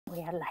We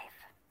are live.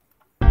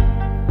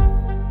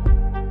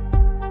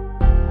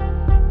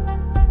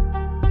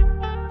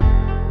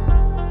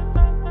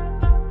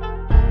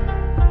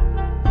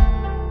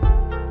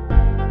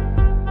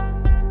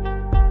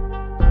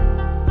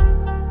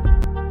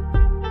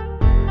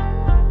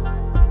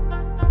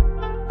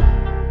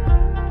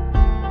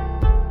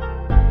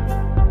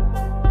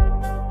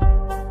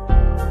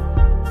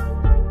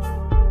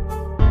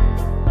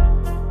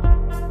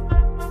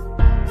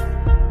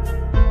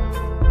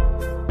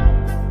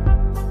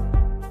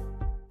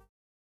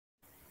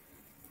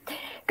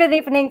 Good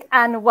evening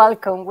and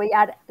welcome. We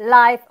are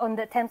live on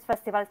the Thames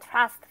Festival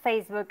Trust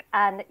Facebook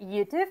and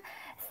YouTube.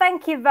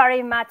 Thank you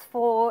very much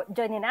for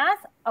joining us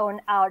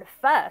on our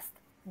first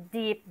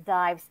deep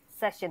dive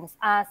sessions,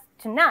 as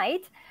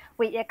tonight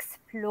we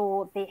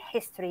explore the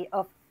history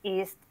of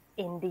East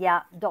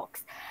India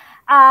docks.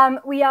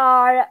 We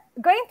are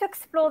going to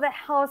explore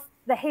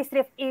the history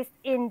of East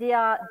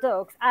India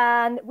docks,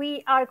 and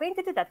we are going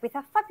to do that with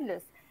a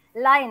fabulous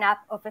lineup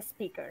of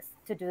speakers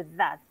to do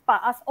that. But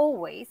as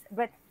always,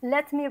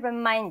 let me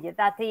remind you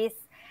that this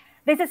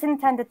is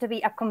intended to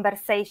be a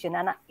conversation.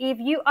 And if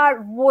you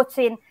are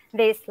watching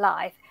this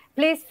live,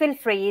 please feel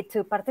free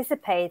to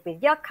participate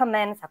with your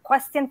comments, a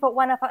question for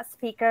one of our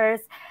speakers,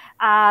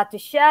 to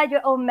share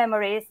your own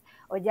memories,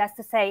 or just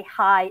to say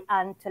hi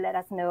and to let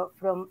us know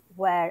from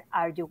where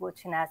are you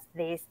watching us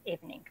this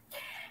evening.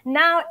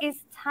 Now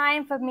it's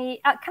time for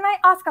me. Can I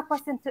ask a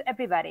question to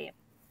everybody?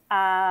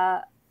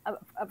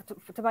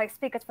 To my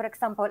speakers, for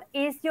example,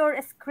 is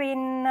your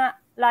screen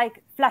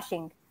like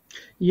flashing?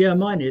 Yeah,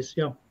 mine is.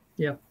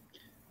 Yeah.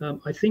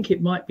 I think it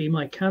might be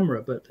my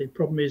camera, but the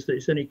problem is that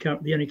it's the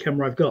only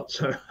camera I've got,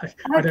 so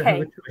I don't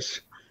have a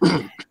choice.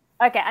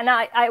 Okay, and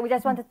I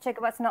just want to check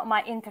what's not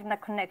my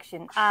internet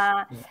connection.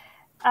 I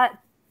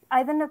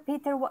don't know,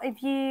 Peter,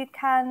 if you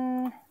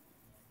can.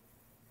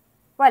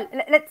 Well,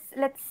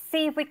 let's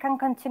see if we can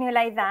continue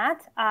like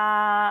that.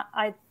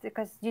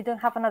 Because you don't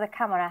have another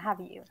camera,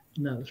 have you?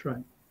 No, that's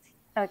right.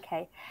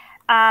 Okay.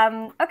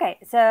 Okay.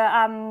 So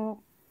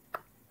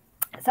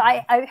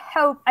I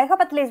hope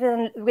at least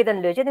we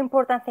don't lose you. The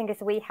important thing is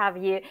we have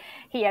you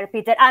here,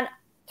 Peter. And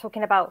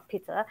talking about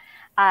Peter,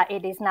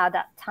 it is now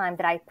that time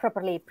that I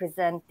properly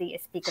present the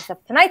speakers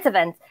of tonight's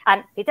event.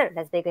 And Peter,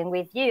 let's begin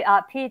with you.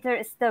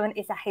 Peter Stone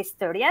is a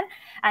historian,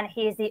 and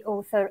he is the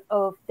author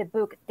of the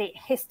book, The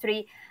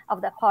History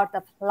of the Port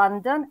of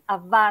London, a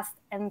Vast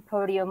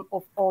Emporium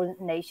of All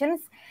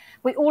Nations.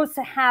 We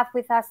also have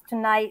with us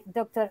tonight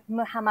Dr.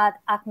 Muhammad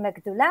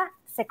Ahmedullah,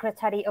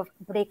 Secretary of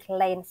Brick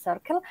Lane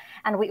Circle.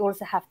 And we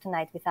also have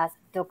tonight with us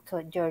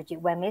Dr. Georgie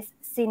Wemyss,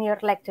 Senior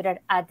Lecturer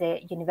at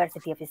the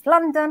University of East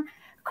London,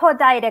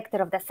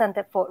 co-director of the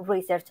Centre for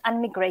Research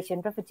and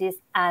Migration,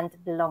 Refugees and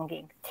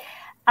Belonging.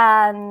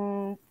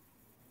 And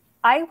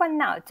I want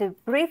now to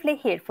briefly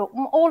hear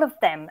from all of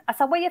them as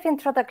a way of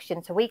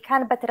introduction, so we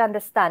can better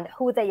understand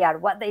who they are,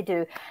 what they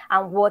do,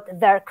 and what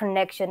their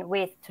connection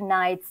with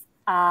tonight's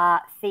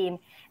theme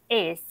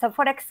is. So,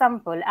 for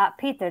example,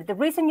 Peter, the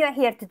reason you're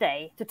here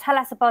today to tell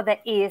us about the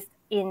East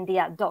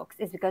India docks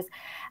is because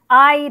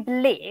I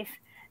believe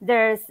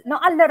there's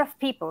not a lot of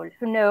people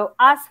who know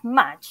as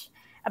much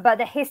about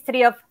the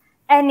history of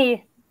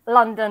any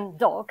London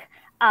dock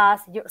as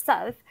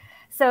yourself.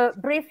 So,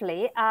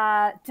 briefly,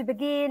 to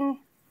begin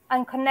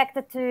and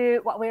connected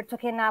to what we're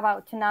talking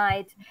about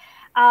tonight,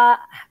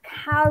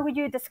 how would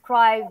you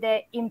describe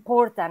the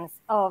importance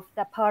of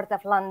the Port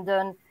of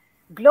London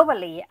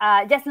globally?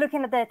 Just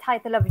looking at the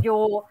title of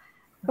your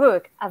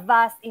book, A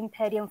Vast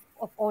Imperium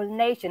of All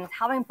Nations,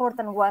 how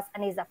important was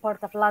and is the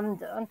Port of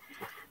London?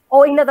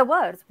 Or in other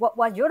words, what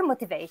was your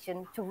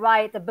motivation to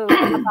write a book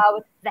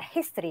about the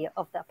history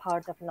of the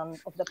Port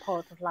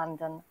of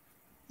London?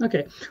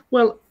 Okay,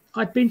 well,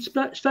 I've been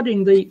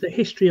studying the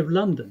history of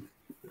London,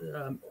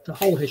 the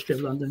whole history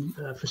of London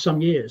for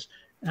some years.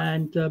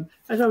 And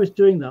as I was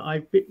doing that,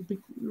 I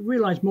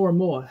realized more and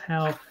more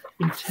how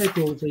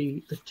integral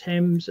the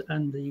Thames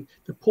and the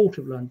Port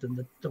of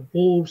London, the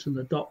wharves and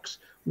the docks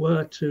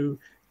were to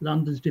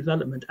London's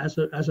development as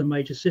a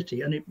major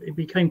city. And it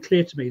became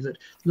clear to me that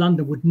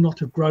London would not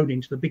have grown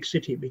into the big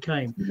city it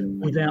became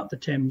without the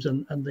Thames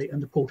and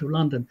the Port of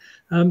London.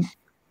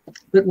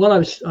 But while I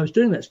was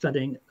doing that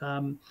studying,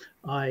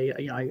 I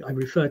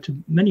referred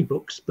to many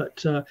books,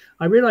 but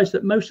I realized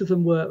that most of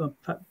them were,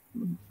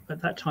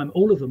 at that time,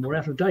 all of them were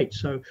out of date.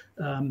 So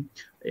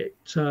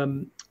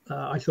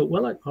I thought,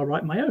 well, I'll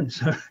write my own.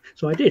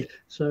 So I did.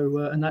 So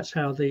and that's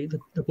how the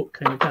book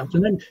came about.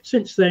 And then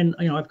since then,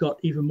 I've got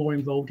even more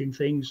involved in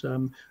things.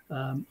 I'm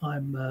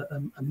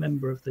a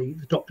member of the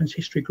Docklands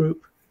History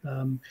Group.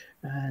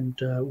 And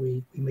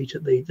we meet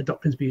at the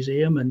Docklands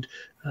Museum, and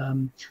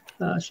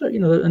so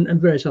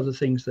and various other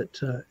things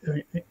that are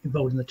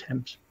involved in the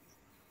Thames.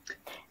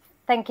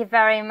 Thank you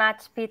very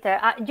much, Peter.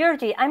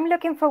 Georgie, I'm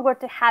looking forward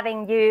to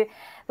having you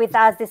with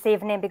us this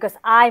evening because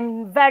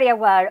I'm very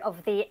aware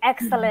of the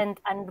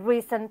excellent and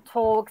recent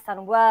talks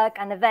and work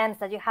and events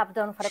that you have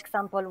done, for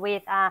example,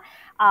 with a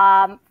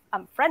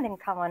friend in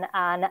common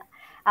and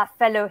a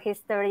fellow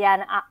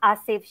historian,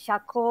 Asif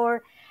Shakur,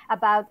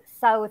 about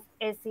South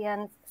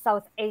Asian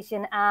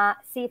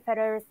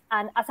seafarers.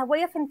 And as a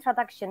way of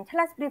introduction,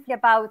 tell us briefly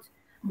about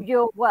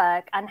your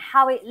work and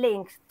how it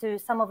links to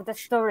some of the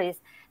stories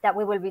that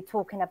we will be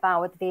talking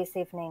about this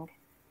evening.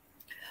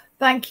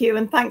 Thank you,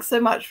 and thanks so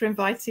much for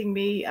inviting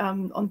me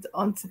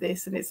onto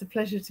this. And it's a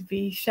pleasure to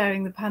be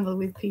sharing the panel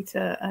with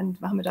Peter and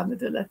Muhammad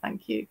Ahmedullah.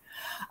 Thank you.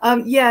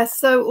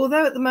 So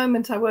although at the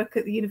moment I work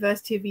at the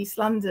University of East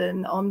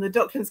London on the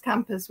Docklands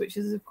campus, which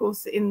is of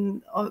course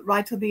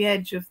right on the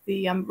edge of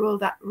the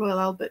Royal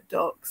Albert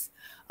Docks,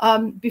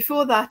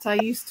 before that I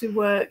used to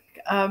work.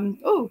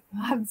 Oh,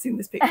 I haven't seen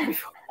this picture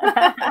before.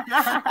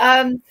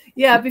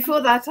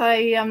 Before that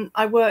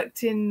I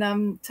worked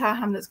in Tower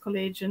Hamlets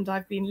College, and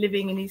I've been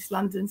living in East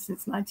London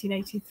since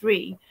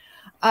 1983.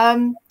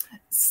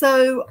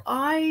 So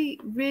I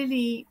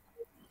really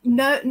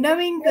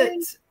knowing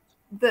that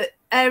the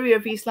area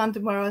of East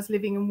London where I was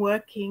living and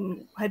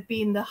working had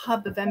been the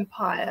hub of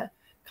empire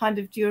kind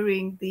of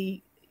during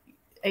the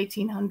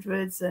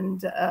 1800s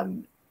and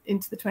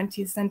into the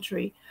 20th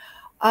century.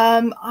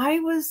 I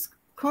was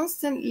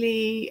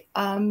constantly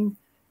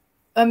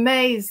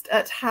amazed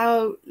at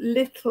how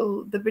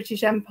little the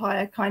British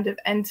Empire kind of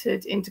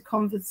entered into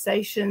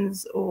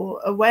conversations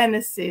or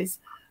awarenesses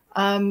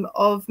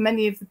of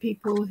many of the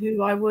people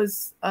who I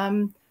was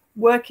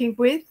working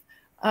with.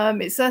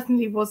 It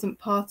certainly wasn't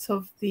part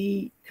of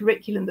the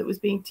curriculum that was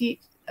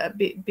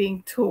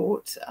being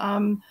taught.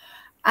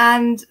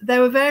 And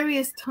there were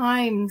various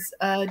times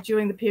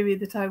during the period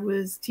that I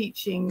was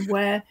teaching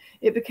where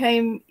it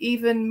became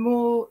even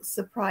more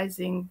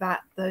surprising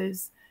that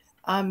those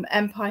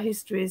empire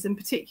histories, and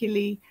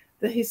particularly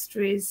the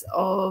histories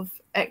of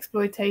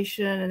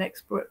exploitation and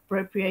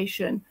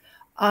expropriation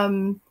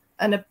and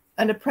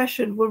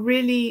oppression, were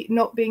really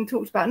not being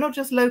talked about, not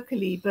just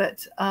locally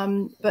but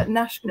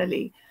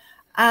nationally.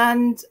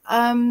 And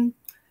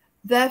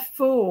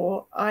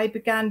therefore I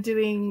began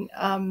doing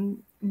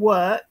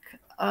work.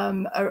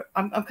 I'm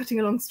cutting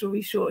a long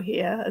story short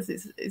here, as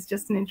it's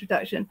just an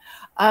introduction,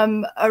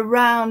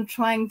 around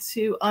trying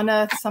to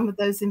unearth some of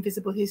those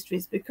invisible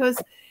histories, because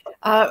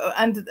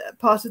and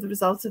part of the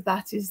result of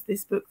that is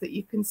this book that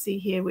you can see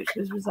here, which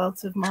was a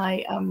result of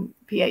my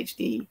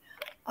PhD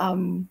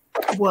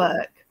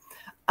work.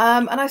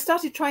 And I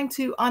started trying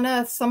to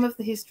unearth some of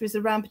the histories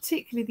around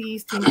particularly the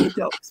East India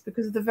Docks,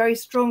 because of the very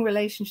strong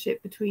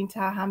relationship between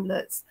Tower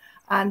Hamlets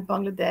and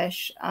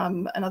Bangladesh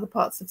and other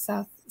parts of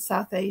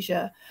South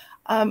Asia.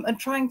 And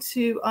trying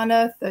to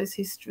unearth those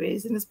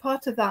histories. And as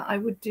part of that, I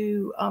would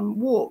do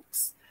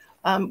walks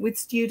with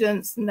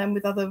students and then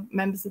with other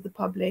members of the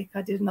public.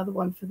 I did another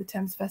one for the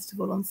Thames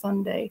Festival on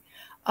Sunday,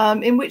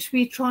 in which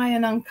we try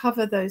and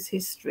uncover those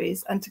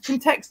histories and to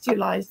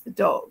contextualize the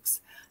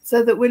docks,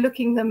 so that we're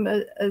looking them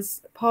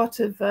as part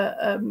of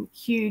a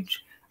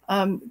huge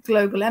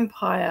global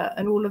empire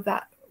and all of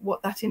that,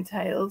 what that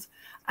entailed,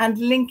 and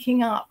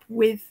linking up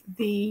with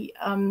the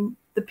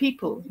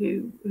people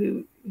who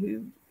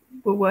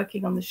were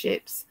working on the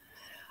ships.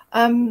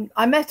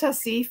 I met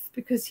Asif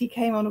because he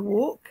came on a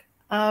walk,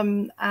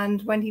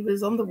 and when he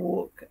was on the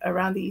walk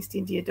around the East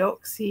India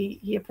Docks,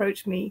 he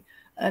approached me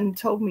and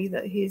told me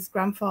that his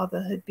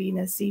grandfather had been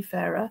a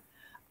seafarer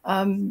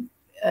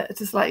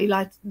at a slightly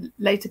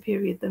later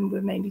period than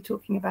we're mainly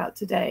talking about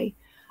today.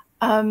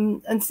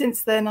 And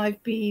since then,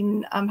 I've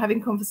been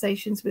having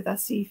conversations with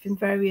Asif in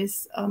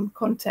various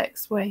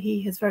contexts where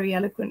he has very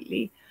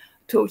eloquently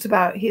talked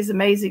about his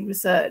amazing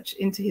research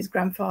into his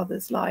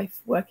grandfather's life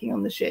working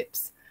on the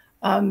ships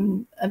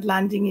and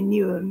landing in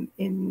Newham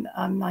in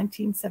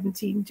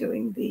 1917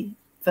 during the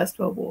First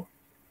World War.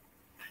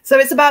 So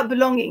it's about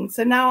belonging.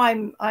 So now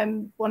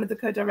I'm one of the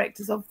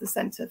co-directors of the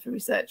Centre for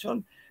Research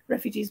on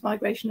Refugees,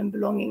 Migration and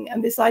Belonging.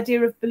 And this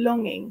idea of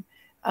belonging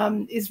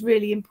is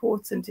really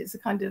important. It's a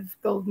kind of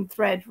golden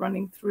thread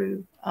running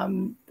through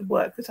the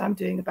work that I'm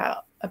doing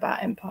about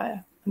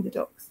empire and the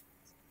docks.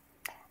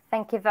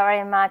 Thank you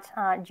very much,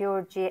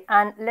 Georgie.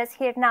 And let's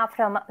hear now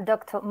from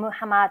Dr.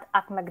 Muhammad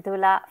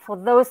Ahmedullah. For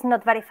those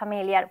not very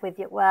familiar with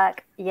your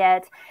work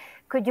yet,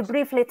 could you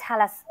briefly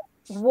tell us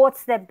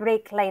what's the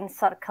Brick Lane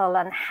Circle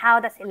and how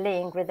does it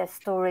link with the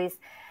stories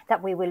that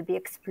we will be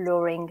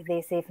exploring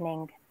this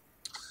evening?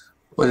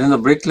 Well, the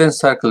Brick Lane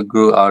Circle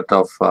grew out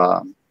of,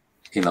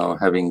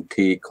 having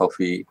tea,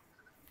 coffee,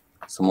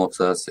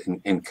 samosas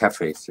in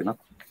cafes,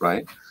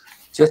 right?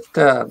 Just,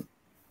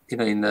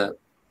 in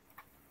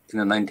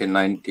the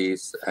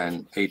 1990s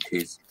and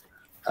 80s,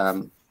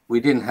 we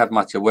didn't have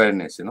much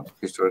awareness,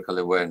 historical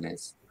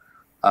awareness.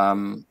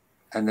 And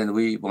then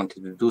we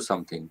wanted to do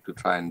something to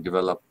try and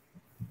develop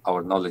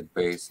our knowledge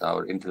base,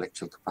 our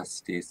intellectual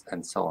capacities,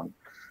 and so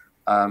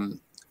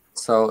on.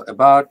 So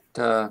about,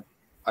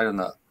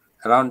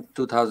 around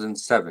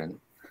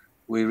 2007,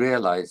 we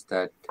realized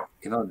that,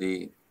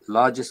 the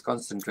largest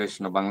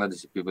concentration of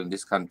Bangladeshi people in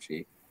this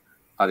country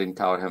are in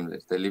Tower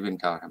Hamlets. They live in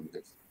Tower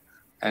Hamlets.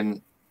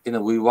 And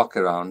we walk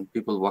around,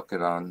 people walk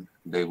around,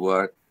 they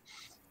work,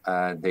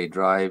 they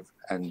drive,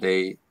 and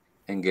they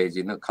engage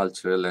in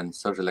cultural and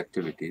social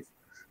activities.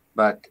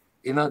 But,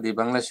 the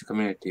Bangladeshi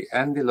community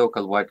and the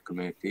local white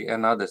community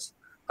and other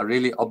are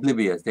really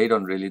oblivious. They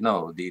don't really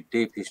know the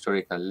deep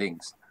historical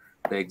links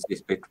that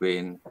exist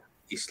between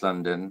East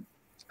London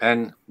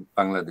and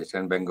Bangladesh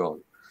and Bengal.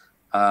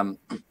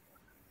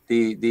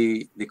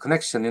 The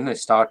connection,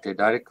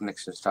 direct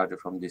connection started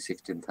from the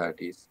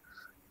 1630s,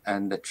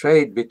 and the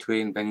trade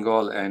between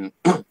Bengal and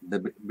the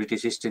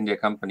British East India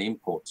Company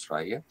imports,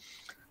 right? Yeah,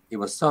 it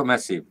was so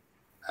massive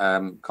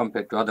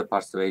compared to other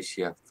parts of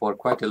Asia for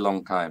quite a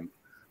long time.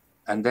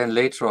 And then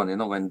later on,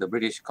 when the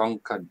British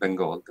conquered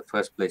Bengal, the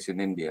first place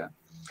in India,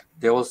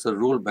 they also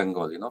ruled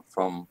Bengal,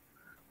 from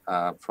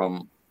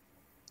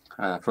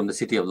the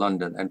city of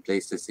London and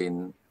places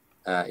in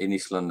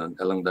East London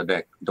along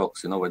the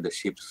docks, where the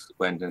ships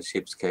went and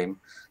ships came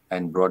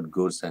and brought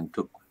goods and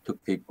took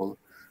people.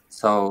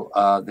 So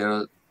there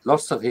are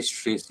lots of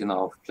histories,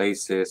 of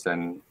places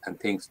and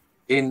things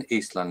in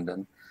East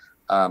London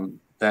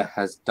that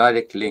has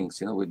direct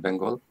links, with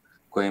Bengal,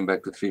 going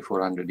back to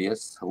 300-400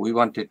 years. So we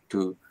wanted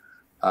to,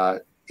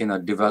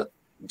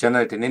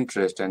 generate an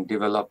interest and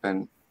develop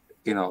and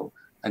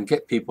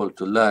get people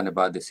to learn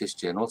about this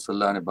history and also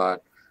learn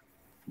about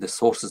the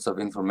sources of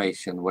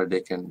information where they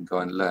can go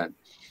and learn.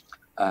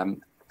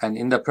 And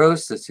in the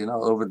process,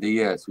 over the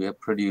years, we have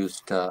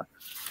produced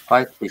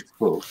 5 big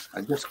books.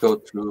 I just go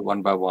through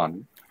one by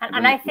one.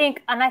 And I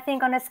think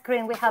on the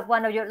screen we have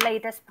one of your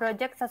latest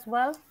projects as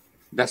well.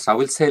 That's, I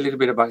will say a little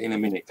bit about in a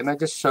minute. Can I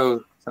just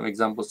show some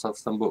examples of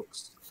some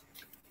books?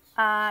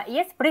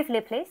 Yes,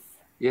 briefly, please.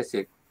 Yes.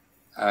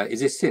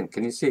 Is it seen?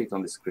 Can you see it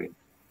on the screen?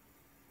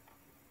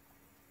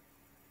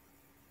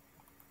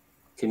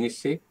 Can you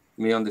see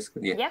me on the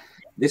screen? Yeah.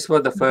 This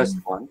was the first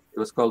one. It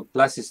was called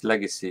Placid's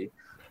Legacy,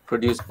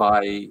 produced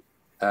by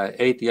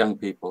 8 young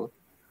people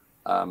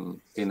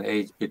in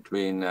age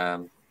between,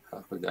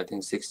 I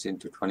think, 16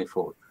 to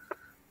 24.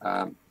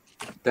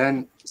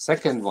 Then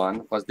second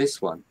one was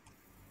this one.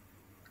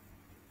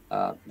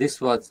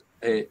 This was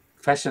a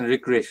fashion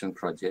recreation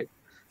project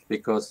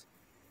because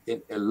in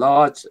a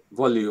large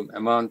volume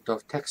amount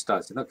of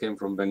textiles, came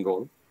from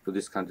Bengal to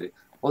this country.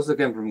 Also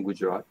came from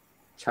Gujarat,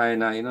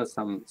 China,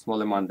 some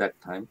small amount that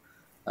time,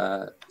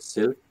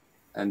 silk,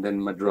 and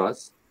then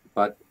Madras.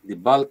 But the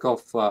bulk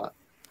of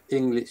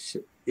English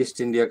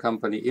East India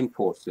Company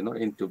imports,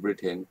 into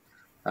Britain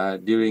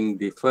during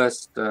the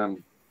first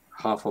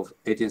half of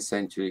 18th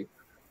century,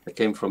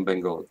 came from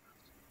Bengal.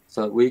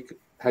 So we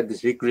had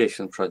this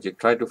recreation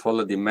project, tried to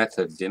follow the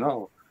methods,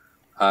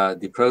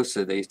 the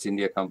process the East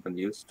India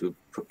Company used to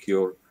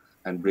procure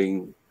and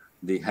bring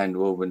the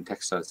hand-woven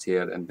textiles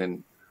here and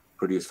then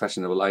produce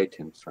fashionable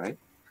items, right?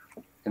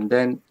 And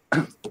then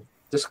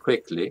just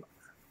quickly,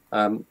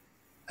 and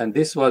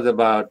this was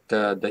about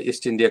the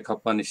East India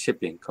Company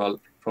shipping,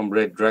 called From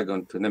Red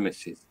Dragon to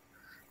Nemesis.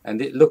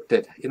 And it looked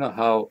at,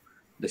 how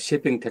the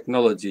shipping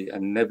technology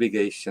and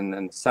navigation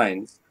and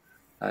science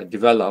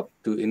developed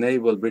to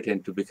enable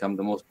Britain to become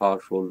the most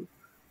powerful,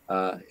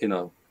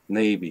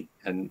 navy,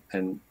 and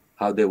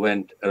how they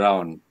went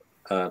around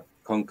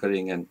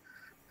conquering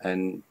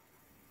and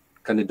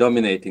kind of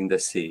dominating the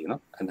sea,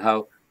 and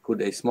how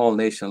could a small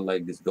nation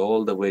like this go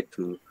all the way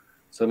to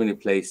so many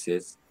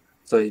places.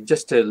 So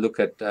just to look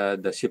at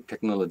the ship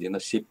technology and the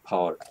ship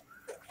power.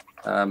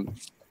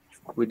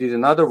 We did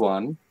another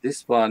one.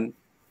 This one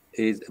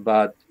is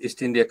about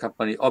East India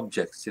Company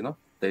objects,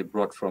 they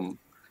brought from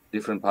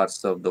different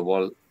parts of the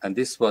world. And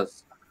this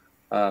was,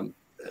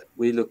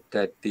 we looked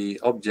at the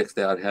objects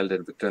that are held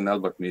at Victoria and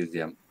Albert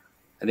Museum.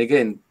 And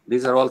again,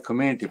 these are all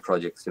community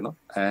projects,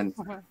 and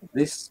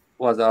this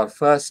was our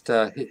first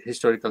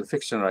historical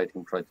fiction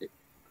writing project.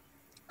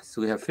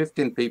 So we have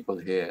 15 people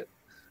here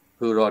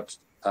who wrote,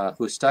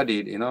 who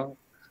studied,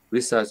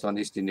 research on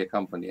East India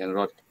Company and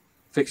wrote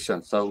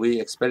fiction. So we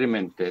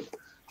experimented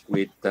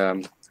with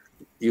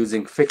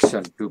using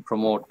fiction to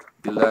promote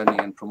the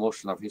learning and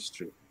promotion of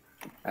history.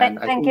 And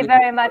thank you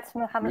very much,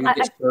 Muhammad.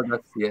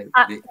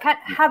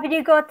 Have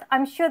you got,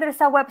 I'm sure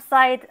there's a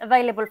website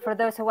available for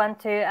those who want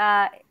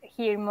to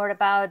hear more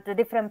about the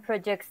different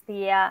projects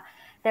the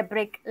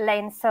Brick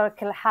Lane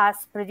Circle has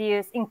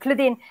produced,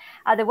 including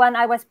the one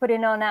I was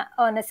putting on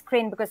a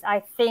screen, because I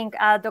think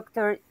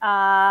Dr.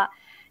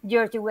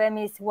 Georgie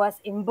Wemyss was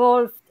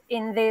involved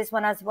in this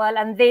one as well.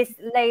 And this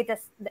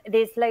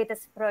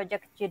latest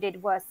project you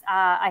did was,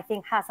 I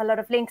think, has a lot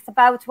of links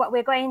about what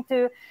we're going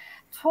to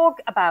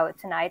talk about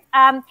tonight.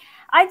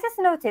 I just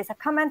noticed a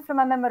comment from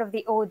a member of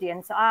the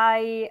audience.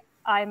 I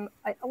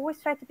always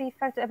try to be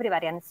fair to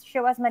everybody and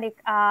show as many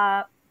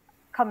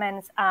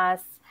comments as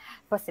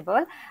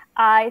possible.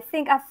 I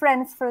think our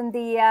friends from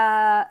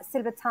the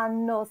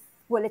Silvertown North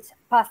Woolwich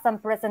past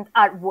and present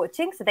are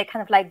watching, so they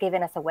kind of like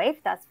giving us a wave.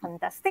 That's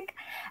fantastic.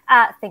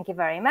 Thank you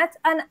very much.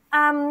 And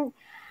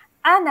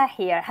Anna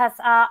here has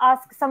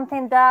asked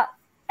something that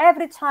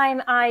every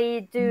time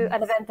I do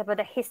an event about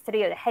the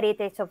history or the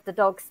heritage of the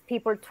dogs,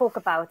 people talk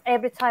about.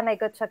 Every time I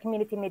go to a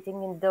community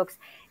meeting in dogs,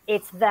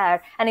 it's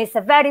there. And it's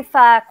a very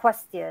fair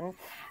question.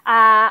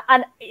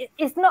 And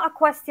it's not a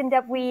question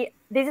that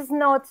this is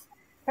not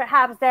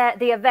perhaps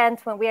the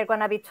event when we are going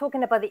to be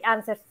talking about the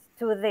answers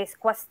to this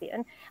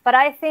question, but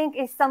I think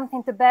it's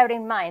something to bear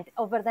in mind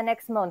over the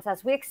next months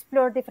as we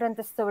explore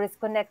different stories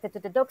connected to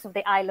the dogs of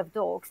the Isle of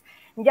Dogs,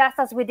 just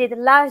as we did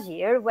last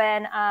year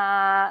when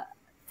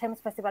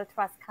Thames Festival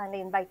Trust kindly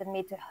invited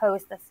me to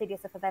host a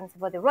series of events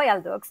about the royal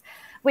dogs.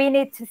 We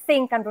need to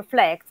think and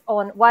reflect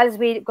on, whilst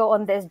we go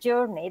on this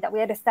journey that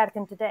we are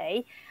starting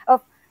today,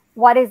 of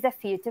what is the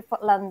future for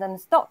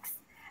London's dogs.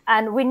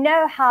 And we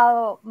know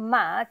how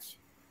much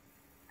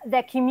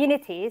the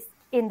communities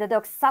in the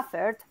dogs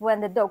suffered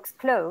when the dogs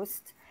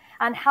closed,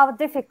 and how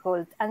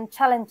difficult and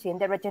challenging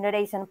the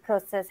regeneration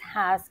process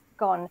has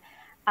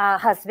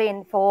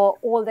been for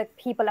all the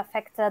people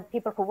affected,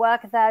 people who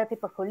work there,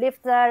 people who live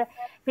there,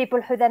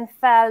 people who then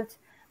felt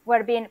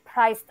were being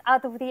priced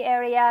out of the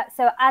area.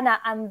 So Anna,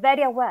 I'm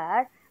very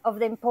aware of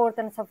the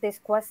importance of this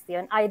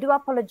question. I do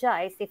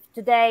apologize if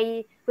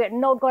today we're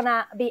not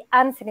gonna be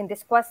answering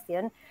this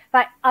question,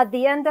 but at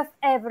the end of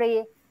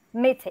every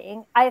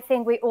meeting, I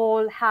think we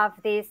all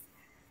have this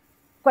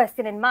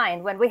question in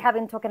mind when we have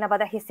been talking about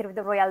the history of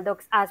the royal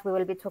dogs, as we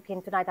will be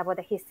talking tonight about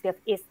the history of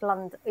East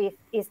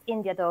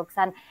India dogs,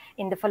 and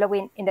in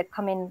the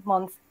coming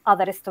months,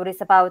 other stories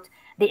about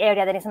the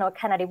area that is now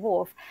Canary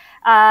Wharf.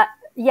 How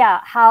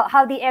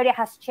the area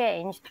has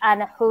changed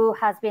and who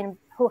has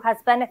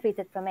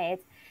benefited from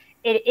it.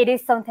 It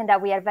is something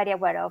that we are very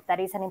aware of.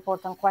 That is an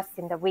important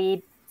question that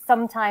we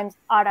sometimes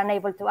are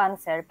unable to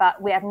answer,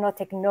 but we are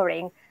not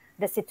ignoring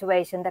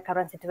the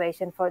current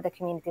situation for the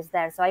communities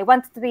there. So I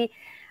want to be,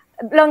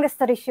 long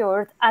story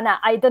short, Anna,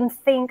 I don't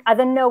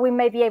know we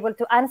may be able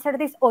to answer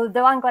this,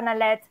 although I'm going to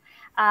let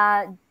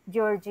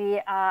Georgie,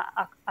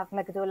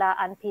 Ahmedullah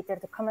and Peter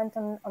to comment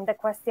on the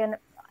question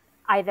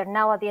either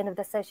now at the end of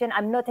the session.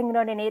 I'm not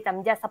ignoring it.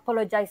 I'm just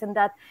apologizing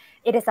that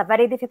it is a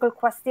very difficult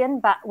question,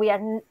 but we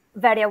are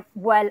very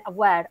well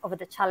aware of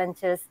the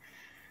challenges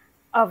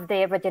of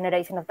the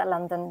regeneration of the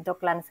London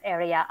Docklands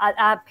area.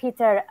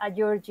 Peter,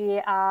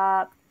 Georgie,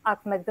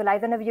 Ahmedullah, I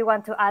don't know if you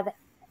want to add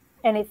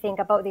anything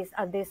about this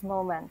at this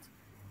moment.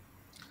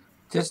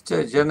 Just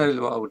generally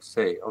what I would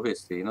say,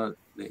 obviously,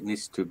 it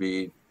needs to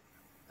be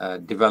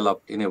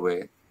developed in a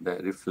way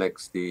that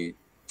reflects the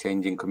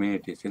changing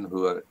communities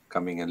who are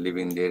coming and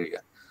living in the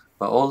area.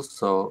 But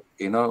also,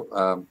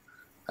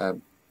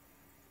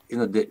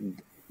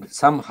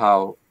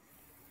 somehow,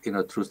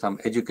 through some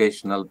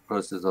educational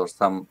process or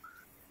some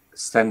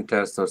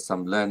centers or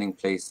some learning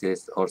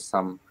places or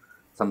some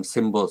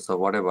symbols or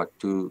whatever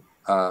to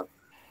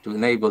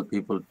enable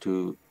people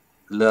to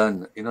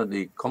learn,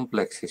 the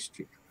complex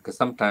history. Because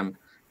sometimes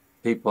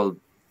people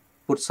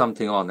put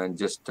something on and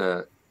just,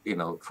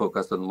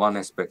 focus on one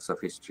aspect of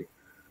history.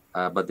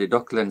 But the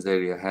Docklands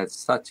area has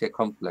such a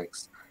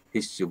complex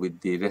history with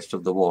the rest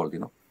of the world,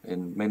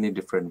 in many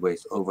different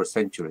ways over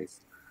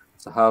centuries.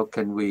 So how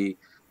can we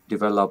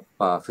develop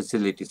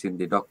facilities in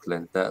the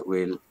Docklands that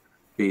will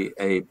be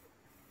a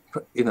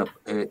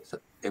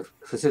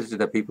facility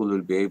that people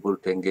will be able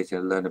to engage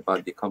and learn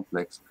about the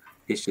complex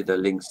history that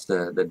links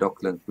the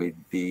Docklands with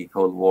the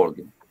whole world.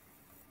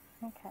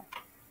 Okay,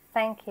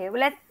 thank you.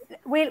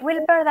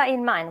 We'll bear that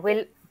in mind.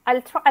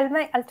 I'll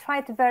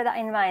try to bear that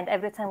in mind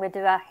every time we do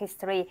a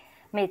history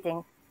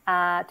meeting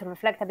to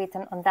reflect a bit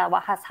on that,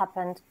 what has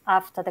happened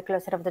after the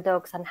closure of the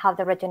docks and how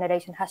the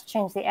regeneration has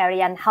changed the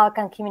area and how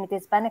can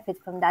communities benefit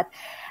from that.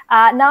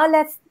 Now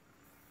let's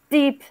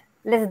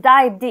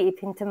dive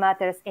deep into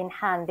matters in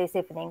hand this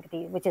evening,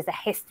 which is the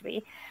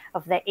history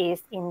of the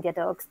East India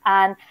dogs.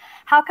 And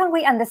how can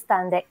we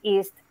understand the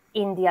East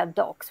India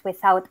dogs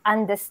without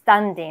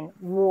understanding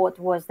what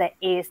was the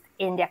East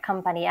India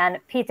Company? And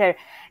Peter,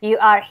 you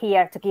are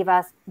here to give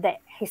us the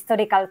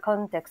historical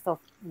context of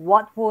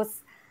what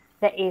was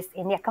the East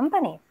India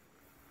Company.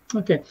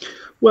 Okay,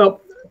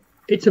 well,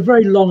 it's a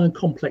very long and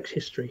complex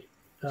history.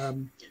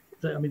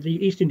 The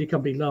East India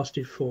Company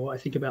lasted for, I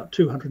think, about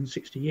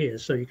 260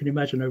 years. So you can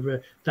imagine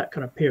over that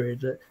kind of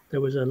period that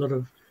there was a lot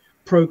of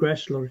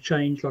progress, a lot of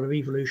change, a lot of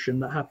evolution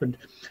that happened.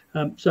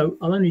 So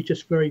I'll only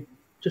just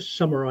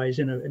summarize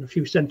in a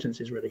few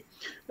sentences, really.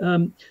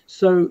 In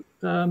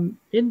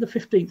the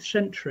 15th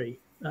century,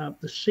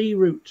 the sea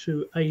route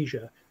to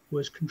Asia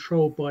was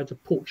controlled by the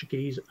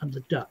Portuguese and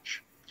the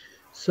Dutch.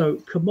 So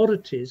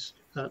commodities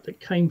that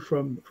came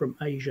from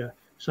Asia,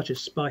 such as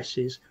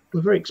spices,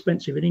 were very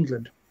expensive in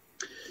England.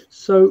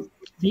 So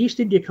the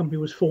East India Company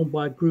was formed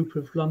by a group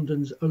of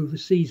London's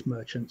overseas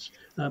merchants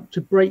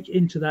to break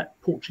into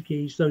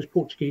those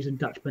Portuguese and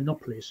Dutch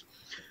monopolies.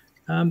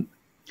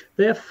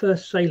 Their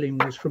first sailing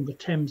was from the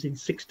Thames in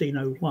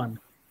 1601.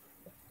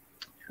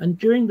 And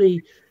during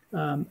the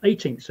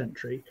 18th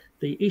century,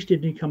 the East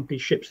India Company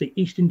ships, the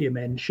East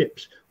Indiamen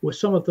ships, were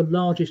some of the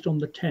largest on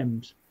the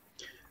Thames.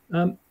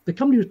 The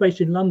company was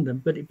based in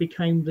London, but it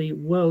became the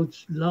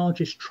world's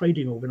largest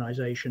trading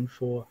organization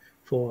for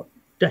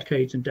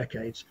decades and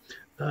decades,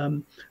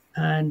 and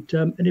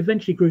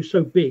eventually grew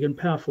so big and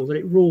powerful that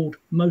it ruled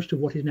most of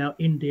what is now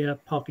India,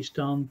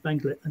 Pakistan,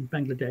 and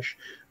Bangladesh,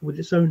 with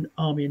its own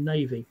army and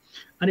navy.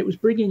 And it was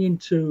bringing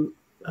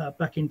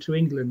back into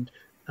England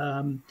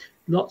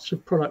lots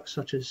of products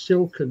such as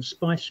silk and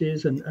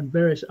spices and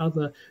various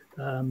other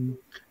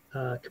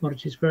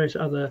commodities, various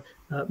other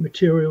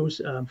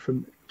materials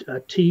from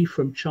tea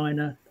from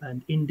China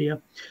and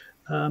India.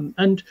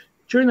 And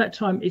during that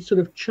time, it sort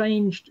of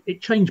changed.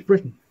 It changed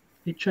Britain.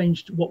 It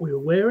changed what we were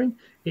wearing.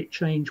 It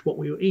changed what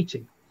we were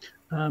eating.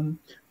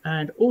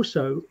 And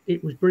also,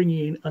 it was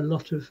bringing in a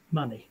lot of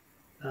money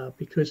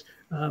because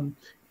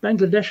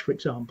Bangladesh, for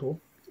example,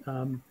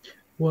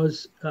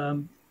 was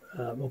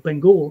or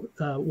Bengal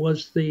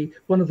was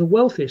one of the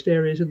wealthiest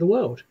areas in the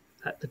world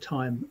at the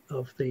time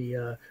of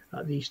the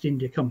East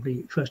India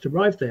Company first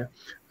arrived there.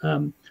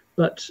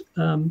 But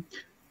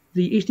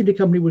the East India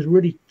Company was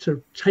really sort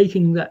of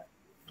taking that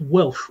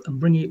wealth and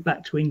bringing it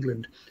back to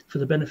England for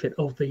the benefit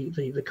of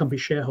the company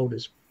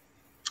shareholders.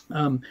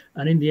 And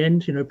in the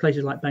end,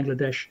 places like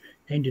Bangladesh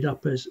ended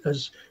up as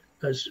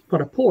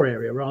quite a poor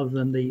area rather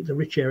than the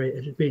rich area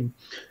it had been.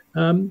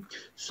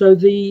 So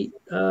the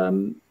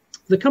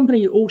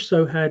company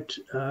also had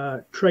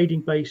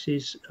trading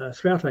bases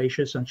throughout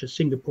Asia, such as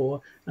Singapore,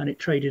 and it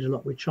traded a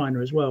lot with China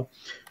as well.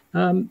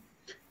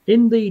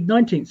 In the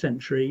 19th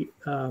century,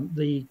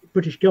 the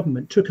British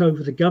government took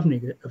over the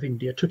governing of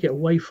India, took it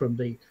away from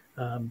the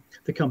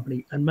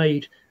company, and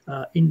made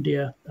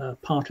India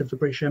part of the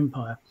British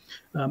Empire.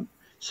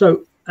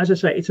 So, as I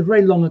say, it's a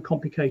very long and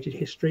complicated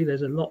history.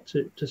 There's a lot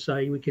to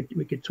say. We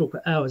could talk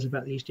for hours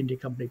about the East India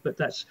Company, but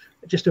that's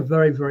just a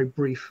very, very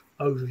brief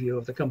overview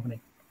of the company.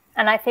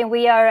 And I think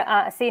we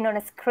are seeing on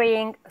a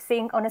screen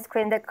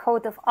the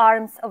coat of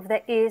arms of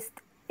the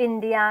East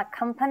India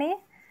Company.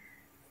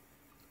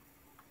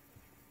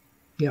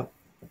 Yeah.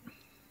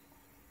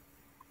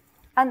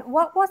 And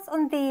what was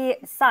on the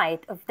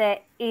site of the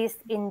East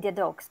India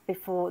Docks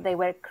before they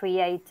were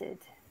created?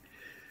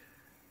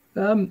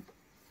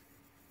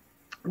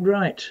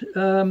 Right.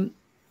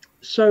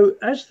 So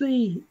as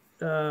the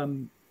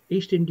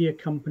East India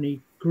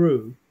Company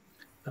grew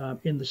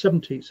in the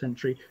 17th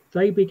century,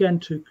 they began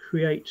to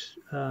create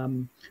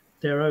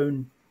their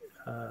own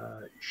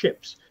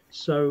ships.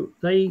 So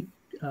they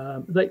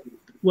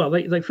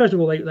first of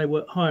all they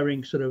were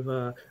hiring sort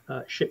of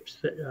ships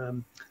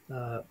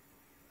that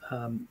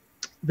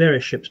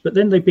various ships, but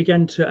then they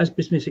began to, as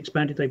business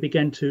expanded, they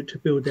began to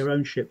build their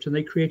own ships, and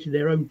they created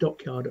their own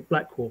dockyard at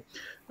Blackwall.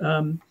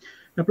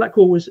 Now,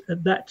 Blackwall was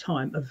at that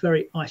time a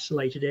very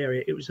isolated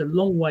area. It was a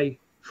long way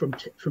from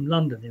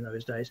London in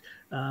those days,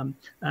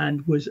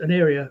 and was an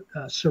area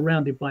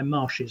surrounded by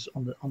marshes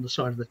on the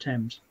side of the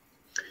Thames.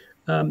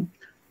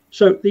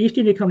 So the East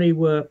India Company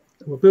were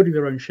building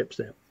their own ships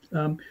there,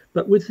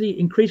 but with the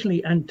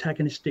increasingly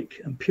antagonistic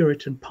and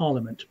Puritan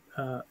Parliament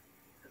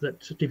that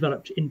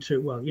developed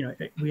into,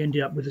 we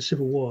ended up with a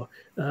civil war.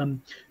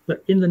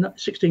 But in the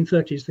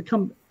 1630s,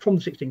 from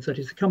the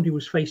 1630s, the company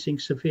was facing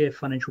severe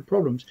financial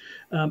problems,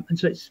 and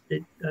so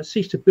it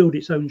ceased to build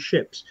its own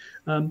ships,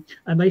 and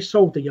they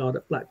sold the yard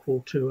at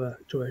Blackwall to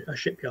a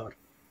shipyard.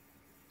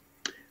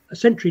 A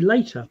century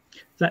later,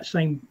 that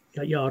same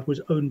yard was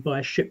owned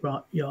by a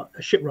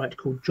shipwright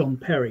called John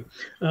Perry,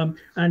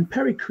 and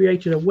Perry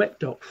created a wet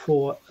dock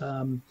for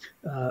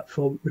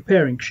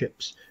repairing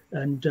ships,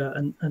 and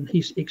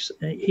he's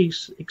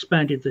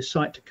expanded the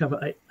site to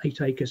cover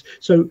 8 acres.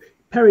 So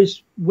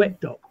Perry's wet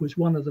dock was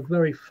one of the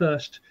very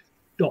first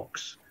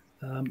docks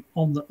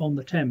on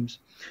the Thames,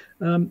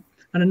 and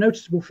a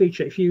noticeable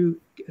feature.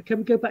 Can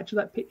we go back to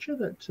that picture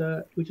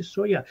that we just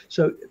saw? Yeah.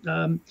 So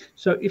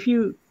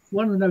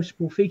one of the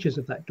noticeable features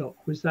of that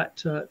dock was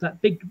that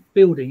big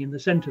building in the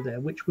centre there,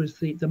 which was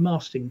the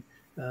masting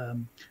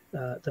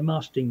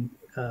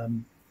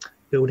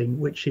building,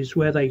 which is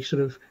where they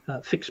sort of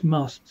fix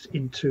masts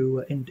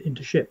into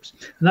ships,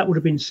 and that would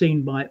have been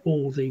seen by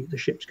all the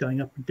ships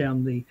going up and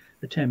down the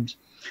Thames.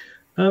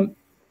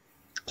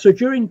 So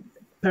during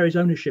Perry's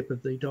ownership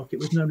of the dock, it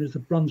was known as the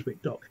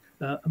Brunswick Dock.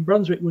 And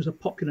Brunswick was a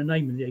popular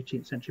name in the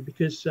 18th century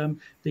because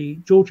the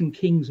Georgian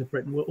kings of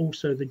Britain were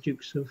also the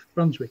Dukes of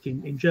Brunswick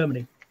in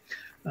Germany.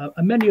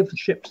 And many of the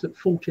ships that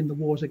fought in the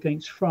wars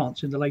against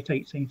France in the late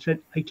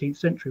 18th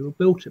century were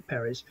built at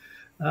Perry's.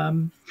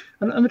 And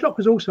the dock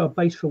was also a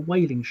base for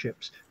whaling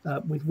ships,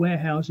 with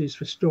warehouses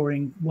for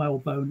storing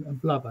whalebone and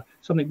blubber.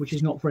 Something which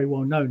is not very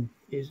well known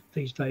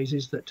these days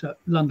is that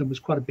London was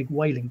quite a big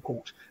whaling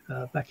port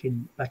back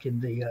in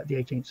the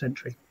 18th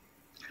century.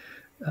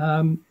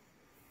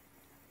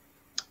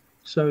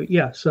 So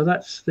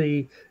that's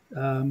the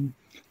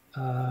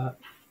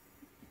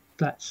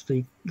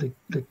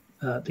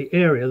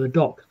area, the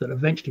dock that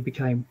eventually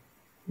became,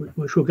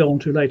 which we'll go on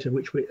to later,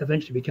 which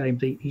eventually became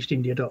the East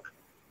India Dock.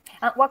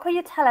 What could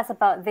you tell us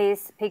about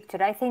this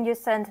picture? I think you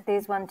sent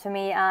this one to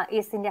me,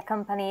 East India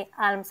Company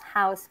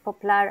Almshouse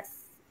Poplar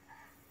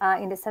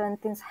in the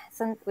 17th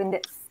century.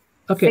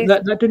 Okay,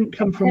 that didn't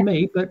come from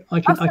me, but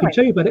I can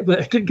tell you about it, but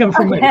it didn't come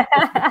from me.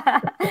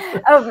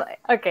 Oh,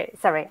 okay,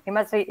 sorry. It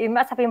must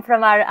have been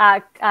from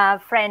our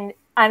friend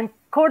and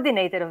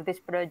coordinator of this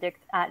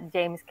project,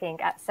 James King.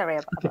 Sorry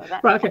about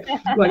that. Right. Okay.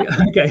 Right.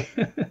 Okay.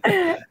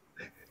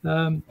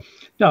 No.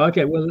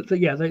 Okay. Well,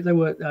 they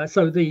were.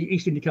 So the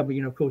East India Company,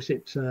 of course,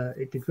 it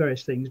did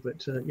various things,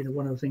 but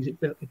one of the things it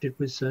did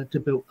was to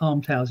build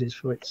armed houses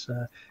for its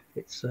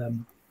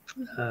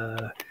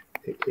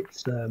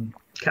its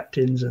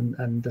captains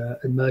and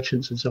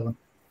merchants and so on.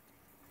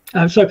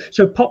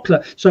 So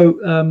Poplar.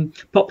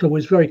 Poplar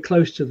was very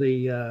close to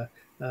the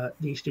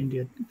East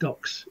India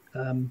docks,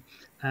 and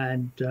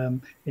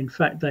in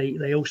fact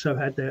they also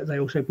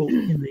built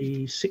in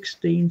the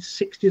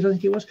 1660s, I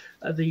think it was.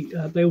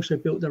 They also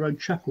built their own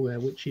chapel there,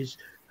 which is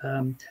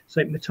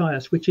St.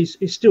 Matthias, which is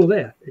still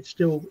there. It's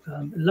still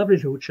a lovely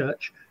little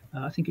church.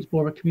 I think it's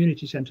more of a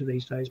community centre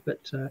these days,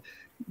 but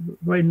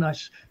very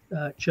nice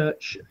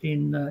church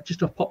in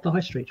just off Poplar High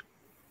Street.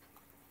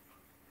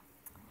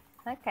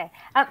 Okay.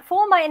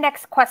 For my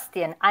next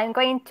question, I'm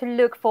going to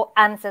look for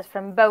answers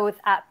from both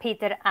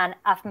Peter and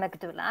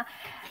Ahmedullah.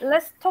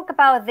 Let's talk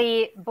about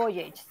the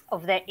voyage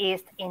of the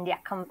East India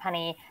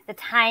Company, the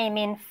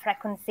timing,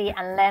 frequency,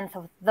 and length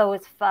of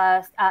those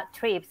first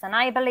trips. And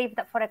I believe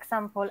that, for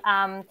example,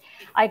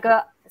 I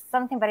got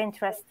something very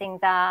interesting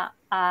that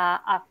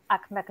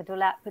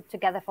Ahmedullah put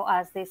together for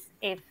us this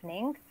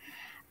evening,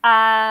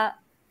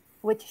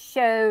 which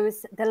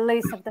shows the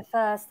list of the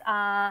first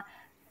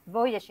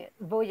voyages.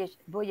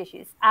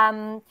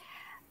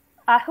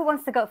 Who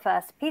wants to go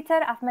first?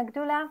 Peter,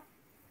 Ahmedullah?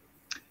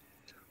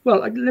 Well,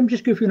 let me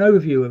just give you an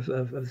overview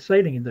of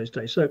sailing in those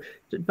days. So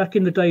back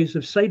in the days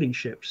of sailing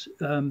ships,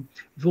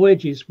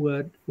 voyages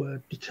were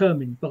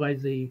determined by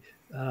the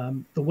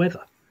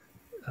weather,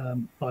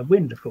 by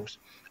wind, of course.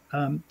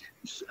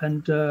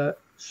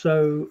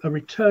 So a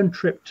return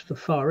trip to the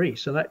Far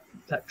East, so that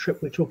trip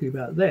we're talking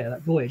about there,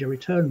 that voyage, a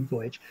return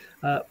voyage,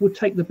 would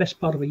take the best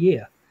part of a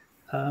year.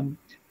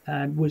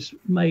 And was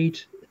made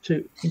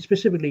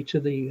specifically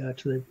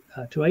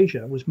to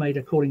Asia, was made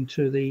according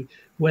to the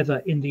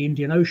weather in the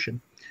Indian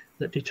Ocean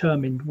that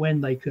determined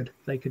when they could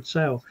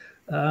sail.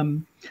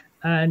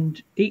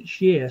 And each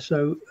year,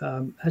 so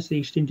as the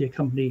East India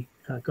Company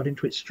got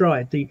into its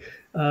stride, the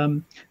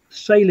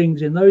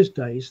sailings in those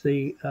days,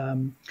 to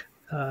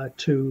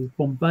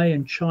Bombay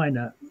and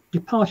China,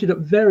 departed at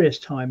various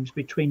times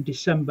between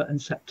December and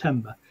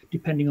September,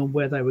 depending on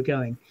where they were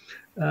going.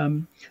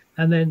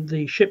 And then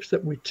the ships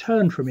that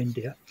returned from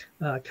India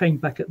came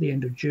back at the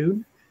end of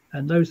June,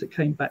 and those that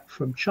came back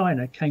from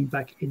China came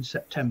back in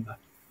September.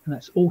 And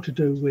that's all to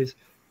do with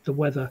the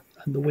weather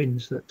and the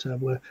winds that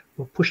were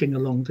pushing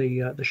along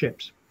the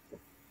ships.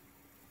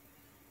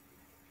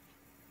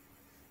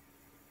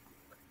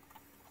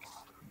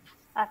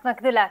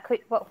 Ahmedullah,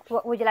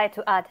 what would you like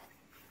to add?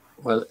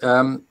 Well,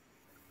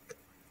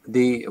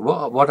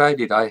 what I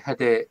did, I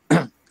had a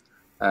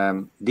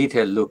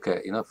detailed look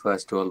at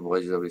first 12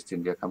 voyages of East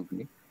India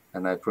Company,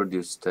 and I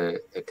produced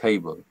a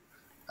table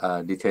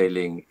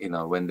detailing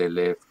when they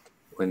left,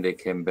 when they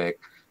came back,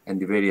 and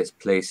the various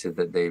places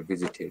that they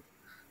visited.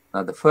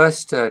 Now the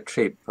first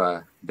trip,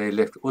 they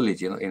left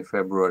Ullage in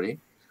February,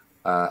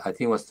 I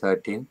think it was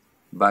 13,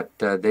 but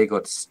they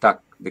got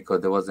stuck because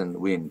there wasn't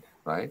wind,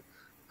 right,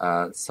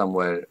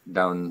 somewhere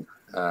down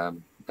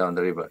the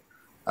river.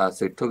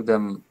 So it took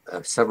them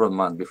several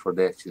months before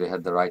they actually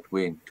had the right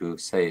wind to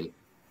sail.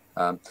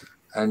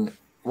 And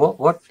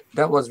what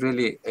that was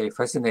really a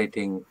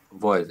fascinating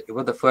voyage. It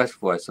was the first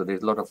voyage, so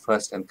there's a lot of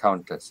first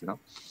encounters.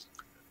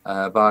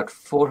 About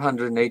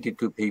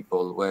 482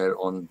 people were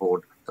on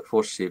board the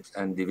 4 ships,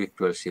 and the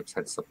victual ships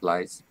had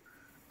supplies.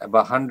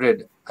 About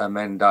 100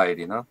 men died,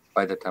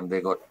 by the time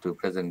they got to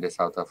present-day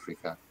South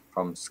Africa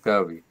from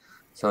scurvy.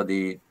 So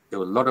there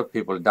were a lot of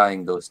people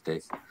dying those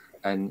days.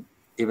 And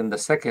even the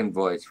second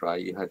voyage, right,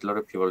 you had a lot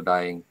of people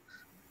dying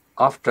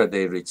after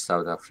they reached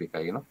South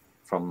Africa,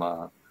 from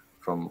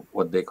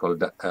what they call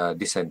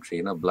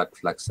dysentery, blood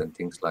flux and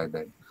things like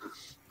that.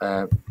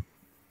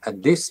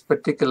 And this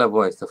particular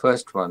voyage, the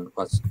first one,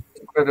 was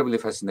incredibly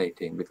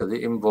fascinating because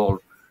it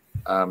involved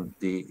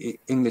the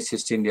English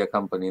East India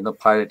Company,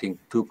 pirating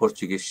 2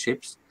 Portuguese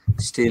ships,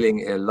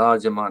 stealing a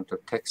large amount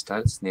of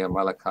textiles near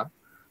Malacca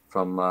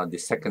from the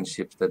second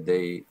ship that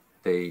they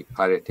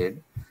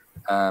pirated.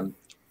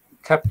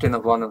 Captain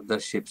of one of the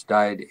ships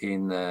died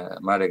in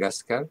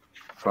Madagascar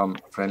from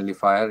friendly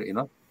fire,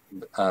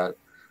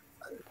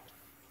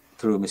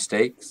 through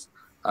mistakes.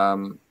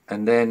 And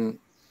then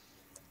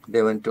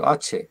they went to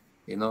Aceh,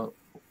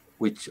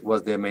 which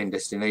was their main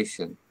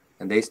destination.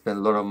 And they spent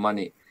a lot of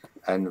money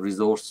and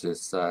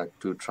resources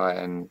to try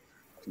and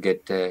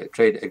get a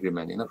trade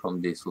agreement,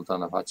 from the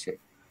Sultan of Aceh.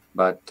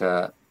 But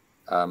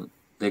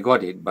they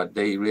got it, but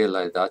they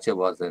realized Aceh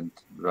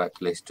wasn't the right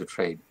place to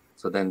trade.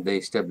 So then they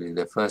established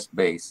their first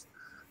base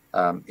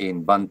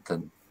in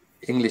Banten.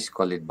 English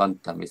call it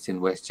Bantam. It's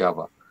in West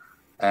Java.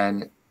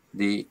 And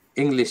the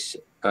English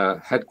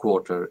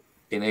headquarters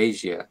in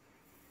Asia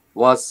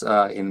was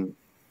in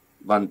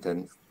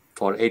Banten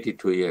for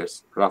 82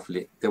 years,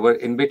 roughly. They were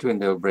in between,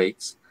 there were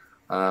breaks,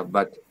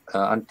 but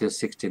until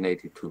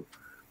 1682.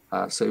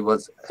 So it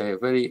was a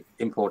very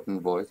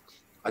important voyage.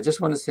 I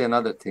just want to say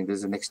another thing.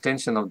 There's an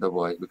extension of the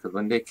voyage, because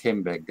when they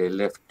came back, they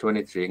left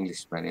 23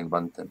 Englishmen in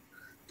Banten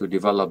to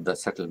develop the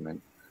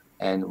settlement.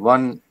 And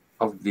one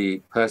of the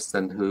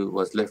person who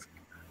was left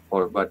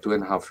for about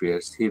 2.5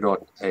 years, he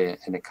wrote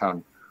an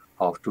account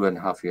of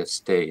 2.5 years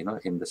stay,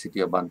 in the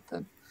city of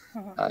Banten.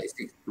 It's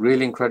a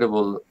really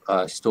incredible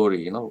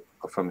story, you know,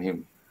 from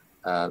him,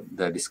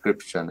 the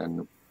description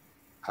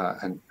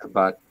and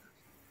about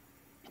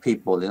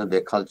people, you know,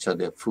 their culture,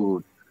 their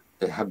food,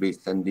 their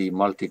habits, and the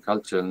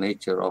multicultural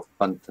nature of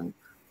Banten,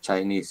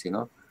 Chinese, you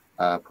know,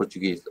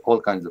 Portuguese, all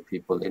kinds of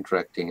people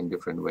interacting in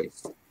different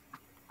ways.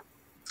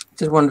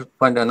 Just want to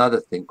point another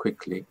thing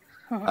quickly.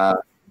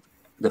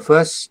 The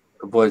first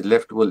voyage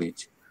left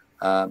Woolwich,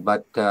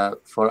 but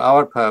for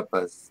our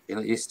purpose, you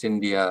know, East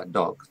India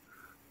dogs,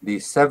 the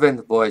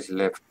 7th voyage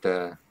left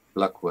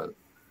Blackwell.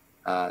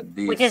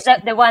 Which is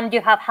the one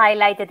you have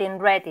highlighted in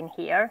red in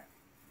here.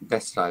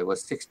 That's right, it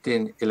was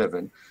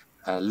 1611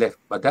 left,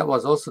 but that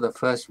was also the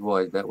first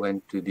voyage that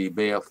went to the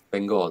Bay of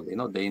Bengal, you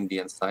know, the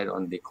Indian side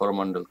on the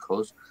Coromandel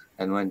coast,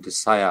 and went to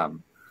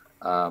Siam,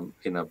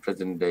 you know,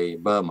 present-day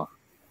Burma,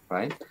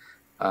 right?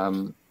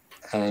 And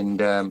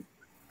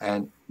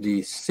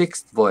the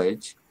 6th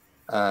voyage,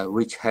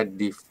 which had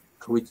 3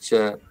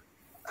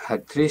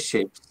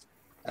 ships,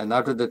 and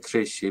out of the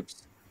 3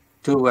 ships,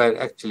 2 were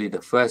actually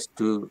the first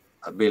 2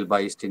 built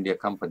by East India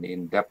Company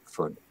in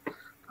Deptford,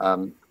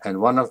 and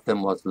one of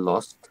them was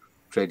lost,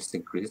 trades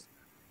increased,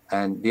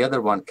 and the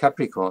other one,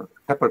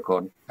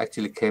 Peppercorn,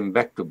 actually came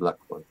back to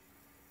Blackwell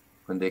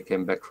when they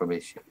came back from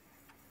Asia.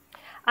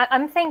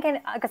 I'm thinking,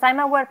 because I'm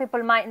aware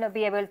people might not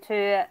be able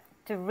to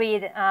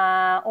read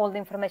all the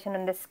information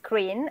on the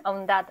screen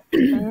on that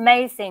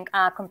amazing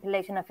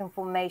compilation of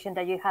information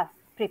that you have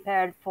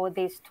prepared for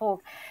this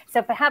talk.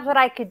 So perhaps what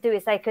I could do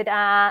is I could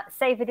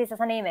save this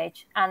as an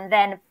image and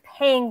then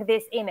ping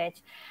this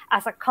image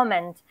as a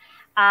comment,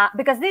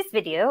 because this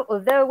video,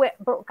 although we're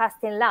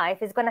broadcasting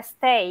live, is going to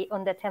stay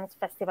on the Thames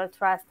Festival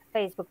Trust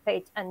Facebook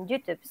page and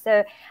YouTube.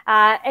 So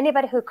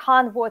anybody who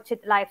can't watch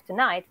it live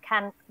tonight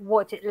can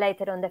watch it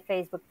later on the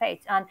Facebook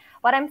page. And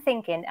what I'm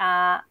thinking,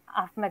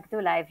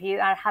 Ahmedullah, if you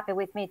are happy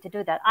with me to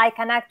do that, I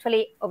can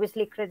actually,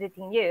 obviously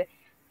crediting you,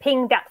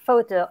 ping that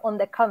photo on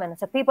the comments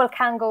so people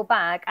can go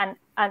back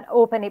and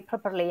open it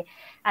properly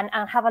and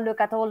have a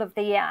look at all of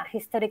the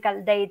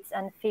historical dates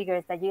and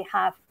figures that you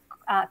have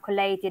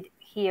collated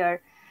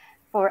here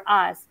for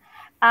us.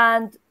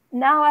 And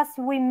now as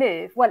we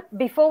move, well,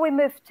 before we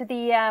move to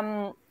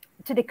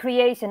the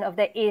creation of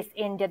the East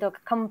India Dog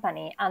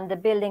Company and the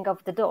building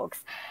of the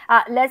dogs,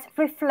 let's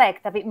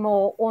reflect a bit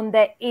more on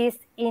the East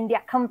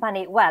India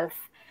Company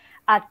wealth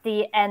at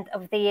the end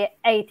of the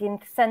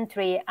 18th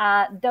century.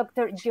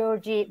 Dr.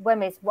 Georgie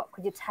Wemyss, what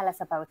could you tell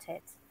us about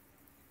it?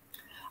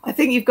 I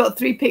think you've got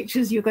 3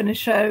 pictures you're going to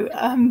show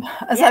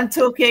as I'm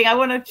talking. I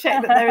want to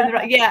check that they're in the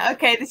right. Yeah,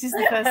 okay, this is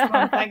the first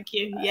one. Thank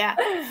you.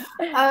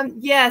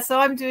 Yeah, so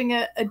I'm doing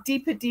a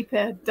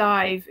deeper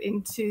dive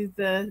into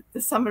the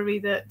summary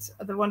the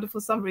wonderful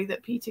summary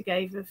that Peter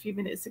gave a few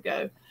minutes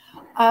ago.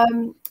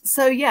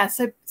 So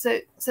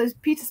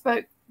Peter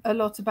spoke a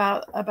lot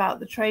about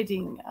the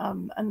trading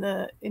and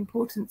the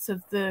importance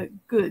of the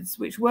goods,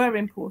 which were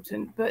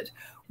important. But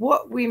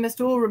what we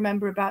must all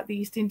remember about the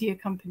East India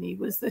Company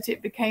was that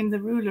it became the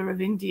ruler of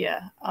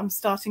India,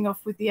 starting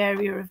off with the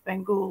area of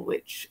Bengal,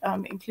 which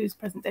includes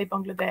present-day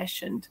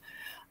Bangladesh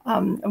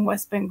and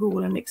West Bengal,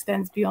 and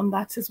extends beyond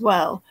that as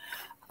well.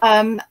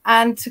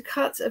 And to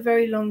cut a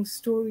very long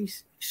story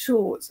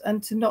short,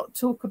 and to not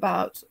talk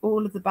about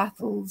all of the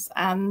battles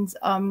and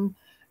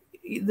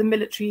the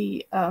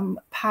military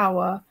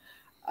power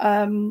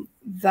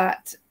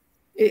that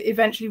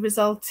eventually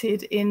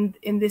resulted in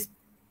this,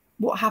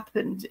 what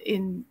happened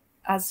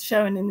as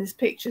shown in this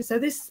picture. So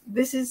this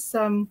is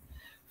from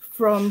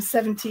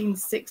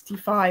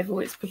 1765,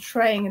 or it's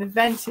portraying an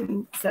event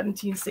in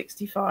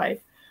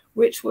 1765,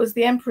 which was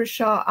the Emperor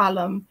Shah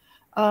Alam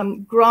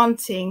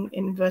granting,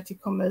 in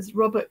inverted commas,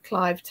 Robert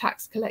Clive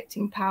tax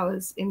collecting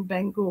powers in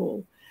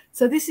Bengal.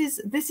 So this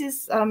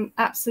is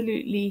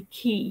absolutely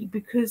key,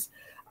 because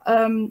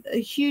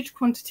huge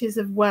quantities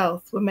of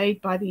wealth were made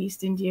by the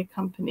East India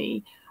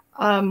Company,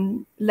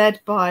 led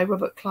by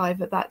Robert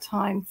Clive at that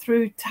time,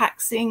 through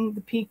taxing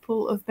the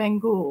people of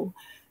Bengal.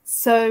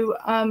 So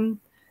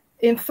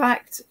in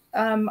fact,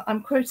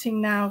 I'm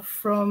quoting now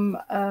from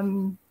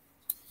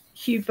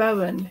Hugh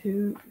Bowen,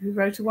 who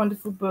wrote a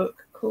wonderful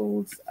book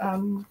called,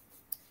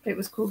 it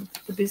was called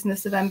The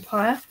Business of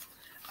Empire.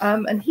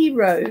 And he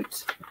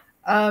wrote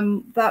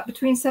that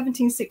between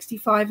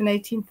 1765 and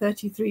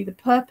 1833, the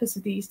purpose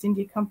of the East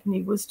India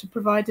Company was to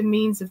provide a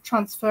means of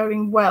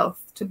transferring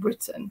wealth to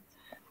Britain.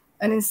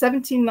 And in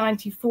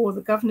 1794,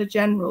 the Governor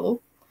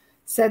General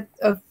said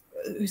of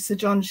Sir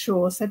John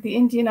Shaw said the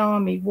Indian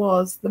Army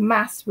was the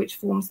mass which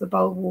forms the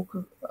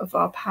bulwark of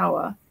our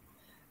power.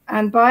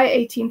 And by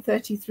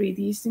 1833,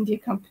 the East India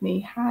Company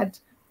had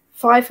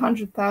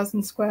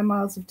 500,000 square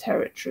miles of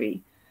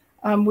territory,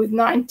 with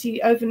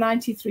over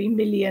 93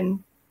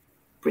 million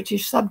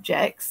British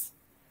subjects,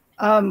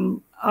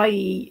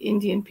 i.e.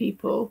 Indian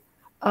people,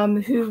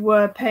 who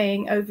were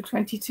paying over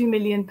 £22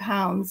 million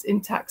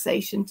in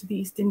taxation to the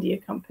East India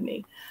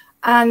Company.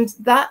 And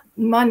that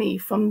money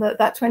from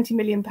that £22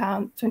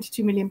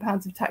 million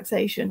of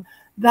taxation,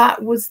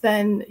 that was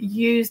then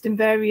used in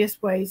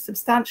various ways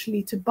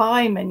substantially to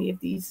buy many of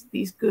these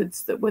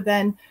goods that were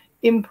then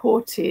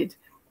imported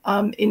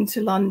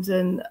into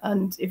London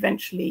and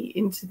eventually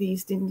into the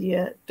East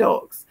India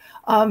docks.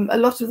 A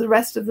lot of the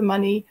rest of the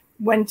money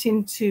went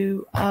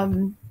into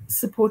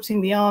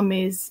supporting the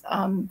armies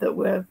that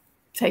were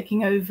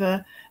taking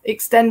over,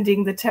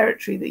 extending the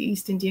territory the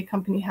East India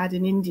Company had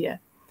in India.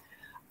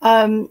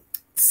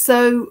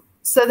 So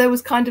there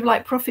was kind of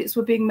like profits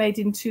were being made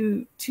in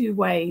two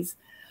ways.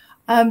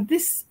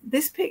 This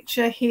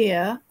picture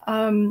here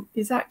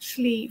is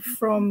actually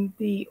from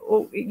it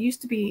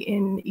used to be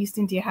in East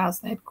India House,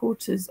 the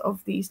headquarters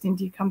of the East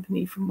India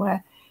Company, from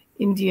where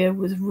India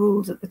was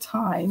ruled at the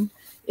time.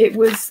 It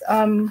was,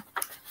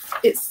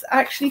 it's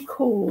actually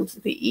called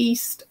The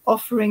East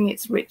Offering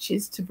Its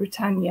Riches to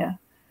Britannia.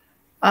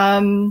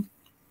 And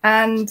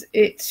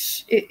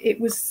it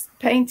was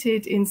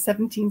painted in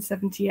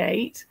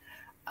 1778.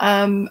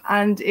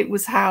 And it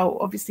was how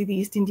obviously the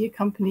East India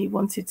Company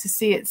wanted to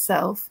see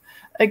itself.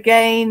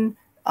 Again,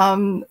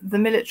 the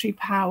military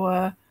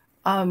power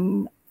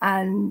and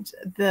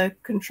the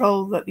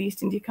control that the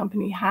East India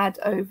Company had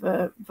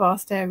over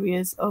vast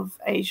areas of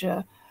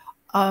Asia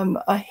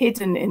are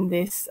hidden in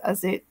this,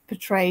 as it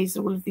portrays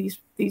all of these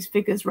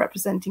figures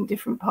representing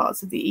different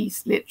parts of the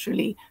East,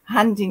 literally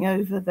handing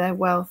over their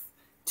wealth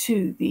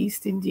to the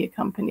East India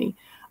Company.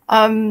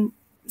 So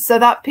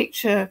that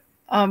picture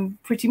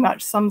pretty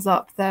much sums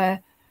up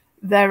their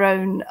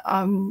own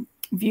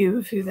view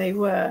of who they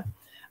were.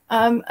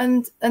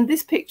 And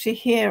this picture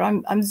here,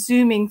 I'm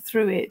zooming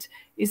through it,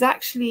 is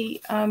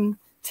actually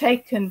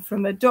taken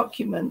from a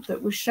document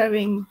that was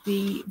showing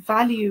the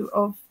value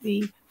of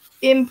the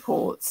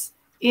imports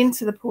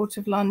into the Port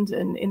of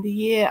London in the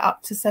year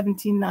up to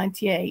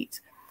 1798.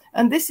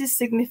 And this is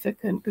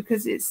significant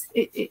because it's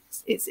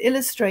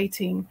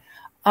illustrating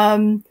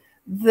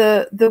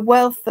the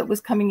wealth that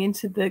was coming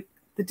into the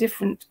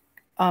different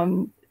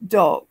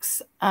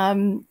docks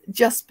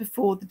just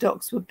before the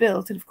docks were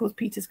built. And of course,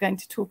 Peter's going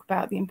to talk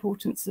about the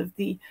importance of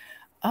the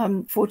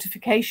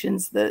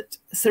fortifications that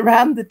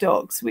surround the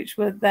docks, which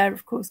were there,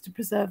 of course, to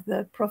preserve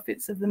the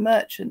profits of the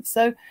merchants.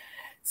 So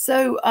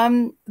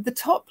the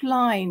top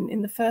line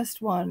in the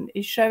first one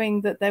is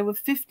showing that there were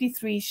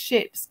 53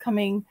 ships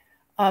coming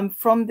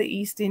from the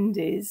East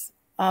Indies.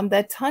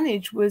 Their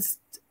tonnage was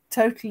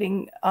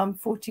totaling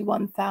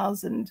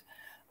 41,000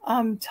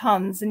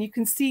 tons, and you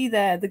can see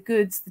there the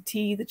goods, the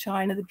tea, the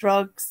china, the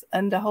drugs,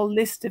 and a whole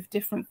list of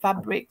different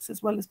fabrics,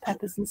 as well as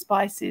peppers and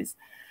spices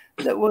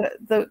that were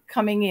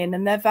coming in,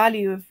 and their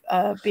value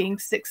of being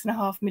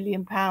 £6.5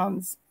 million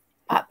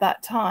at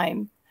that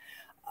time.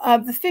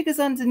 The figures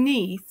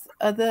underneath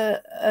are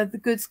the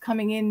goods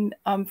coming in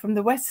from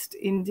the West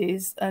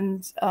Indies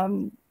and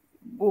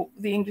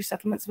the English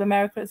settlements of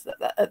America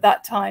at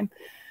that time,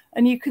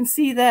 and you can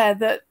see there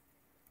that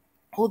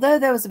although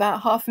there was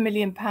about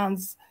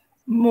 £500,000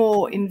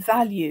 more in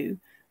value,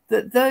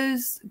 that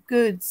those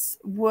goods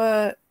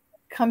were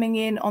coming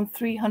in on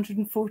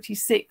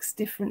 346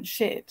 different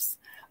ships,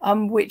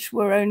 which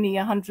were only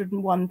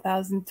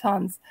 101,000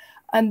 tons.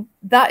 And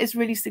that is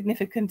really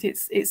significant.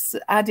 It's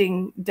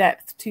adding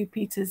depth to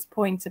Peter's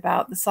point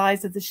about the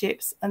size of the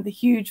ships and the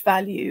huge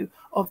value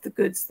of the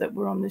goods that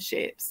were on the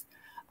ships.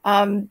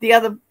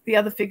 The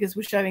other figures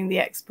were showing the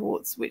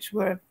exports, which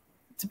were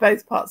to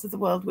both parts of the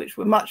world, which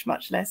were much,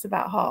 much less,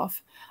 about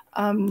half,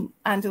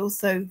 and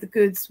also the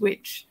goods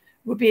which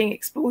were being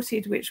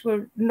exported, which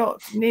were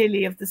not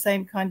nearly of the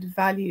same kind of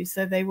value.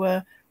 So they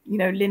were, you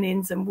know,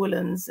 linens and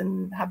woolens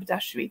and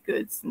haberdashery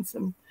goods and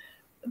some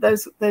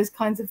those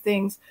kinds of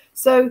things.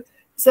 So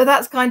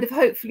that's kind of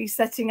hopefully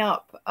setting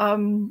up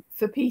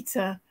for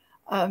Peter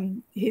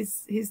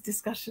his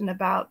discussion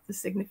about the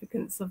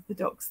significance of the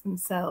docks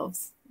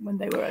themselves when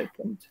they were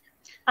opened.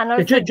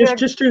 And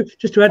just to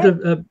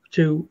add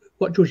to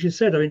what Georgie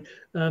said, I mean,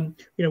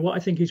 you know, what I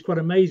think is quite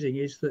amazing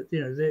is that,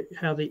 you know,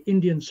 how the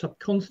Indian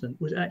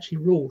subcontinent was actually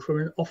ruled from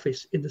an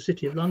office in the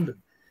City of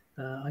London.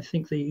 I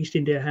think the East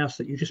India House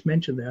that you just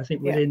mentioned there, I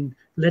think was in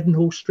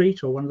Leadenhall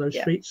Street or one of those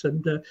streets,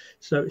 and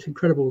so it's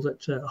incredible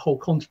that a whole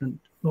continent,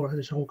 or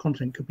this whole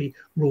continent, could be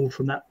ruled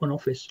from that one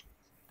office.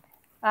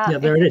 Yeah,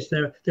 there it is.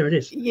 There it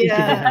is.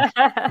 Yeah,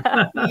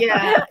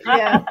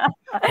 yeah.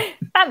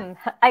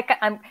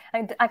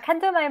 I can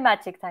do my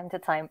magic time to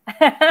time.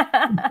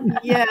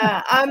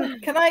 Yeah.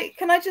 Can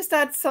I just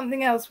add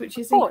something else, which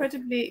is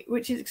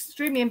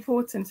extremely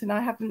important, and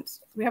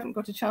we haven't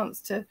got a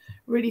chance to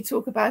really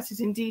talk about it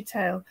in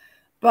detail,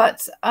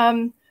 but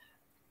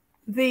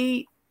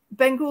the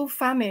Bengal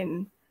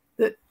famine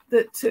that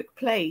took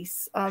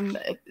place in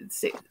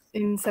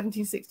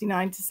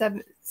 1769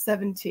 to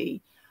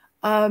 70.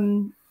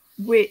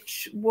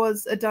 Which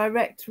was a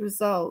direct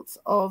result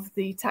of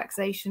the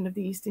taxation of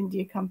the East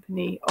India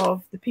Company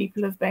of the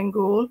people of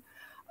Bengal.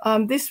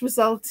 This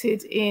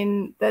resulted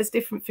in, there's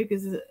different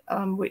figures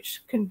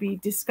which can be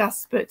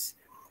discussed, but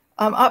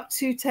up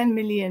to 10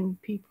 million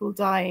people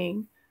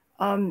dying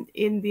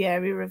in the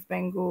area of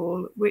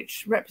Bengal,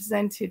 which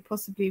represented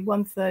possibly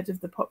 1/3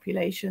 of the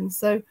population.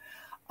 So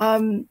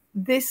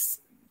this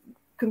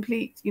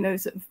complete, you know,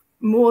 sort of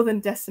more than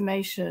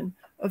decimation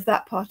of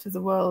that part of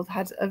the world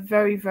had a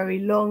very, very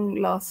long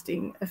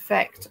lasting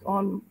effect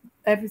on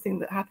everything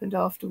that happened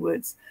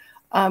afterwards.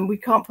 We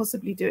can't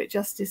possibly do it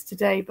justice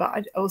today, but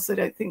I also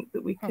don't think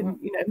that we can,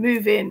 you know,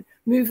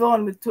 move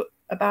on with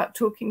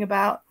talking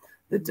about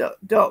the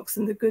docks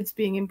and the goods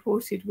being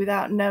imported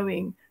without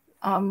knowing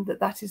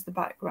that is the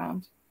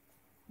background.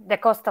 The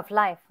cost of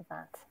life for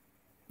that.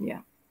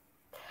 Yeah.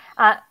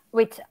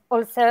 Which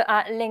also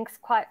links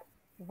quite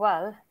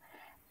well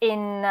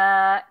in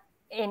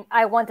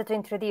I wanted to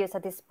introduce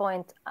at this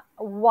point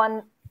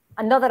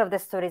another of the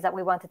stories that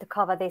we wanted to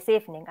cover this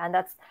evening, and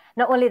that's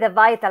not only the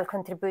vital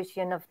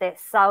contribution of the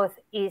South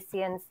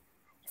Asian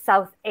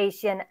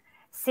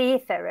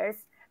seafarers,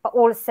 but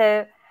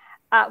also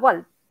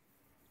well,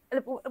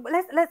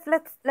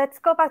 let's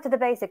go back to the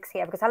basics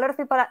here, because a lot of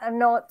people are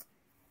not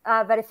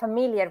very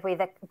familiar with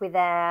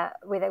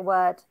the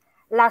word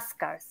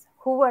Lascars.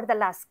 Who were the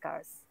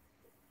Lascars?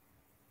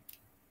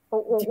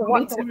 Do you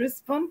want me to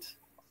respond?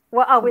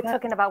 What are we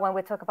talking about when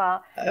we talk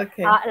about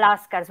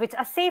Lascars? Which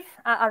Asif,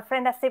 our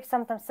friend Asif,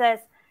 sometimes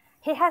says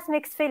he has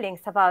mixed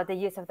feelings about the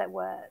use of that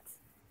word.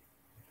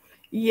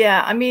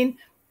 Yeah, I mean,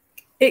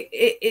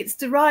 it's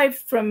derived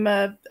from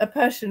a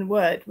Persian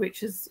word, which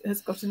has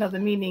got another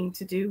meaning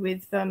to do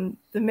with the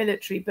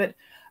military, but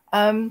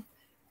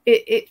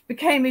it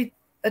became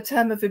a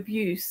term of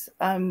abuse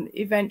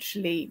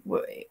eventually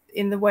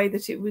in the way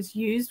that it was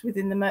used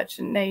within the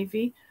Merchant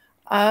Navy.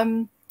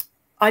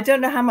 I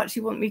don't know how much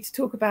you want me to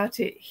talk about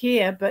it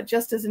here, but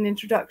just as an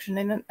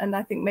introduction, and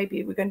I think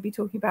maybe we're going to be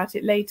talking about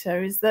it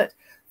later, is that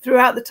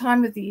throughout the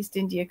time of the East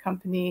India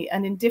Company,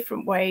 and in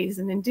different ways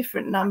and in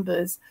different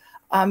numbers,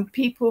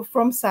 people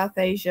from South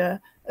Asia,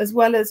 as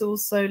well as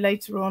also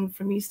later on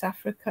from East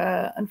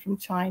Africa and from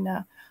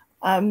China,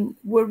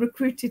 were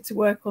recruited to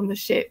work on the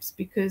ships,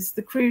 because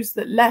the crews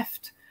that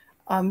left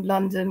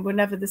London were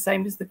never the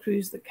same as the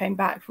crews that came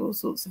back for all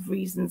sorts of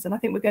reasons. And I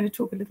think we're going to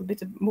talk a little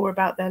bit more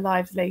about their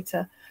lives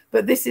later.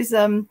 But this is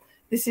a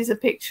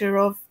picture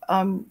of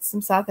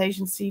some South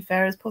Asian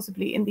seafarers,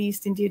 possibly in the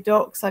East India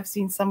docks. I've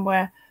seen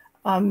somewhere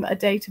a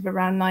date of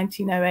around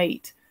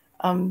 1908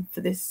 for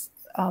this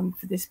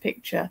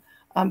picture.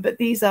 But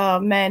these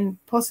are men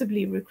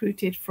possibly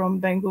recruited from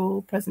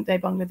Bengal, present-day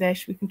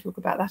Bangladesh. We can talk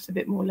about that a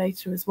bit more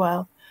later as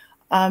well.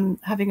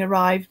 Having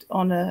arrived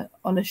on a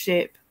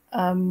ship.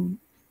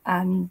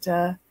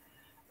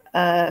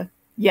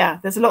 Yeah,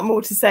 there's a lot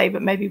more to say,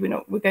 but maybe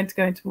we're going to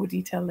go into more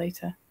detail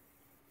later.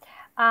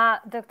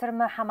 Dr.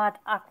 Muhammad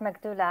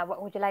Ahmedullah,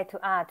 what would you like to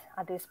add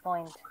at this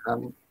point?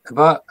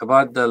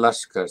 About the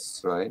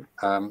Lashkars, right?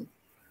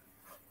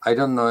 I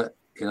don't know,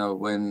 you know,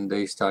 when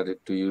they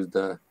started to use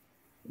the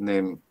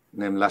name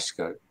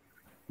Lashkar,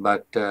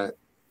 but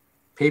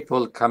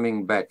people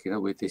coming back, you know,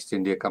 with East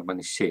India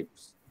Company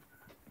ships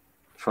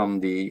from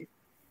the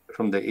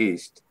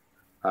east,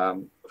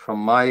 from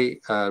my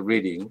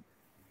reading,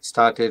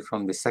 started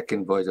from the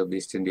second voyage of the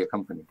East India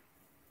Company.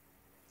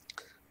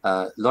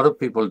 A lot of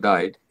people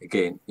died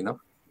again, you know,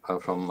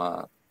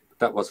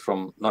 that was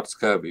from not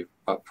scurvy,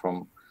 but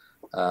from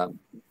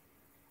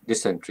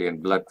dysentery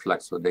and blood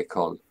flux, what they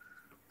called.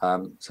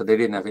 So they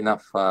didn't have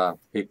enough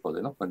people,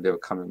 you know, when they were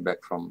coming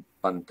back from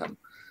Bantam.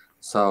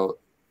 So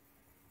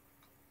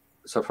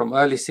from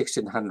early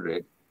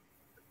 1600,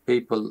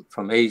 people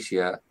from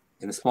Asia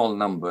in small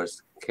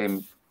numbers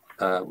came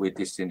with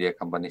East India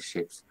Company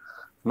ships.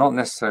 Not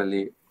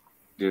necessarily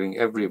during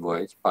every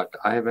voyage, but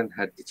I haven't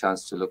had the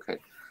chance to look at.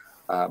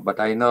 But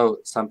I know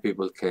some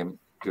people came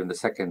during the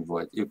second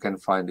voyage. You can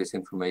find this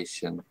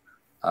information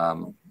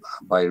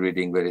by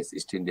reading various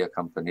East India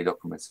Company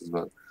documents as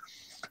well.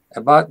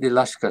 About the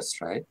Lashkars,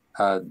 right?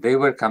 They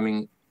were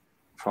coming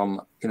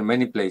from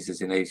many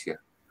places in Asia,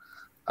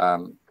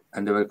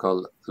 and they were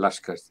called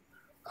Lashkars.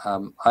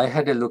 I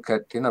had a look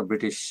at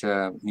British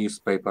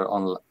newspaper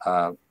on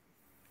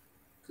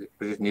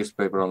British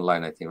newspaper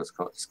online, I think it's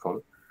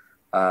called.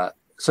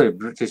 Sorry,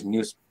 British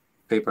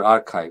newspaper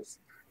archives.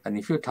 And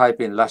if you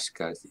type in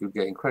Lashkars, you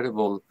get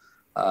incredible,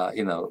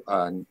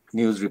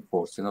 news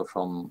reports,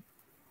 from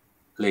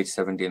late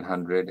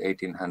 1700,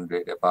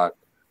 1800 about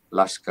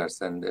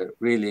Lashkars, and they're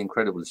really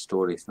incredible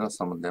stories,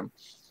 some of them.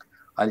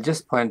 I'll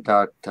just point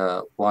out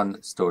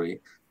one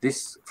story.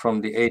 This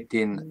from the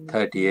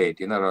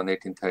 1838, around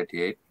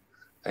 1838,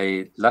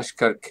 a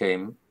Lashkar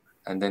came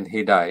and then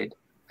he died,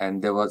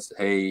 and there was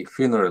a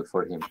funeral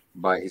for him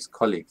by his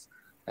colleagues,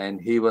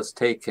 and he was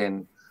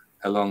taken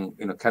along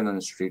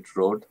Cannon Street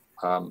Road,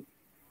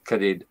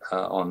 carried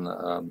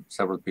on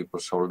several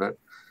people's shoulder,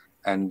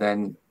 and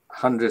then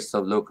hundreds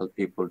of local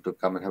people to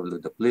come and have a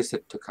look. The police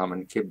had to come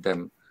and keep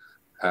them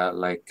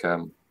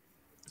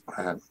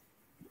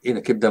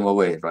keep them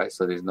away, right?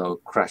 So there's no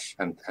crash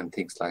and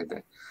things like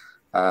that.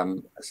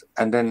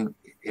 And then,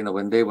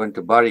 when they went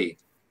to bury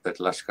that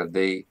Lashkar,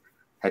 they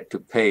had to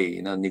pay,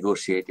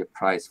 negotiate a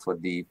price for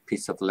the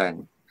piece of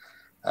land.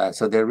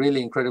 So they're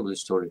really incredible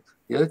story.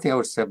 The other thing I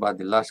would say about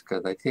the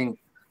Lashkars, I think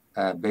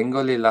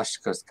Bengali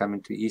Lashkars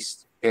coming to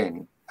East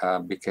End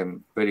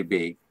became very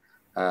big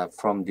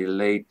from the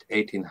late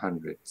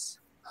 1800s,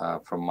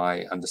 from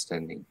my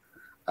understanding.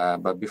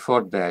 But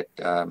before that,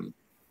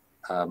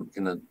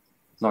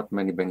 not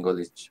many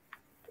Bengalis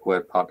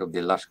were part of the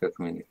Lashkar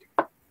community.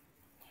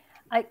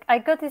 I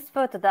got this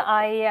photo that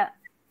I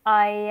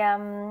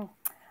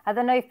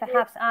don't know if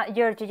perhaps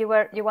Georgie,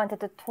 you wanted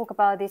to talk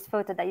about this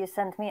photo that you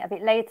sent me a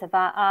bit later,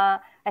 but I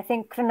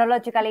think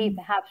chronologically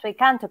perhaps we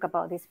can talk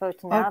about this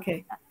photo now.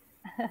 Okay.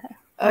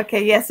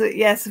 Okay.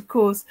 Yes, of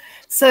course.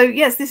 So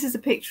yes, this is a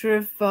picture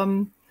of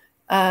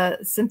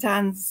St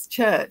Anne's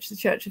Church, the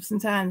Church of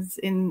St Anne's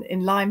in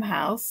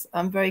Limehouse,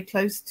 very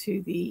close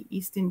to the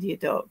East India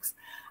Docks,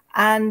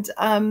 and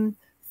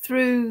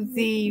through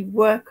the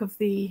work of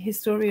the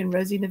historian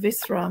Rosina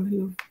Visram,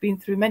 who've been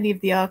through many of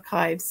the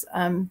archives,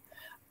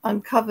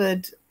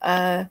 uncovered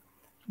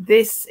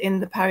this in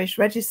the parish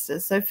register.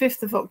 So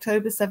 5th of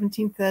October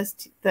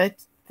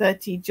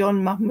 1730,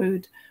 John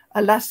Mahmood,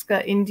 a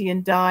Lashkar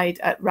Indian, died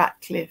at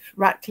Ratcliffe,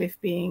 Ratcliffe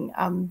being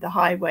the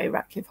highway,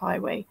 Ratcliffe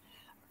Highway,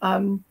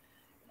 known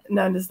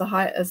as the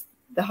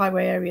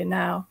highway area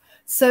now.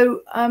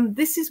 So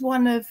this is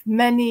one of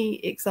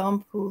many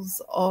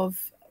examples of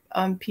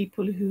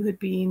people who had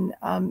been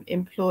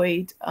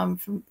employed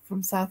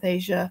from South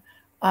Asia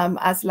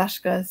as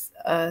Lashkar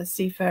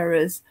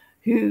seafarers,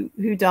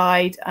 who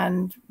died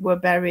and were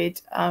buried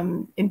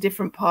in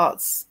different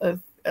parts of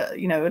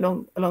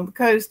along the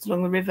coast,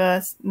 along the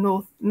river,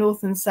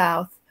 north and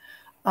south.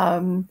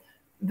 The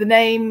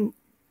name,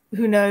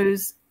 who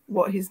knows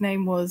what his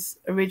name was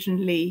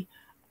originally,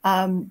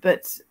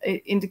 but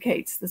it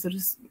indicates the sort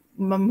of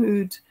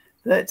Mahmood,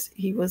 that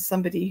he was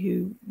somebody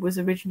who was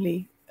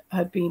originally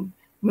had been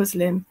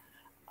Muslim.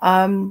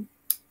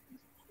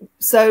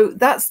 So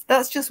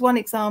that's just one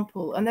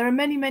example, and there are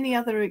many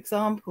other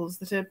examples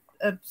that are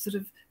sort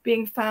of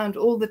being found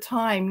all the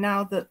time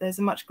now that there's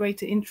a much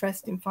greater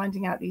interest in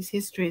finding out these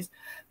histories.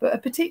 But a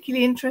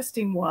particularly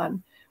interesting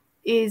one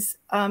is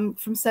from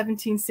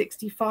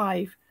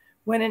 1765,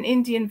 when an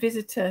Indian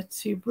visitor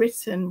to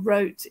Britain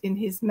wrote in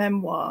his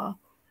memoir,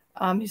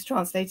 his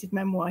translated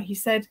memoir, he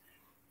said,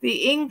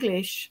 "The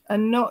English are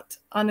not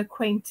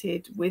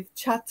unacquainted with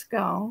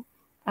Chatgaon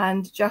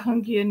and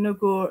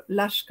Jahangirnagar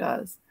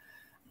Lashkars."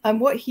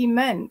 And what he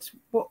meant,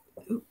 what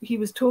he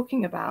was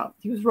talking about,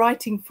 he was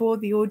writing for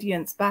the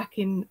audience back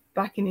in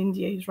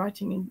India. He was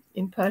writing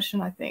in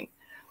Persian, I think.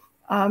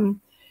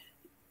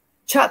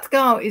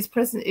 Chatgaon is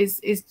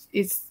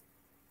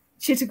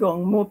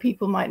Chittagong. More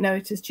people might know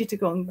it as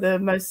Chittagong,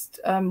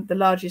 the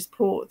largest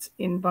port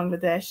in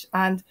Bangladesh,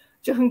 and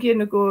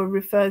Jahangirnagar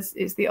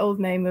is the old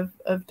name of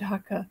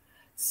Dhaka.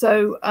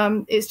 So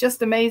it's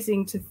just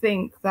amazing to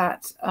think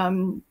that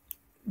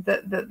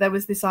that there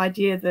was this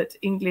idea that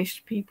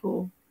English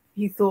people,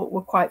 he thought,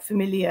 were quite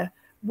familiar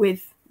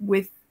with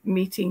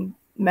meeting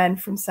men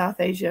from South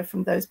Asia,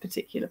 from those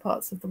particular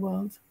parts of the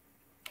world.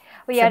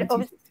 We're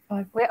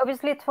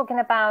obviously talking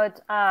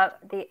about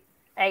the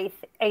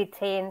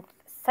 18th,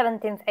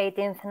 17th,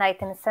 18th,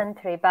 19th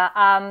century, but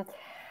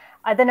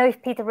I don't know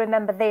if Peter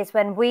remember this,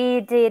 when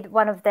we did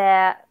one of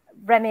the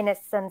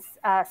reminiscence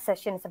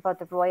sessions about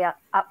the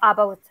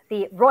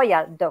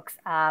royal docks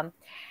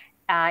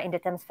in the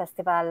Thames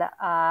Festival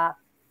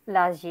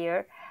last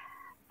year.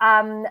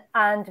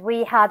 And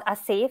we had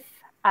Asif,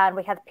 and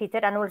we had Peter,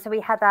 and also we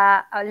had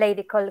a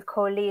lady called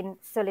Colleen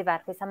Sullivan,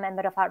 who is a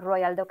member of our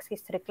Royal Docks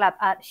History Club.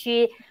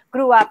 She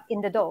grew up in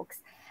the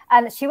docks,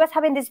 and she was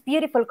having this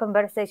beautiful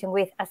conversation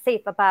with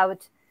Asif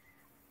about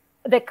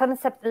the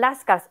concept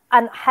Lashkars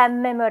and her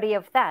memory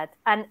of that.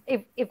 And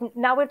if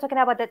now we're talking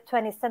about the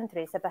 20th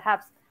century, so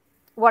perhaps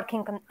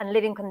working and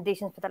living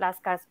conditions for the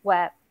Lashkars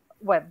were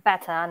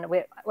better, and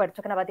we're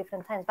talking about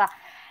different times. But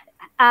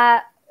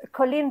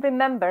Colleen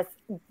remembers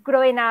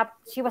growing up.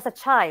 She was a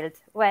child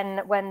when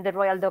the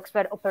Royal Docks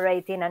were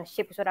operating and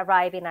ships were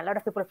arriving, a lot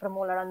of people from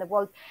all around the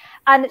world.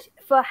 And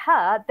for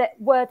her, the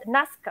word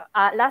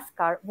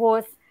Lashkar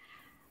was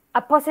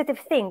a positive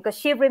thing, because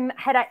she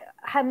had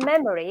her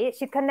memory.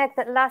 She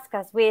connected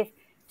Lashkars with,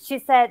 she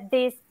said,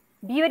 this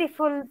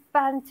beautiful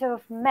bunch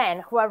of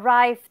men who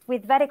arrived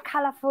with very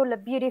colorful,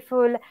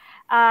 beautiful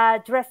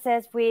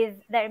dresses, with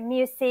their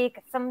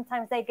music.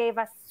 Sometimes they gave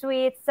us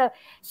sweets. So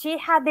she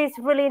had this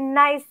really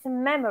nice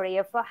memory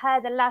of, for her,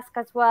 the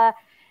Lashkars were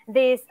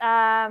these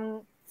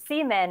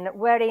seamen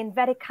wearing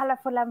very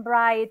colorful and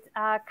bright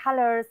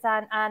colors,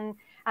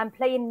 and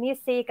playing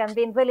music and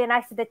being really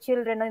nice to the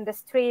children in the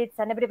streets,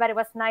 and everybody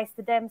was nice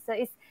to them. So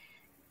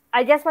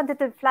I just wanted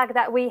to flag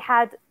that we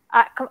had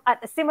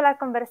a similar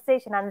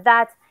conversation, and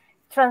that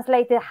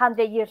translated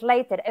 100 years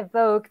later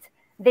evoked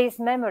these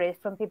memories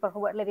from people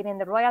who were living in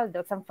the Royal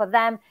Docks. And for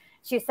them,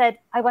 she said,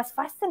 I was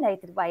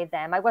fascinated by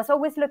them. I was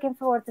always looking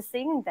forward to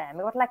seeing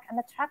them. It was like an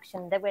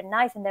attraction. They were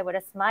nice, and they were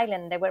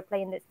smiling, they were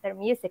playing their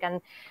music,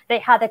 and they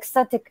had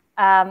exotic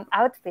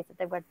outfits that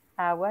they were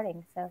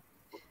wearing. So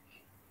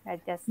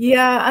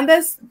yeah, and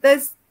there's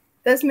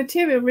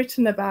material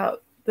written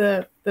about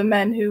the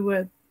men who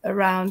were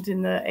around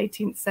in the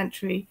 18th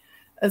century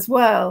as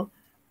well,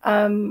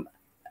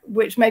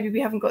 which maybe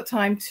we haven't got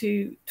time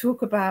to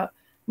talk about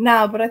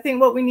now. But I think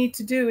what we need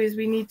to do is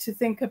we need to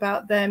think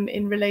about them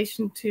in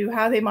relation to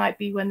how they might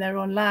be when they're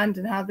on land,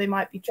 and how they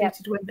might be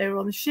treated when they're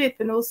on the ship,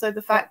 and also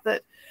the fact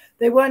that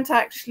they weren't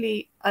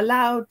actually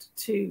allowed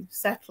to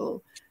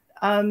settle.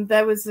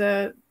 There was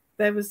a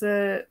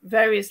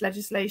various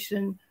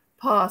legislation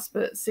passed,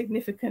 but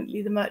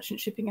significantly the Merchant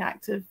Shipping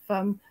Act of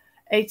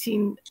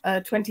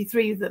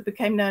 1823 that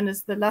became known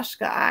as the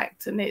Lashkar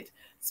Act, and it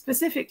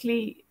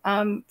specifically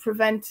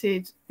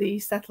prevented the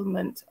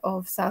settlement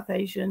of South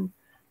Asian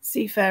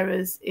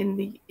seafarers in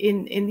the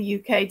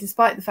UK,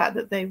 despite the fact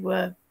that they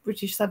were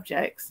British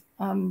subjects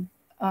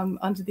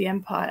under the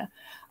Empire,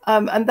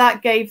 and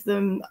that gave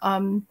them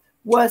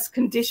worse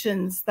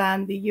conditions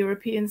than the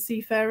European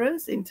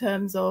seafarers in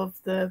terms of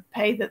the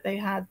pay that they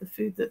had, the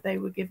food that they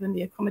were given,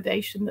 the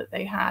accommodation that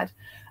they had,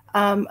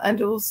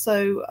 and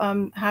also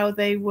how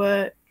they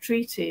were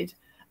treated.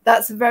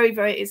 That's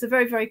it's a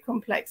very, very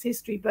complex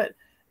history, but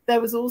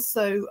there was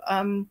also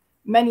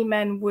many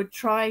men would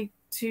try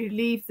to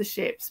leave the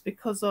ships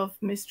because of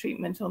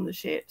mistreatment on the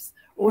ships,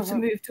 or to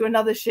move to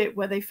another ship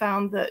where they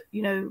found that,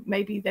 you know,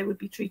 maybe they would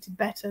be treated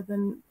better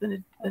than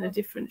a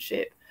different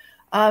ship.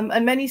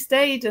 And many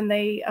stayed, and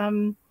they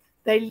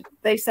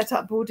set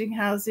up boarding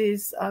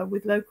houses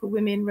with local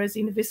women.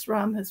 Rosina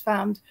Visram has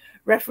found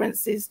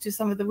references to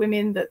some of the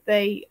women that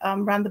they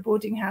ran the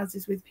boarding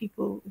houses with,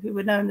 people who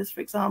were known as,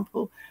 for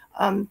example,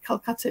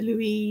 Calcutta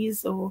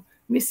Louise or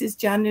Mrs.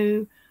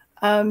 Janu.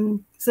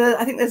 So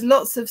I think there's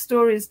lots of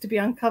stories to be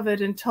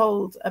uncovered and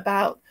told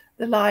about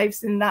the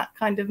lives in that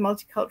kind of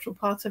multicultural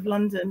part of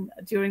London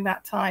during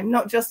that time,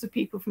 not just of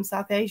people from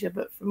South Asia,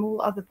 but from all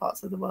other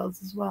parts of the world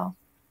as well.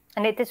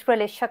 And it is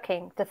really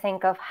shocking to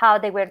think of how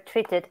they were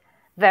treated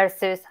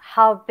versus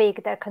how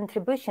big their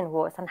contribution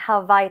was and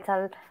how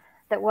vital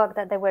the work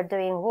that they were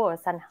doing was,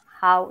 and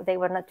how they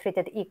were not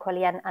treated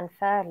equally and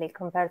unfairly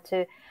compared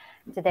to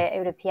their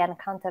European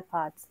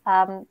counterparts.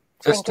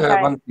 Just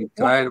one thing.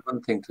 Can I add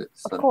one thing to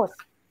this? Of course.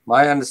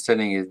 My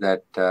understanding is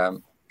that,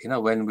 you know,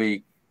 when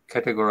we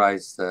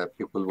categorize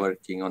people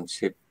working on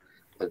ship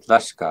as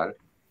Lashkar,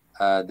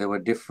 there were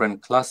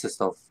different classes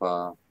of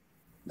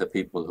the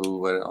people who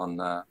were on.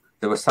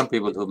 There were some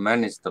people who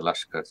managed the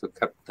Lashkars, who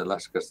kept the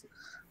Lashkars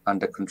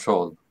under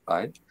control,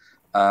 right?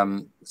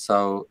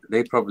 So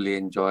they probably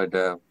enjoyed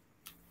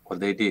what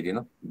they did, you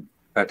know,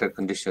 better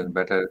conditions,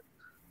 better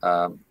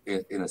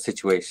in a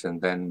situation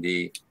than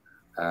the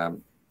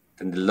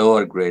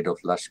lower grade of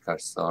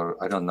Lashkars, or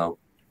I don't know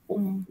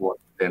what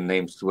their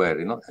names were,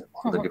 you know,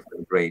 all the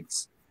different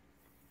grades.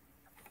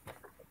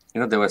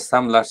 You know, there were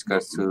some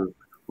Lashkars who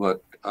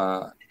worked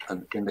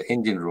in the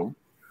engine room,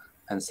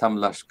 and some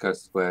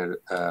Lashkars were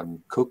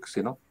cooks,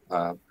 you know,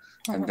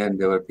 and then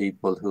there were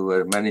people who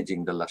were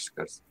managing the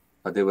Lashkars,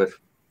 but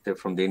they're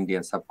from the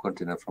Indian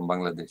subcontinent, from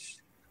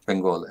Bangladesh,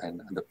 Bengal,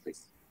 and other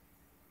places.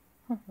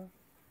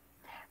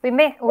 We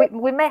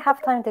may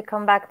have time to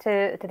come back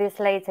to this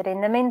later.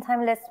 In the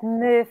meantime,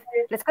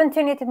 let's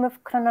continue to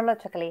move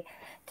chronologically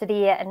to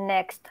the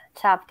next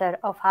chapter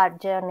of our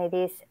journey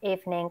this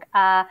evening.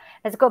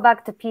 Let's go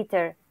back to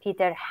Peter.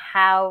 Peter,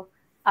 how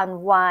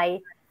and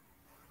why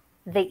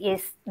the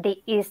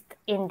East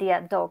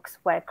India Docks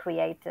were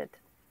created?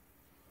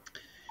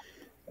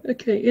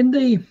 Okay,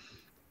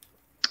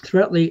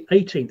 throughout the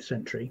 18th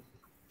century,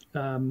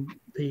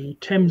 the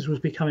Thames was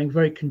becoming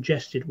very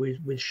congested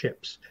with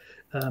ships.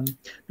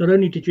 Not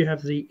only did you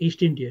have the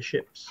East India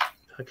ships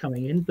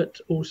coming in, but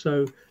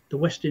also the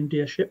West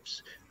India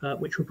ships,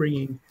 which were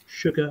bringing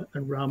sugar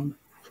and rum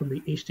from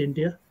the East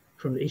Indies.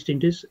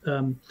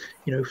 You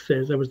know,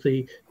 there was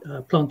the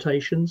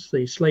plantations,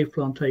 the slave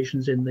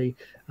plantations in the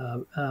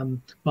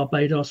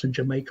Barbados and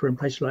Jamaica and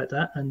places like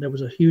that, and there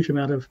was a huge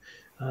amount of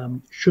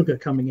sugar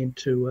coming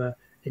onto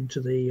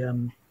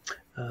the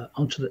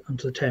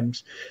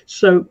Thames.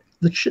 So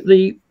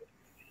the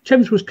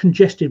Thames was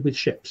congested with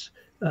ships.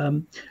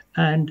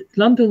 And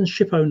London's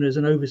ship owners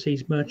and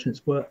overseas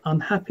merchants were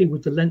unhappy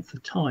with the length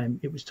of time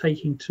it was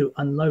taking to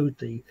unload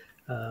the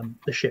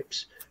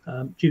ships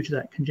due to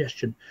that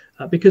congestion.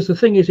 Because the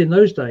thing is, in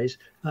those days,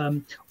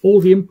 all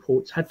the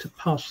imports had to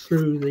pass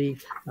through the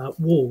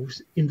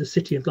wharves in the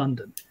City of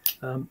London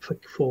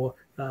for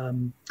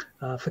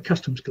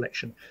customs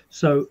collection.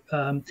 So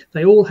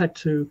they all had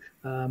to,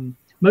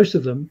 most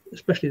of them,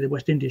 especially the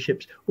West India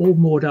ships, all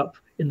moored up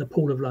in the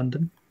Pool of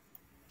London.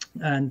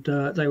 And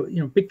they were,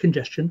 you know, big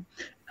congestion,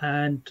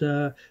 and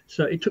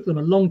so it took them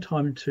a long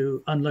time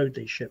to unload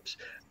these ships.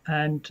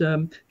 And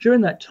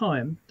during that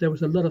time, there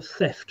was a lot of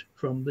theft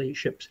from the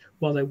ships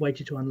while they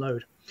waited to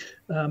unload.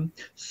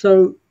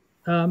 So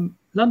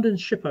London's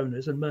ship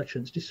owners and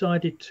merchants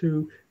decided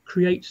to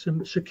create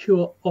some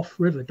secure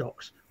off-river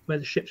docks where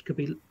the ships could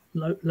be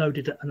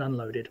loaded and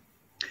unloaded.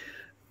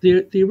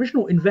 The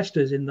original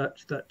investors in that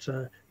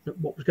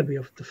what was going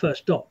to be the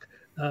first dock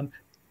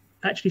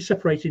actually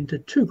separated into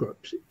two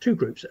groups,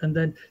 and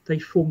then they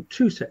formed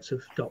two sets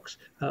of docks,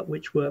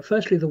 which were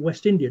firstly the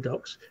West India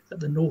docks at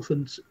the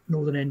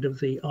northern end of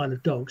the Isle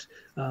of Dogs,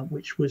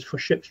 which was for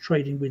ships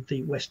trading with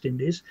the West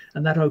Indies,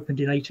 and that opened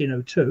in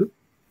 1802.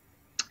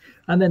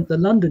 And then the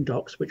London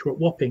docks, which were at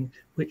Wapping,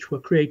 which were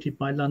created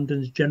by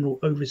London's general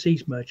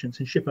overseas merchants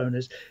and ship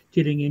owners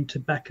dealing in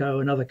tobacco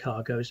and other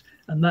cargoes.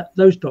 And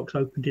those docks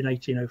opened in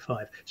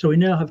 1805. So we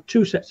now have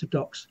two sets of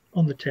docks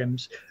on the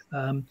Thames.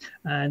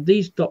 And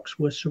these docks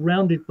were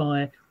surrounded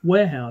by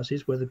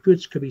warehouses where the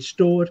goods could be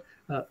stored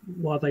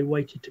while they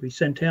waited to be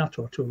sent out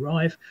or to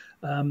arrive.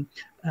 For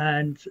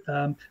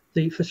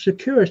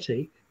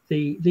security,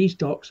 these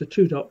docks, the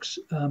two docks,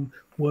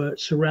 were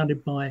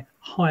surrounded by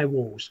high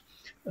walls.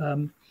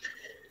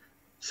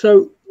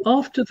 So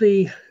after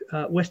the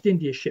West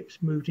India ships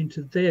moved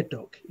into their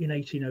dock in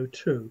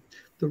 1802,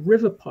 the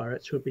river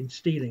pirates who had been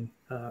stealing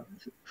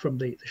from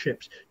the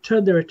ships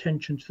turned their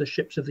attention to the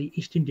ships of the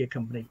East India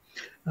Company.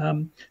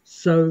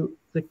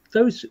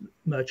 Those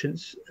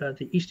merchants,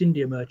 the East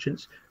India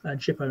merchants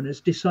and ship owners,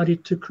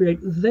 decided to create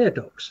their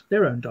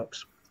own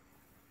docks,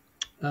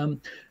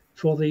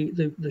 for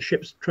the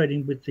ships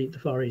trading with the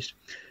Far East.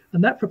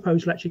 And that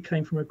proposal actually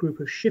came from a group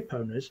of ship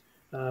owners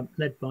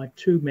led by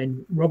two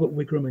men, Robert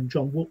Wigram and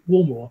John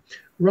Walmore,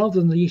 rather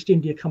than the East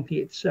India Company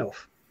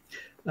itself.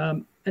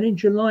 And in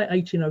July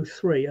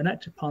 1803, an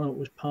Act of Parliament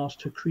was passed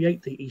to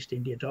create the East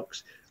India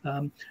Docks.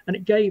 And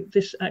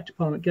this Act of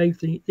Parliament gave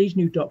these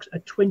new docks a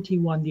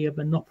 21-year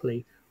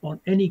monopoly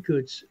on any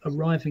goods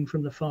arriving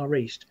from the Far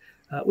East,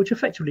 which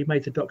effectively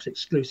made the docks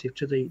exclusive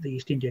to the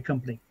East India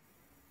Company.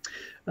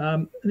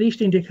 The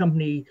East India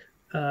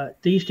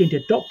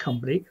Dock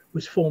Company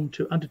was formed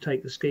to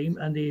undertake the scheme,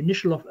 and an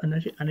initial offering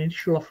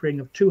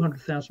of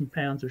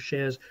 £200,000 of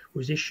shares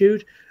was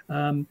issued,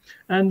 and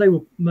they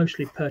were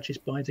mostly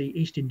purchased by the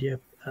East India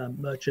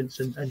merchants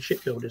and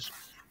shipbuilders.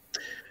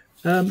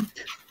 This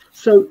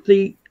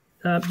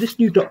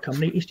new dock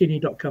company, East India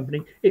Dock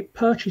Company, it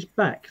purchased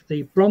back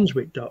the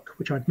Brunswick dock,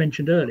 which I'd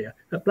mentioned earlier,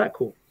 at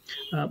Blackwall,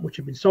 which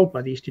had been sold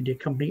by the East India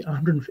Company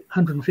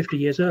 150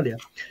 years earlier.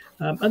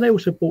 And they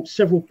also bought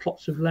several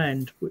plots of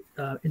land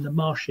in the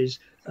marshes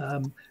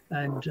and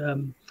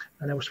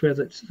elsewhere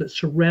that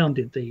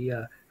surrounded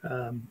the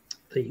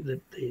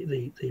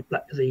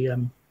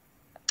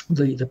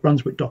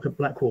Brunswick dock at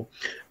Blackwall.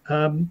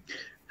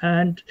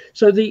 And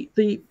so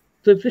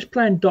this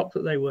planned dock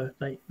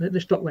that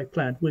this dock they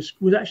planned was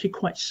actually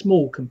quite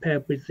small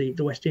compared with the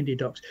West India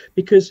docks,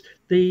 because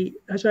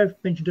as I've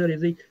mentioned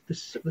earlier,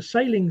 the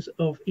sailings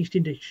of East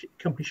India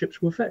Company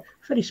ships were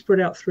fairly spread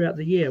out throughout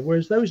the year,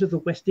 whereas those of the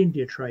West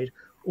India trade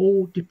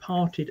all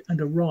departed and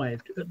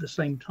arrived at the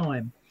same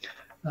time.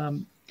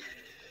 And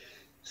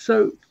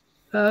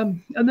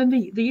then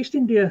the East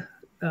India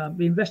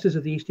the investors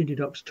of the East India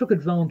docks took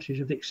advantage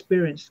of the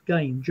experience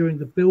gained during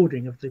the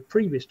building of the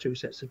previous two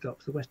sets of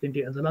docks, the West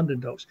India and the London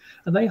docks,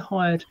 and they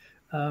hired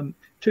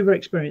two very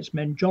experienced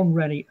men, John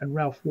Rennie and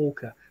Ralph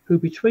Walker, who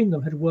between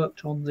them had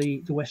worked on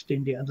the West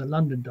India and the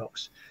London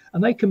docks,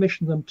 and they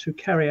commissioned them to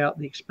carry out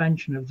the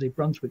expansion of the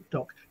Brunswick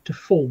dock to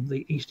form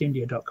the East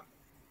India dock.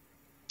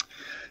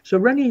 So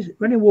Rennie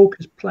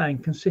Walker's plan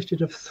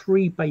consisted of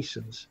three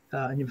basins,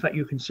 and in fact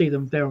you can see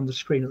them there on the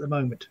screen at the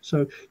moment.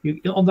 So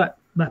on that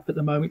map at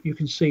the moment you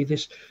can see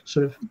this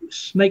sort of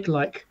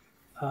snake-like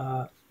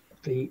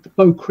the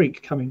Bow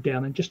Creek coming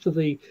down, and just to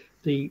the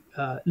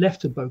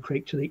left of Bow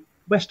Creek, to the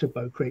west of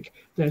Bow Creek,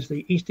 there's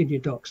the East India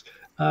docks.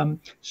 At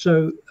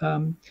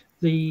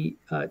the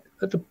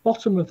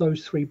bottom of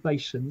those three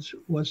basins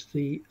was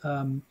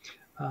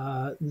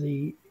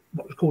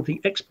what was called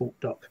the export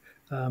dock.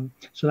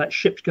 So that's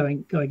ships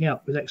going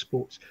out with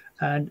exports,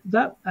 and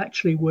that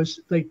actually was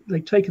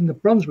they'd taken the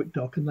Brunswick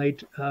dock and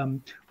they'd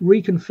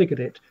reconfigured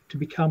it to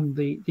become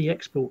the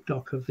export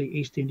dock of the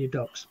East India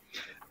docks.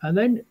 And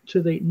then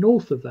to the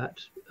north of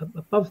that,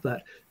 above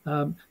that,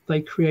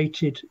 they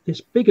created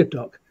this bigger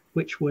dock,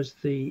 which was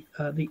the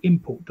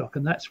import dock,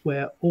 and that's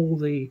where all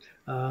the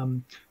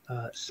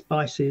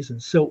spices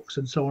and silks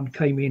and so on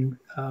came in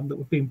that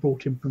were being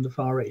brought in from the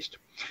Far East.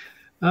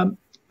 But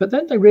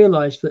then they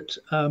realised that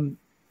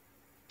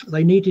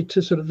they needed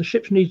to the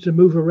ships needed to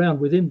move around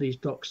within these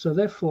docks, so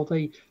therefore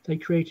they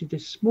created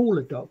this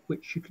smaller dock,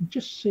 which you can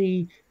just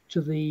see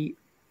to the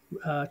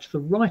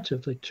right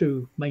of the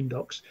two main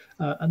docks,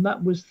 and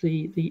that was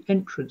the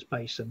entrance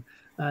basin.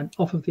 And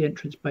off of the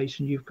entrance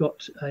basin, you've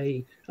got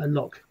a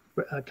lock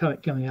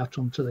going out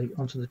onto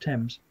the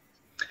Thames.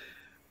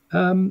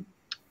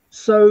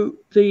 So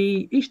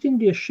the East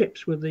India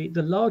ships were the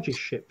largest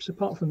ships,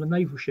 apart from the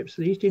naval ships.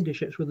 The East India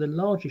ships were the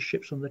largest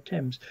ships on the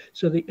Thames.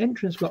 So the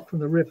entrance lock from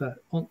the river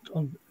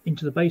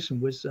into the basin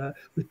was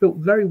built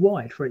very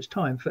wide for its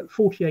time,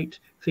 48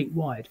 feet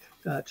wide,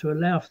 to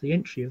allow for the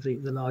entry of the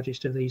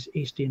largest of these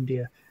East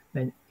India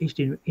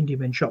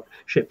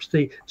ships.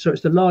 So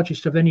it's the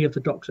largest of any of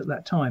the docks at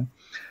that time.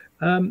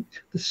 The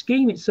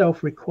scheme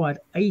itself required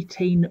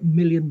 18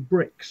 million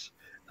bricks,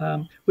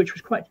 which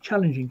was quite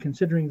challenging,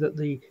 considering that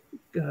the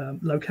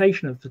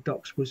location of the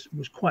docks was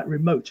quite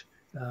remote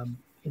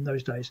in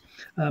those days.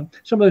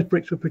 Some of those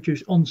bricks were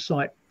produced on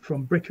site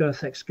from brick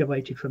earth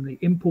excavated from the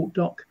import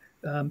dock,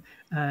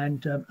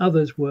 and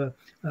others were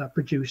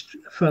produced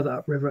further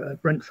upriver at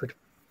Brentford.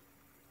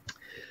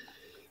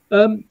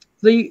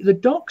 The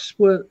docks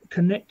were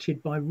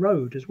connected by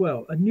road as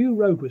well. A new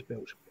road was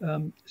built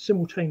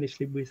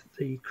simultaneously with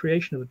the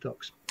creation of the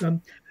docks.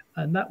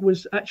 And that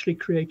was actually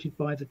created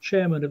by the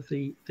chairman of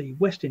the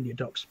West India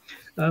Docks.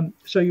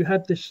 So you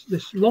had this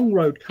long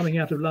road coming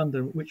out of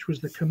London, which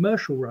was the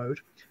commercial road,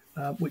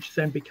 which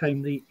then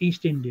became the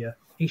East India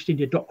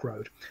Dock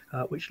Road,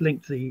 which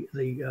linked the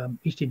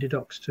East India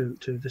Docks to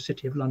the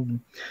City of London.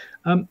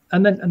 And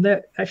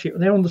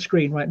they're on the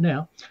screen right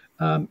now.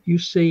 You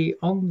see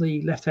on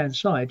the left-hand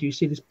side, you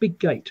see this big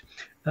gate.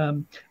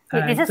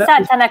 This is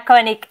such an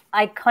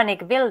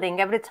iconic building.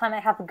 Every time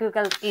I have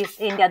Googled East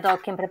India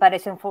Dock in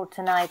preparation for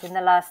tonight in the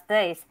last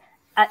days,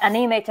 an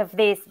image of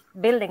this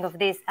building, of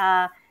this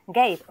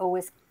gate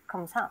always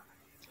comes up.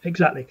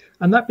 Exactly.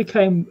 And that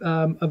became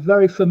a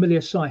very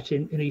familiar sight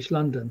in East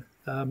London.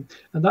 And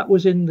that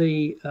was in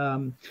the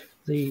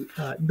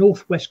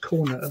northwest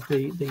corner of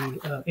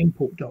the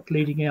import dock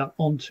leading out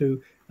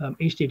onto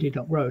East India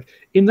Dock Road.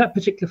 In that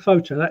particular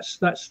photo,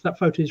 that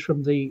photo is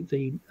from the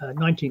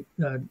 19th.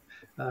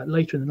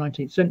 Later in the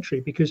 19th century,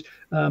 because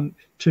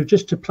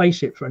to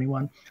place it for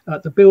anyone,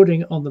 the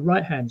building on the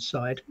right-hand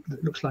side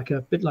that looks like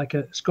a bit like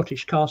a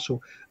Scottish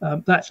castle,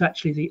 that's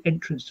actually the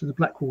entrance to the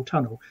Blackwall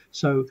Tunnel.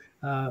 So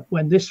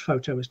when this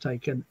photo was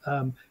taken,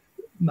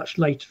 much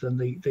later than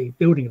the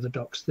building of the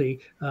docks, the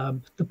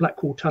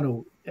Blackwall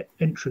Tunnel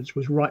entrance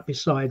was right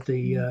beside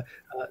the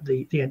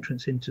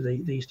entrance into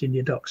the East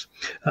India Docks,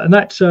 and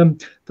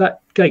that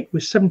gate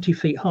was 70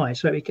 feet high.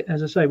 So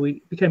as I say,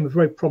 we became a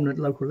very prominent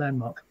local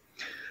landmark.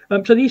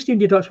 So the East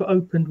India Docks were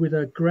opened with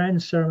a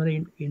grand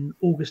ceremony in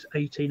August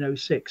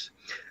 1806.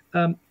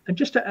 And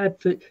just to add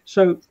that,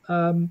 so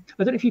I don't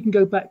know if you can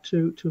go back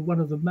to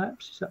one of the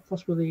maps. Is that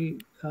possible? This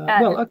one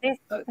or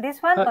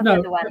no, the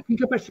other one? Can you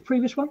go back to the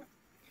previous one?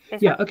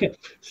 This one? Okay.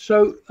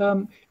 So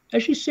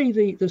as you see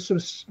the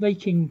sort of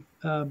snaking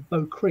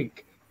Bow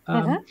Creek,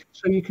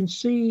 so you can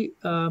see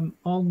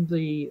on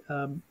the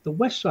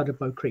west side of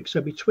Bow Creek,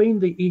 so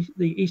between the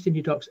East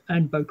India Docks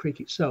and Bow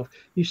Creek itself,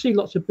 you see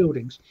lots of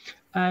buildings,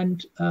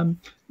 and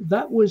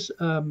that was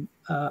a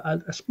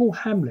small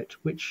hamlet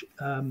which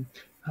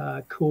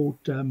called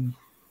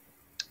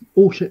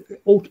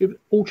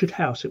Orchard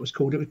House. It was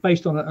called. It was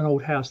based on an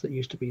old house that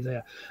used to be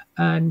there,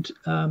 and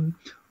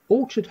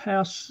Orchard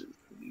House,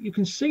 you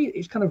can see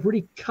it's kind of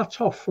really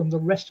cut off from the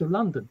rest of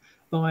London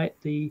by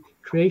the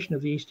creation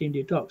of the East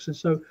India Docks. And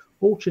so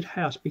Orchard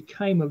House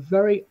became a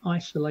very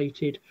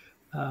isolated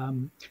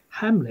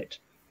hamlet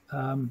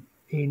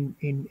in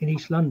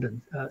East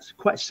London. It's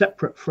quite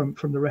separate from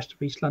the rest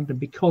of East London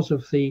because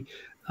of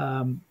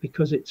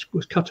because it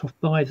was cut off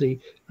by the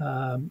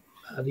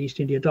East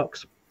India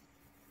Docks.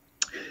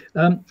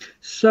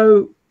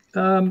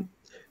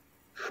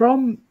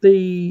 From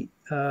the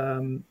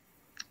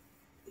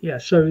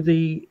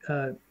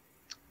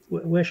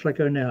where shall I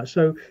go now?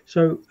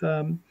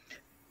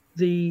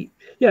 The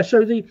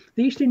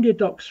East India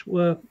Docks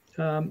were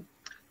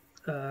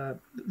the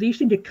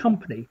East India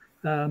Company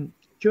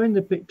during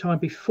the time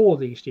before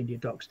the East India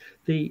Docks.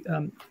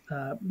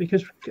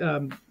 Because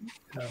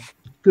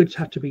goods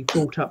had to be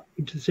brought up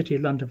into the City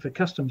of London for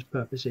customs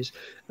purposes,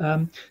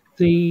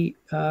 the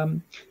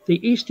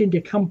East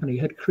India Company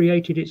had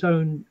created its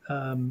own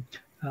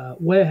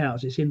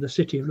warehouses in the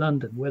City of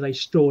London, where they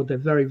stored their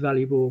very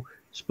valuable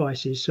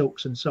spices,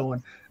 silks, and so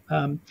on.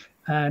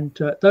 And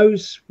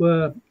those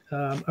were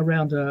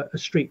around a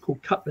street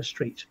called Cutler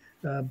Street,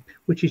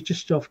 which is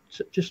just off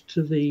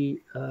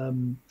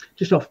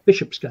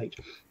Bishopsgate,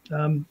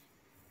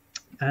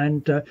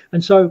 and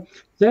so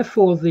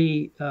therefore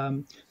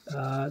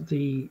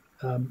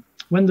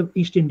when the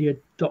East India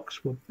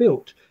Docks were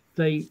built,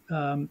 there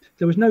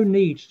was no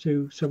need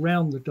to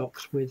surround the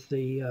docks with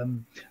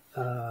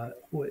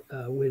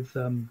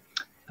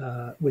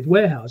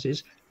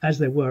warehouses, as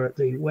there were at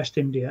the West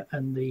India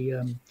and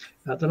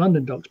at the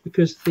London docks,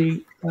 because they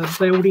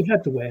already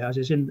had the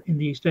warehouses in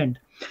the East End.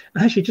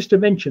 And actually, just to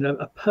mention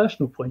a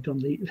personal point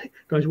on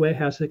those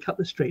warehouses at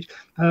Cutler Street,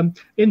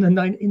 in the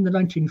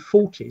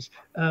 1940s,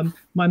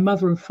 my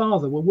mother and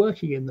father were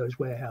working in those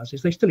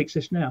warehouses. They still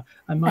exist now,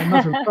 and my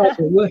mother and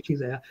father were working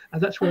there,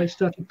 and that's where they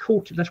started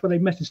courting. That's where they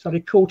met and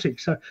started courting.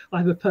 So I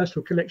have a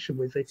personal connection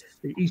with the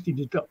East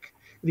India Dock,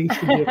 the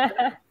East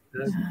India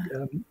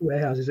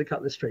warehouses at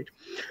Cutler Street.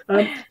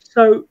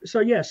 So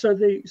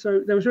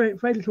there was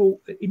very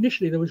little.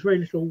 Initially, there was very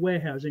little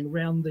warehousing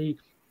around the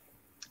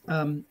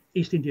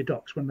East India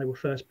Docks when they were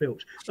first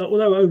built.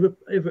 Although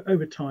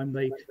over time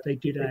they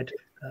did add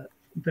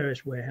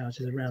various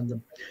warehouses around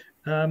them.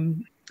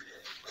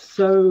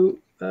 So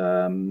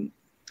I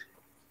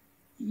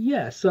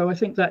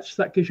think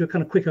that gives you a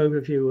kind of quick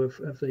overview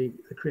of the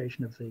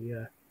creation of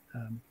the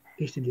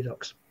East India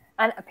Docks.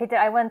 And Peter,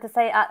 I want to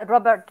say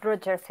Robert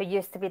Rogers, who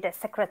used to be the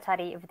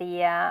secretary of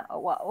the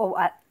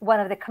one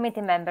of the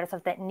committee members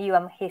of the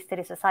Newham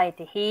History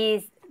Society, he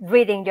is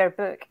reading your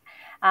book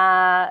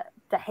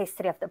the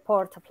history of the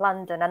Port of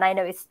London. And I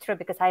know it's true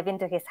because I've been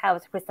to his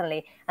house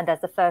recently, and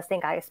that's the first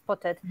thing I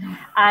spotted.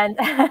 And,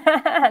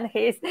 and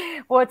he's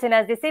watching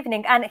us this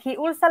evening. And he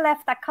also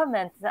left a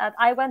comment that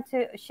I want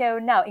to show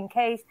now in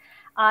case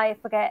I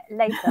forget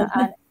later.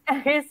 And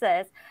he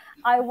says,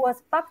 I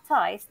was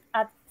baptized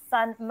at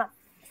San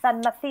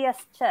Matthias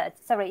Church.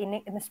 Sorry,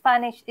 in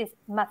Spanish is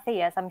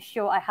Matthias. I'm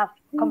sure I have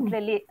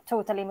completely,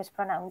 totally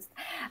mispronounced.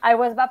 I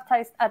was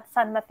baptized at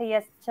San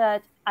Matthias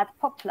Church at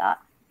Poplar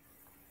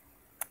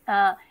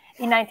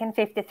in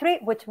 1953,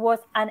 which was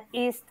an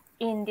East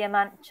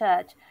Indiaman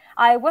church.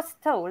 I was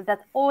told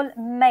that all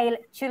male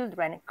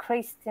children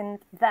christened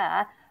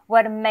there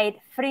were made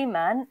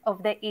freemen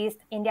of the East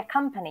India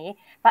Company,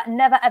 but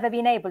never ever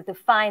been able to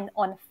find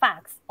on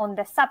facts on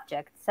the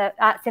subject. So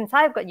since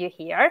I've got you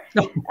here,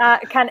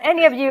 can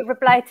any of you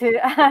reply to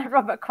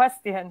Robert's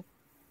question?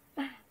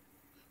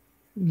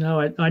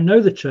 No, I know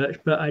the church,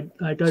 but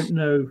I don't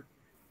know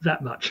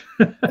that much.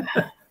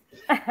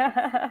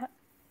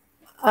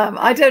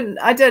 I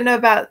don't know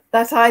about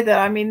that either.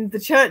 I mean, the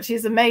church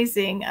is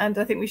amazing, and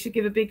I think we should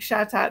give a big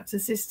shout out to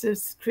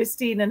Sisters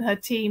Christine and her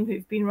team,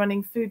 who've been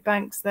running food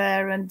banks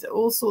there and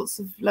all sorts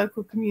of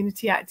local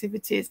community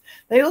activities.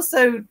 They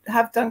also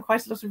have done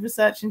quite a lot of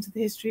research into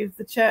the history of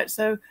the church.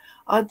 So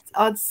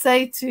I'd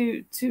say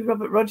to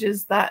Robert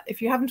Rogers that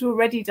if you haven't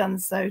already done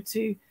so,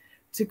 to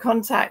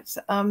contact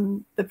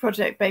the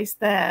project based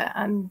there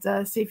and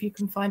see if you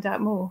can find out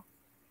more.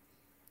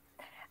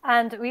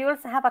 And we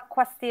also have a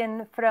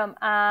question from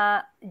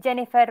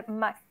Jennifer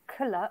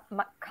McCullough.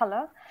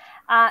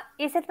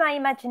 Is it my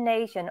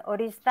imagination,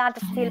 or is that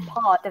still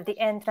part of the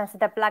entrance to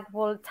the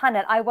Blackwall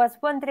Tunnel? I was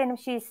wondering if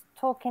she's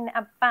talking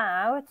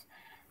about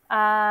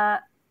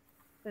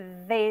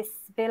this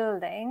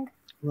building.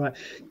 Right.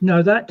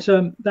 No,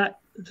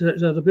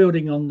 the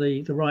building on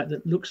the right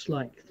that looks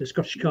like the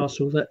Scottish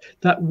Castle,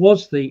 that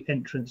was the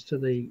entrance to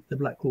the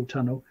Blackwall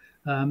Tunnel.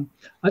 I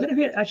don't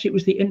know if it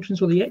was the entrance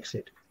or the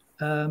exit.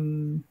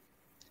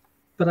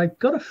 But I've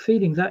got a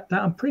feeling that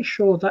I'm pretty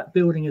sure that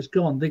building is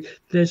gone.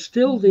 There's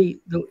still the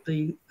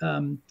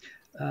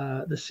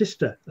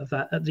sister of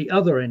that at the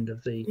other end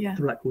of the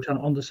Blackwall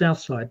Tunnel on the south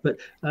side, but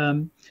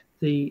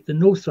the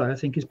north side I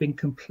think has been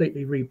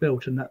completely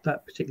rebuilt, and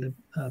that particular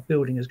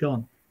building is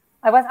gone.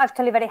 I was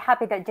actually very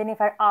happy that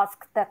Jennifer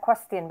asked the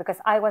question, because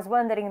I was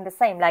wondering the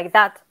same, like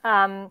that.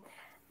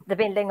 The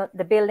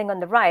building on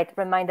the right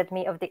reminded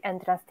me of the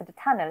entrance to the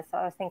tunnel. So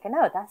I was thinking,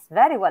 oh, that's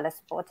very well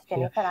spotted,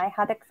 Jennifer. I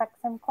had exact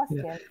same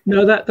question. Yeah.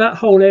 No, that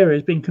whole area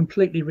has been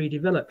completely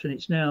redeveloped, and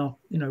it's now,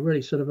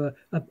 really sort of a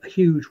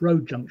huge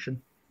road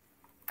junction.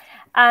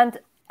 And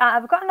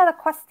I've got another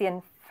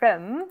question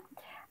from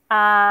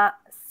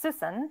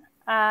Susan.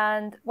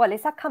 And well,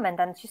 it's a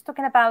comment, and she's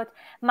talking about,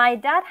 my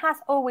dad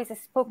has always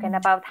spoken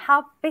about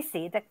how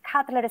busy the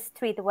Cutler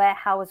Street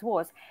warehouse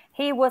was.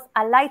 He was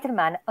a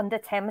lighterman on the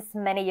Thames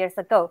many years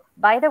ago.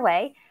 By the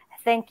way,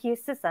 thank you,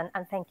 Susan,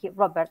 and thank you,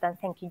 Robert, and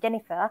thank you,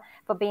 Jennifer,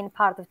 for being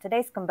part of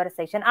today's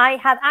conversation. I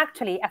had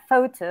actually a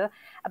photo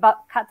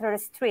about Cutler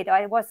Street.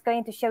 I was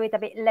going to show it a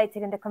bit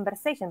later in the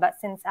conversation, but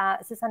since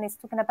Susan is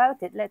talking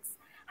about it, let's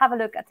have a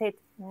look at it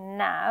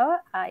now,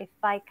 if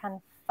I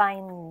can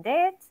find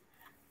it.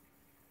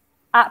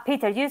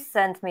 Peter, you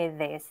sent me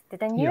this,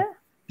 didn't you?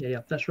 Yeah,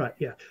 that's right.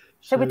 Yeah.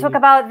 Shall we talk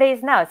about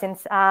this now,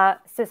 since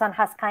Susan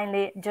has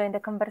kindly joined the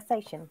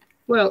conversation?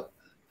 Well,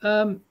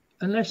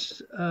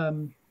 unless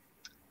the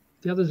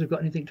others have got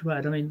anything to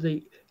add. I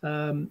mean,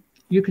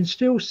 you can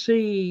still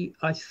see,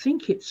 I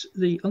think it's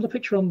on the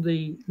picture on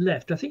the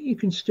left, I think you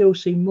can still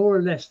see more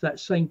or less that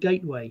same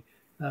gateway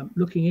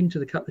looking into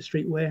the Cutler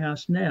Street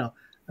warehouse now.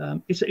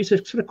 It's a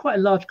sort of quite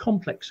a large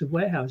complex of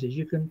warehouses.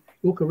 You can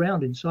walk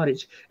around inside.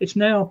 It's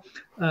now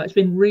it's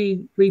been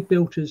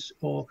rebuilt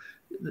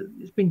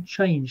it's been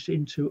changed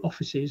into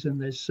offices, and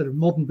there's sort of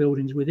modern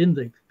buildings within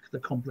the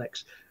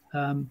complex.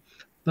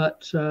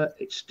 But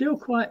it's still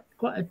quite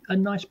a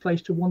nice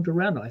place to wander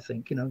around, I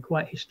think, and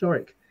quite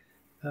historic.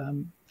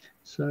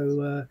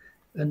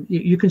 And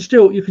you can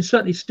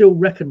certainly still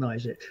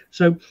recognize it.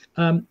 So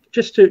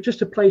just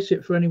to place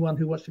it for anyone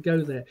who wants to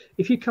go there,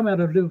 if you come out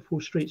of Liverpool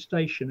Street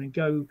Station and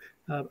go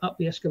up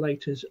the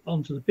escalators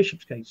onto the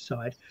Bishopsgate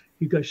side,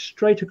 you go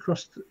straight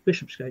across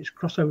Bishopsgate,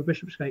 cross over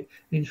Bishopsgate,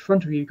 and in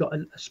front of you you've got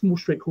a small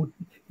street called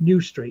New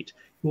Street.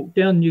 You walk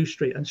down New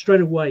Street, and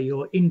straight away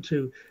you're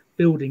into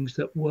buildings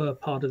that were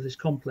part of this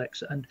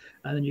complex, and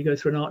then you go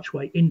through an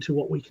archway into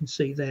what we can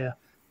see there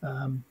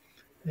in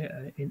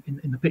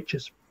the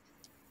pictures.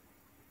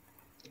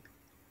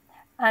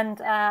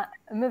 And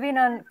moving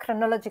on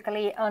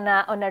chronologically on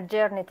our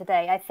journey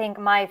today, I think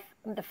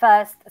the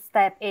first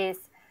step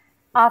is,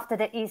 after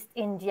the East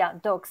India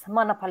Docks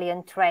monopoly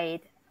on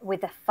trade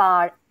with the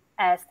Far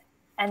East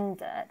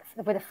ended,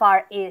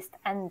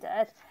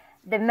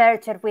 the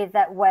merger with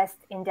the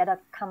West India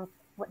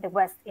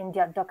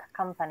Dock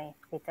Company,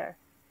 Peter.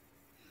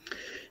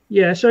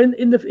 Yeah, so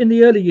in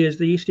the early years,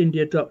 the East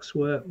India Docks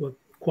were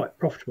quite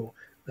profitable.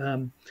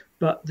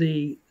 but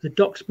the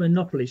docks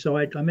monopoly. So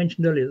I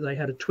mentioned earlier that they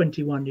had a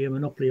 21-year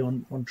monopoly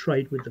on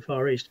trade with the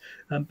Far East,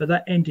 but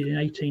that ended in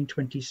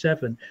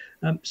 1827.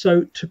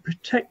 So to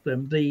protect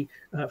them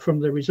from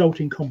the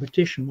resulting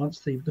competition once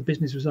the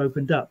business was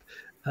opened up,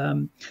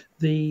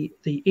 the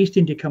East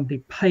India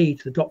Company paid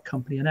the dock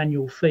company an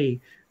annual fee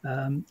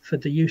for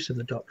the use of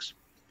the docks.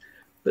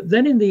 But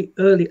then in the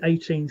early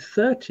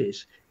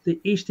 1830s, the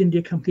East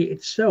India Company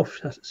itself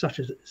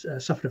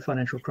suffered a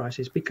financial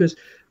crisis because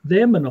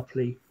their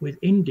monopoly with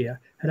India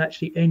had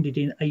actually ended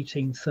in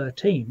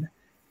 1813,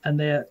 and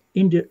their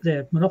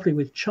monopoly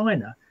with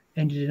China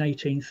ended in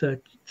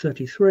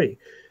 1833.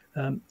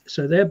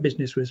 So their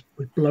business was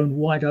blown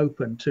wide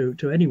open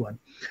to anyone.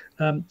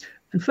 And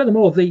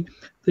furthermore, the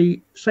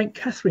St.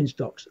 Catherine's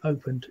docks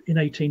opened in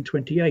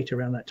 1828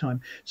 around that time.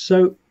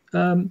 So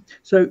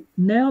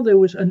now there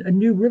was a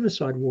new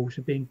riverside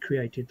water being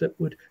created that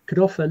could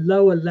offer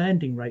lower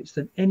landing rates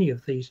than any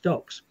of these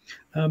docks.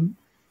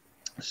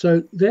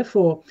 So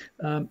therefore,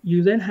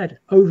 you then had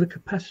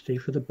overcapacity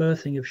for the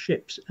berthing of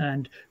ships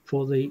and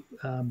for the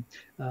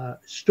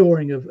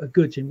storing of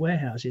goods in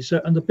warehouses.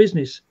 So, and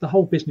the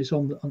whole business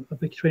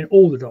between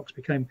all the docks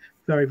became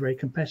very, very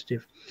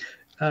competitive.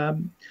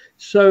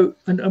 So,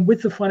 and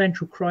with the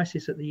financial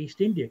crisis at the East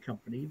India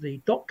Company,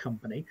 the dock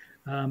company,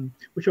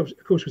 which of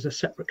course was a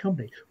separate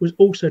company, was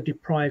also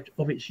deprived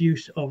of its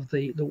use of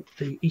the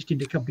East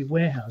India Company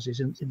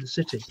warehouses in the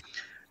city.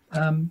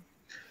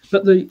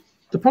 But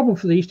the problem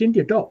for the East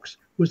India docks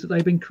was that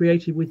they'd been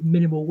created with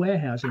minimal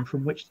warehousing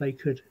from which they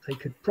could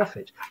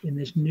profit in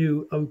this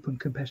new open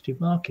competitive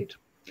market.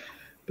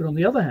 But on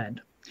the other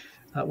hand,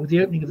 with the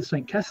opening of the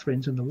St.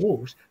 Catherine's and the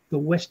wharves, the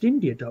West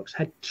India docks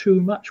had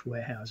too much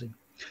warehousing.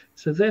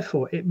 So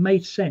therefore, it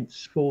made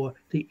sense for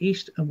the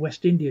East and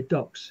West India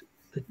docks,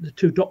 the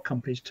two dock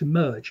companies, to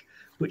merge,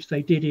 which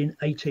they did in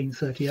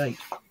 1838.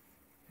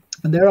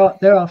 And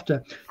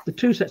thereafter, the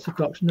two sets of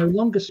docks no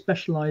longer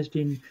specialised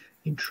in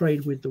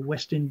trade with the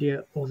West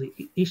India or the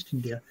East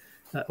India,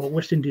 or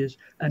West Indies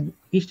and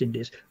East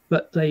Indies,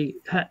 but they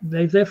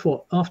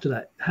therefore after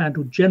that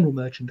handled general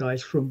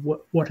merchandise from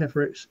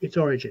whatever its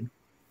origin.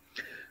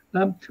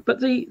 But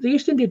the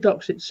East India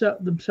docks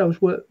themselves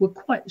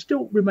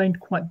still remained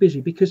quite busy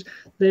because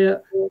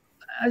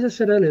as I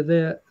said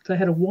earlier, they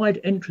had a wide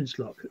entrance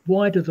lock,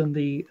 wider than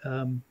the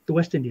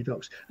West India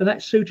docks, and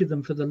that suited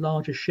them for the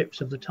larger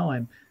ships of the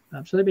time.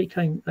 So they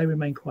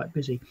remained quite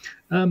busy,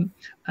 and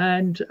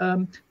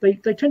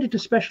they tended to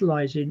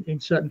specialise in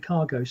certain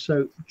cargoes.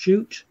 So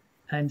jute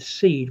and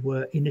seed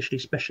were initially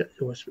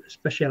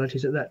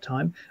specialities at that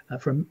time,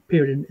 from a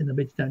period in the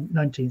mid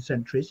 19th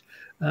centuries.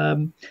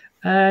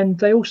 And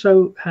they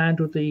also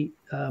handled the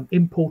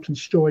import and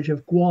storage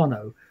of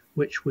guano,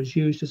 which was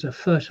used as a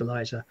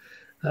fertilizer.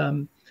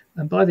 And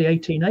by the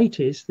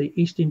 1880s, the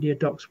East India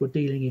docks were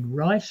dealing in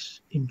rice,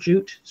 in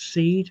jute,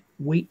 seed,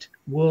 wheat,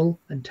 wool,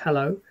 and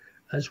tallow,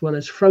 as well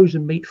as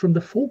frozen meat from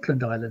the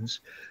Falkland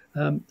Islands.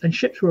 And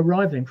ships were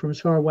arriving from as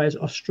far away as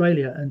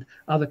Australia and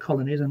other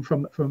colonies and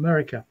from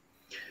America.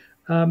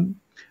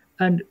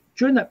 And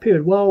during that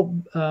period, while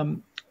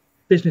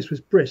business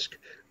was brisk,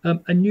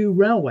 a new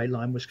railway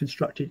line was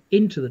constructed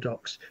into the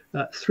docks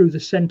through the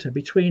centre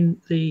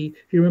between if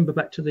you remember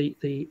back to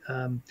the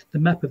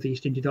map of the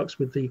East India docks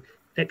with the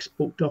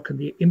export dock and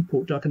the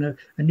import dock, and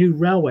a new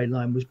railway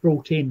line was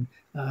brought in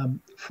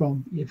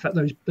from, in fact,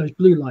 those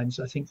blue lines,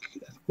 I think,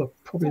 were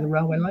probably the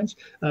railway lines.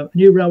 A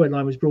new railway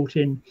line was brought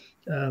in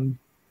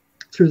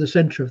through the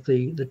centre of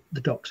the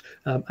docks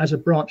as a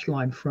branch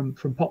line from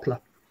Poplar.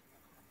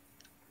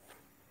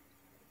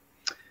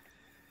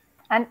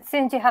 And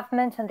since you have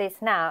mentioned this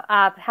now,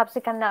 perhaps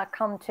we can now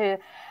come to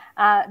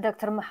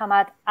Dr.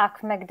 Muhammad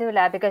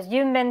Ahmedullah, because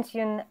you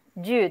mentioned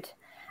jute,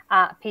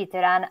 Peter,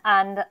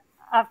 and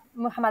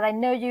Muhammad, I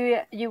know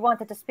you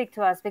wanted to speak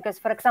to us because,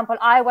 for example,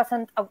 I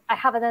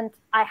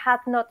had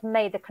not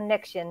made the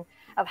connection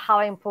of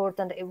how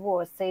important it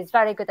was. So it's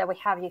very good that we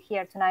have you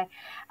here tonight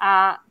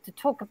to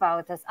talk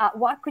about this.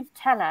 What could you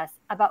tell us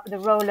about the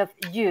role of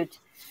jute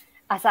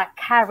as a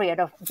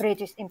carrier of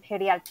British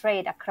imperial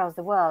trade across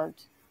the world?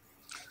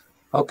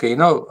 Okay,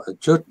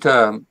 jute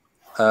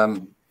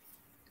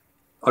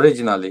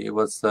originally it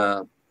was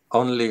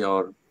only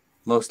or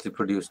mostly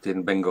produced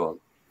in Bengal,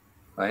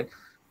 right?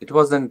 It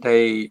wasn't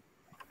a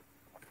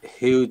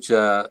huge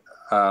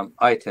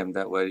item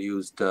that were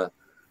used,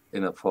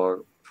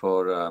 for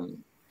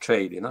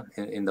trade,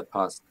 in the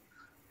past.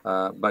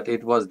 But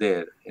it was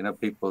there,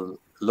 people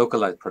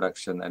localized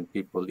production and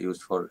people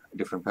used for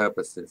different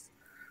purposes,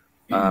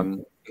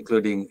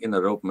 including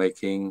rope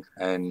making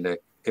and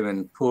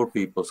even poor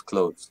people's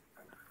clothes.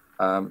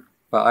 But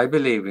I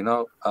believe,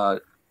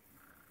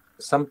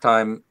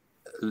 sometime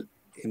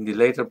in the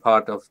later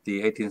part of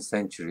the 18th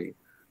century,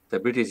 the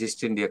British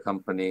East India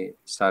Company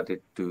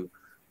started to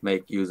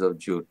make use of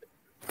jute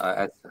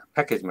as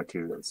package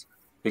materials,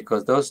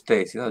 because those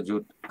days,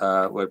 jute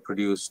were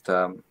produced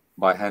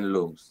by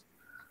handlooms.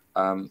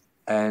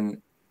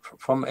 And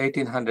from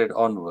 1800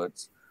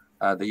 onwards,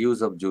 the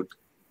use of jute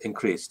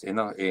increased,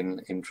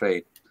 in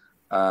trade.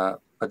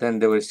 But then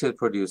they were still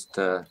produced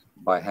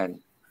by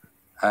hand.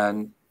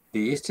 And the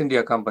East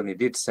India Company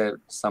did sell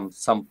some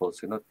samples,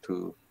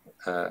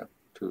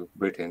 to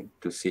Britain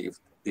to see if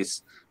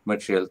this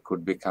material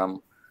could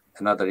become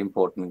another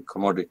important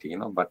commodity,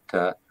 but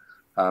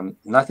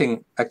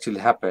nothing actually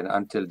happened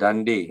until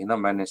Dundee,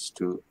 managed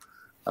to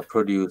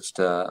produce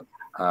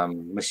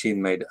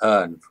machine-made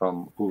urn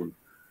from wool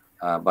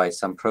by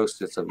some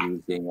process of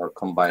using or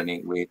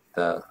combining with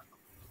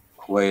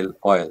whale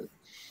oil.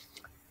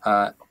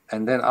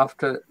 And then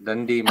after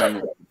Dundee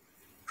managed to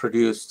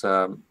produce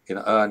urn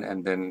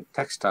and then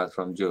textiles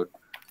from jute,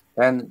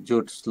 then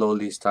jute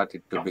slowly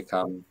started to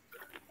become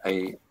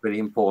a very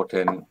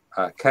important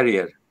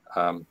carrier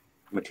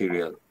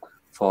material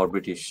for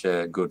British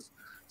goods.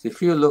 So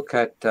if you look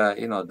at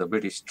the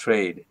British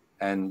trade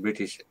and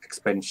British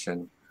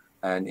expansion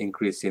and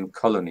increase in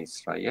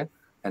colonies, right? Yeah,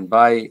 and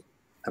by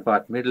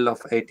about middle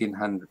of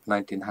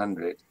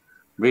 1900,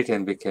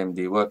 Britain became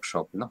the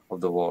workshop,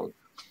 of the world,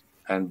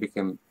 and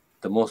became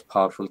the most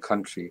powerful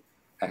country,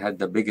 and had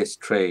the biggest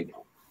trade,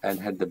 and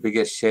had the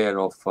biggest share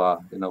of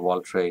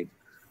world trade,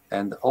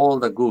 and all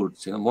the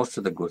goods, most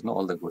of the goods, not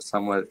all the goods,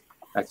 some were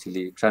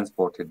actually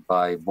transported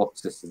by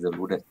boxes, the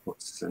wooden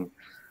boxes,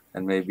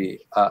 and maybe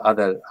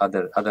other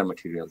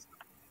materials.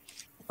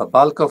 The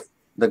bulk of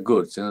the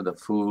goods, the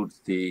food,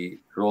 the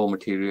raw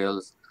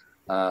materials,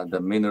 the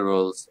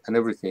minerals, and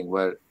everything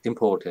were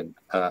imported,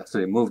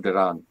 moved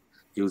around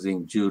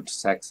using jute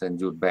sacks and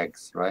jute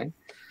bags, right?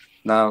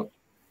 Now,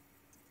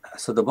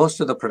 so the most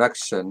of the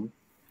production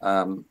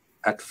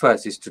at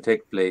first is to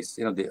take place,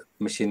 the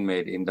machine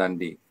made in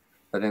Dundee,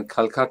 but then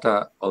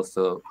Calcutta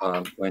also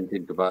went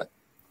into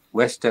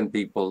Western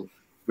people,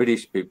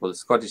 British people,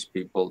 Scottish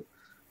people,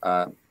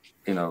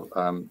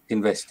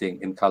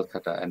 investing in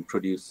Calcutta and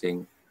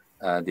producing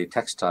the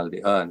textile,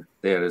 the urn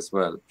there as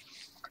well.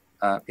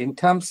 In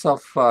terms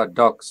of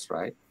docks,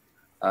 right,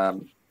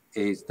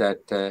 is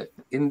that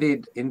in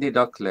the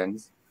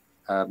docklands,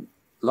 a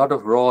lot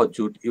of raw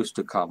jute used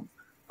to come,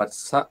 but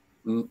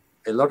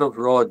a lot of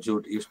raw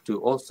jute used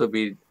to also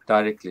be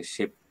directly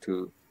shipped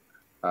to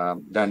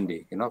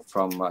Dundee,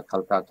 from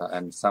Calcutta,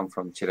 and some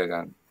from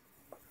Chittagong.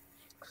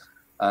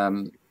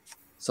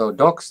 So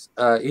docks,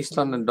 East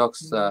London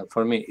docks,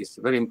 for me is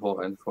very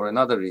important for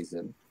another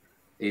reason,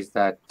 is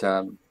that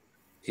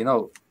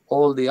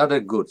all the other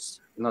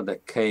goods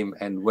that came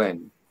and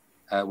went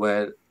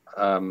were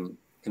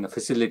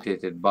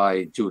facilitated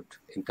by jute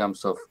in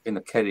terms of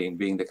carrying,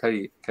 being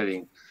the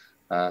carrying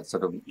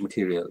sort of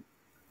material,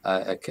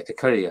 a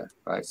carrier,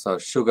 right? So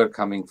sugar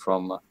coming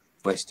from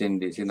West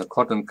Indies,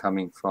 cotton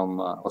coming from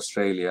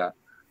Australia,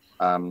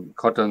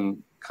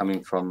 cotton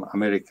coming from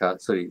America,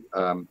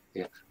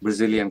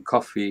 Brazilian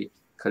coffee,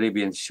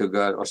 Caribbean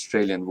sugar,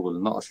 Australian wool,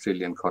 not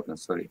Australian cotton,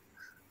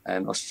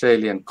 and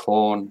Australian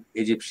corn,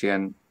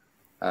 Egyptian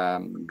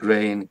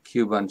grain,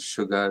 Cuban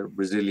sugar,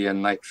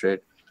 Brazilian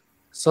nitrate.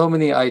 So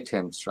many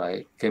items,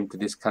 right, came to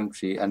this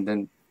country, and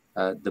then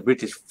the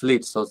British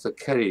fleets also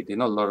carried, a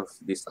lot of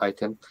these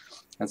items.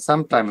 And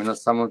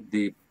sometimes, some of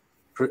the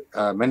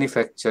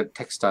manufactured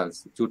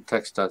textiles, jute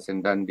textiles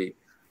in Dundee,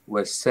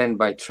 were sent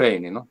by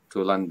train,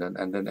 to London,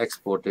 and then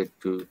exported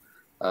to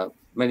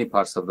many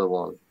parts of the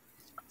world.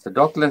 So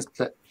docklands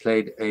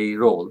played a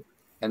role,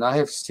 and I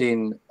have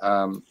seen,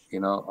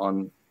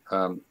 on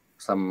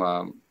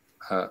some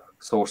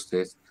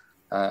sources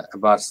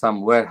about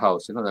some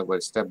warehouse, that were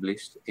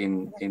established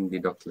in the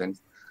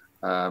docklands,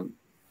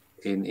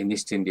 in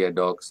East India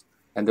docks,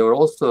 and there were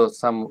also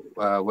some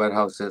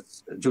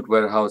warehouses, jute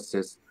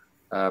warehouses,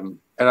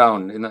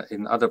 around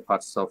in other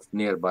parts of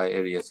nearby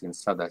areas in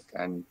Southwark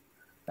and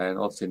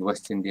also in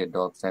West India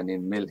docks and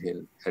in Mill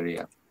Hill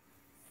area.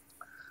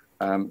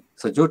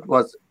 So jute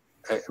was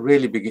a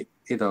really big,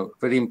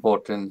 very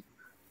important,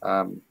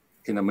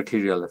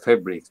 material,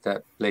 fabrics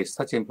that plays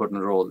such an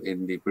important role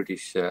in the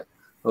British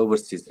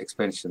overseas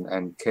expansion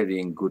and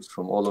carrying goods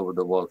from all over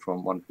the world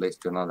from one place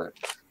to another.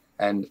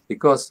 And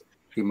because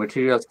the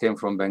materials came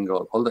from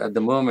Bengal, although at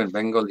the moment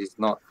Bengal is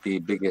not the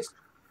biggest,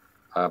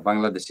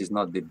 Bangladesh is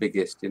not the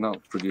biggest,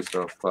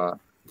 producer of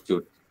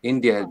jute.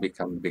 India has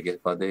become biggest,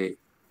 but they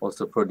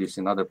also produce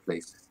in other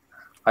places.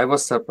 I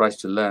was surprised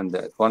to learn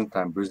that at one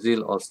time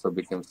Brazil also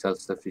became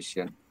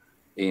self-sufficient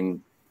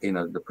in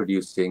the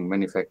producing,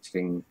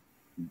 manufacturing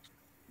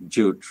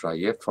jute, right,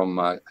 yeah, from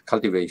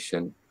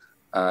cultivation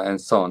and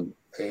so on,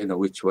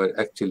 which were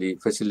actually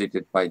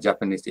facilitated by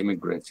Japanese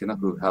immigrants,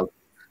 who helped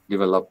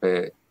develop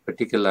a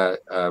particular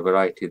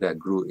variety that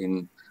grew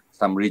in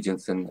some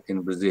regions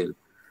in Brazil.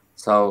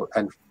 So,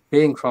 and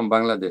being from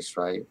Bangladesh,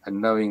 right, and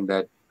knowing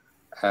that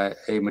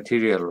a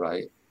material,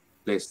 right,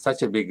 plays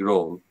such a big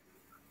role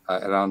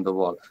around the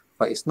world.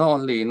 But it's not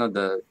only,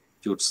 the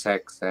jute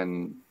sacks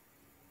and,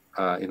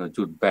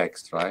 jute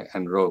bags, right,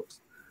 and ropes.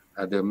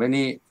 There are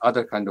many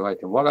other kind of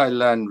items. What I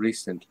learned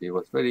recently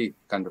was very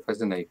kind of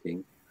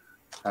fascinating,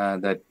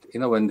 that,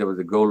 when there was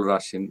a gold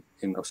rush in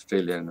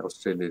Australia, and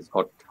Australia is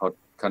hot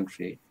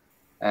country,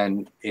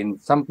 and in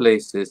some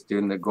places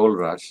during the gold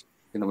rush,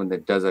 when the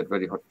desert,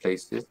 very hot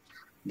places,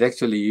 they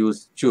actually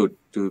use jute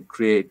to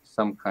create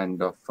some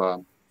kind of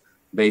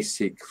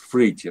basic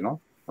fridge,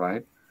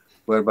 right?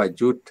 Whereby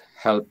jute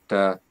helped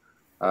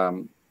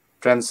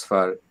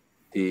transfer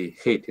the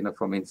heat,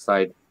 from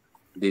inside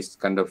this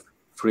kind of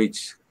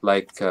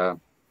fridge-like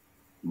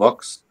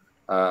box,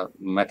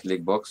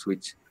 metallic box,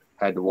 which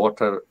had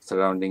water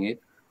surrounding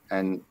it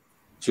and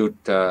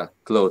jute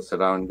clothes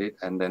around it,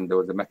 and then there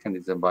was a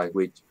mechanism by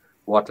which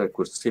water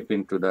could seep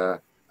into the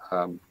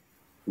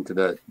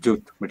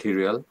jute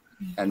material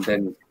and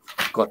then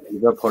got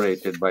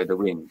evaporated by the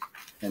wind.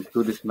 And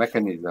through this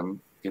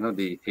mechanism,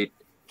 the heat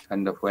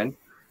kind of went.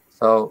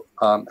 So,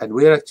 and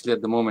we're actually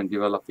at the moment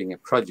developing a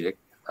project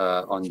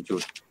on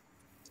jute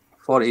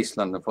for East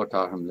London, for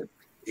Tower Hamlet.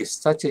 It's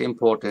such an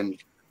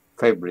important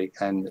fabric,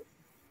 and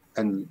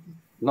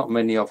not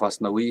many of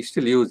us know. We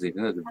still use it,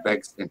 the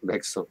bags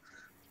of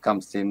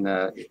comes in.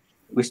 We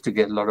used to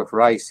get a lot of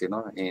rice,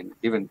 in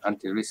even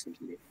until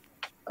recently,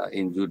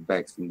 in jute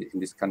bags in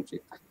this country.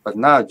 But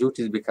now jute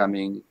is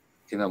becoming,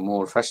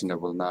 more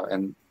fashionable now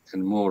and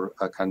more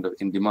kind of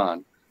in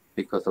demand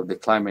because of the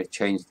climate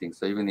change thing.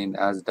 So even in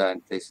Asda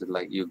and places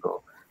like you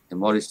go, in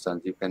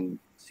Morrison's, you can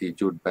see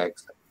jute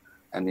bags,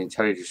 and in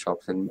charity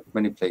shops and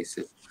many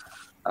places,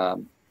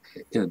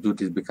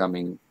 jute is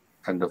becoming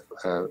kind of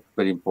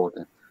very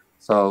important.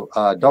 So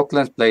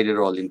Docklands played a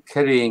role in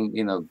carrying,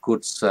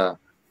 goods,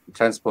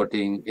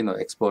 transporting,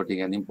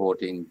 exporting and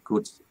importing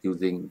goods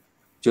using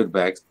jute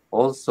bags.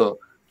 Also,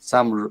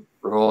 some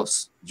raw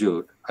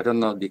jute. I don't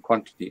know the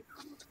quantity,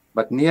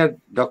 but near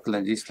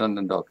Docklands, East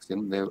London Docks,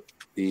 there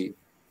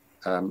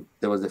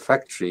was a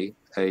factory,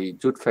 a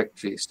jute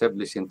factory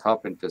established in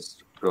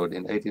Carpenters Road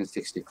in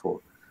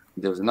 1864.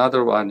 There was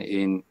another one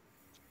in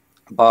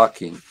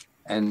Barking,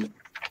 and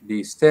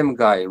the same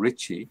guy,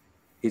 Ritchie,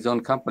 his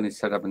own company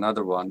set up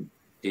another one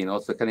in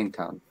also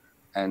Kennington,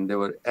 and there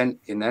were in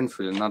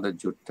Enfield another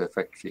jute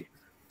factory.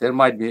 There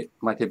might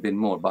have been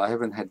more, but I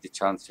haven't had the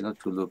chance, to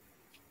look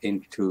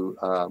into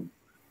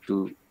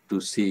to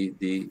see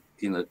the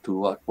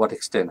to what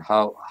extent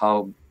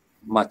how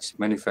much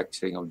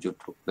manufacturing of jute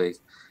took place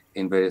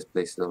in various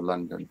places of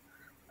London.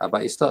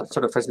 But it's sort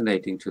of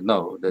fascinating to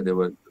know that there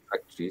were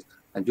factories,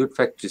 and jute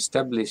factory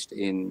established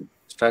in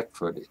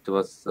Stratford. It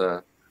was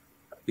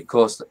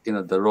because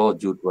the raw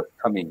jute was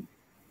coming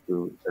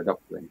to the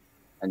Docklands,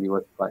 and it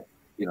was quite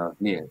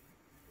near.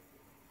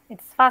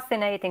 It's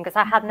fascinating because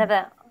I had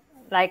never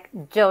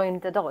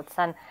joined the dots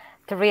and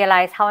to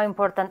realize how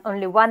important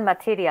only one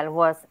material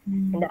was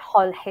in the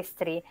whole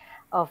history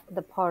of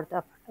the Port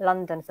of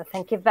London. So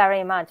thank you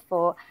very much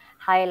for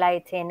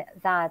highlighting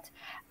that.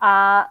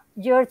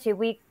 Georgie,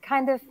 we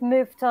kind of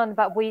moved on,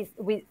 but we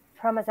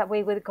promised that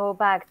we would go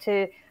back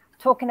to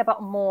talking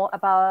about more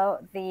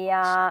about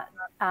the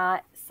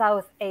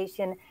South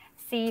Asian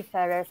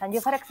seafarers. And you,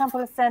 for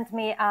example, sent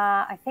me,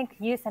 I think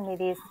you sent me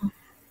this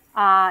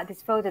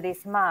photo,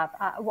 this map.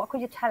 What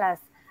could you tell us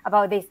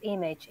about this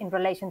image in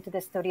relation to the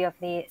story of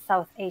the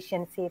South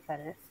Asian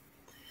seafarers?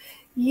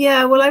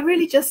 Yeah, well, I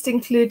really just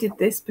included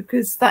this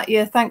because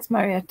thanks,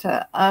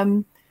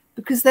 Marieta,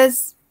 because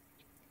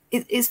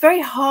it's very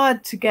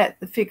hard to get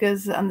the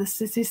figures and the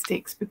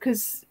statistics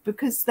because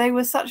they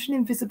were such an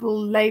invisible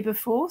labor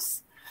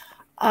force.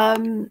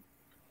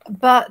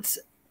 But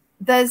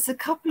there's a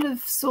couple of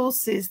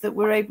sources that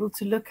we're able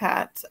to look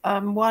at.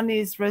 One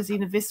is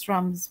Rosina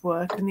Visram's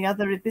work, and the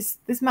other,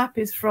 this map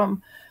is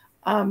from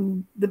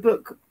the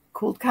book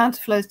called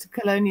Counterflows to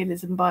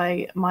Colonialism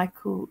by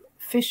Michael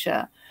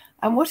Fisher.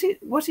 And what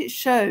it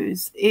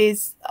shows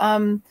is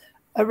a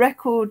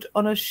record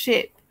on a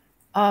ship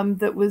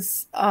that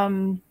was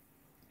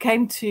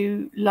came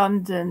to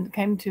England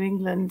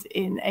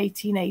in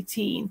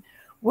 1818,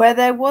 where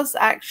there was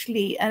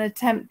actually an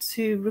attempt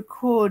to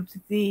record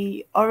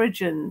the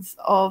origins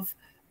of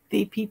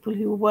the people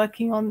who were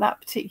working on that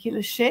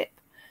particular ship.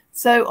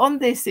 So on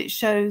this, it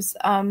shows,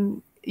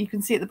 you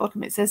can see at the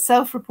bottom, it says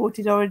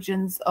self-reported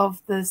origins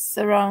of the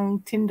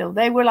Sarang Tyndall.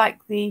 They were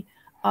like the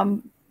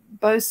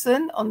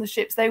bosun on the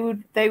ships. They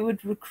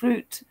would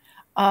recruit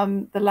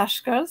the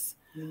Lashkars.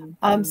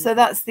 So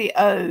that's the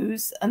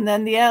O's, and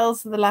then the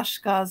L's are the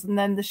Lashkars, and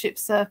then the ship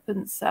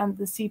serpents and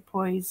the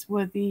sepoys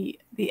were the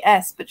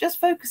S. But just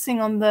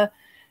focusing on the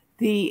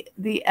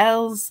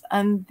L's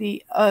and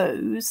the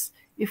O's,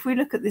 if we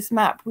look at this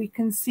map, we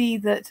can see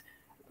that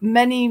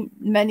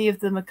many of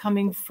them are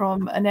coming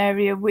from an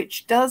area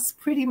which does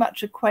pretty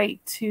much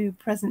equate to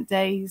present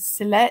day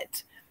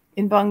Sylhet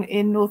in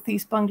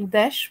northeast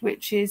Bangladesh,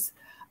 which is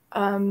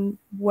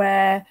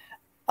where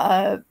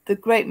the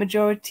great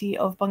majority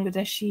of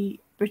Bangladeshi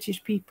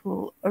British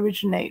people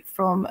originate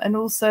from, and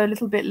also a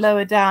little bit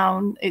lower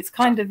down. It's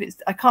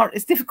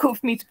difficult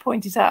for me to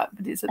point it out,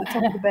 but it's at the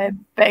top of the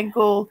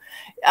Bengal,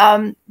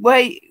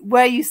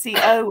 where you see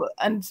O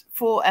and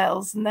 4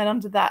 L's, and then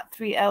under that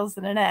 3 L's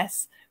and an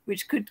S,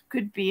 which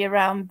could be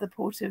around the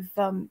port of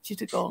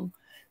Chittagong.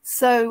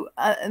 So,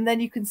 and then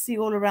you can see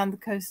all around the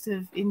coast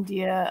of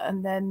India,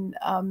 and then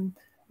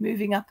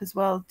moving up as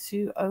well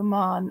to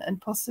Oman, and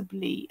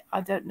possibly,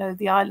 I don't know,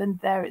 the island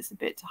there, it's a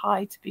bit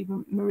high to be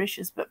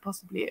Mauritius, but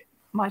possibly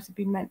might have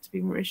been meant to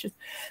be Mauritius.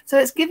 So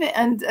it's given,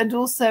 and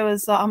also,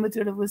 as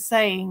Ahmedullah was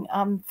saying,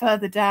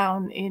 further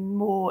down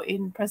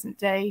in present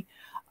day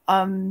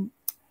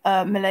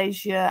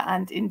Malaysia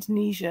and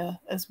Indonesia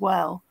as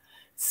well.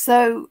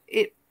 So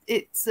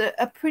it's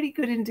a pretty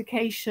good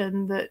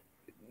indication that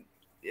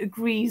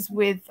agrees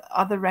with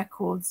other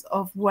records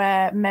of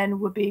where men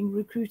were being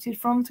recruited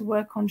from to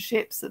work on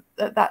ships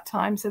at that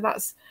time. So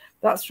that's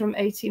from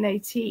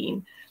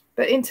 1818.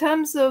 But in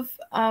terms of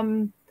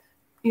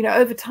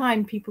over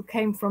time, people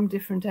came from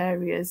different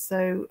areas.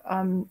 So,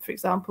 for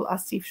example,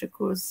 Asif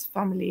Shakur's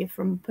family are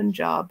from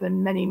Punjab,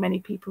 and many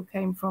people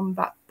came from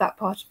that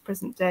part of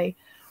present day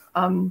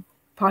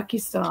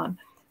Pakistan.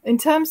 In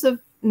terms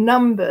of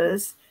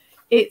numbers,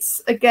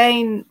 it's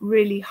again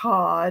really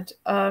hard.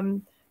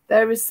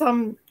 There is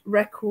some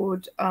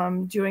record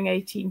during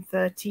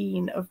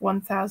 1813 of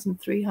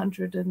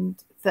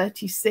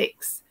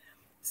 1,336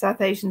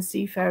 South Asian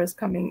seafarers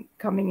coming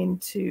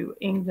into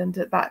England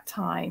at that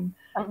time.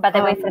 By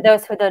the way, for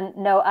those who don't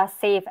know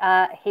Asif,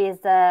 he's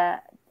the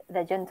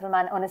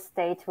gentleman on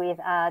stage with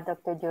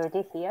Dr.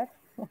 Georgie here.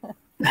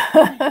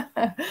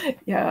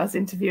 Yeah, I was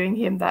interviewing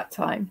him that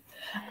time.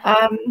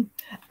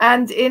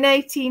 And in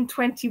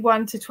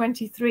 1821 to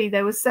 23,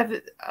 there were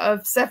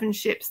seven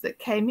ships that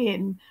came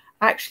in.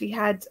 Actually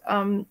had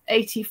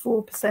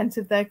 84%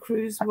 of their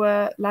crews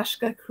were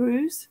Lashkar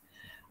crews.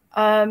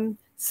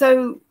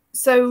 So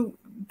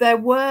there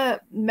were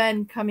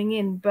men coming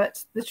in,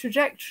 but the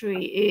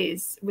trajectory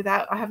is,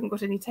 I haven't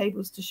got any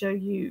tables to show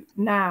you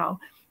now,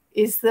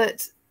 is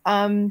that,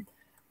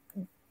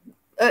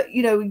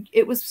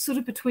 it was sort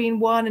of between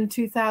 1,000 and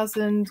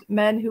 2,000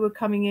 men who were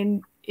coming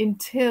in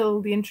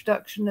until the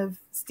introduction of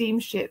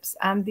steamships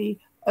and the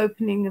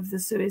opening of the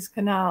Suez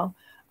Canal,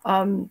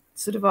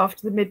 sort of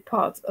after the mid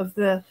part of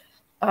the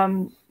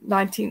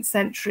 19th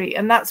century.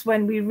 And that's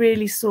when we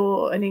really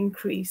saw an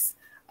increase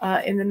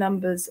in the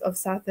numbers of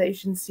South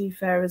Asian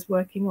seafarers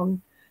working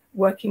on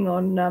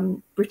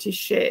British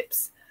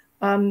ships.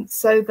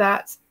 So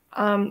that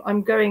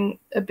I'm going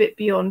a bit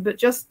beyond, but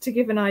just to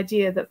give an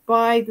idea that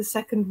by the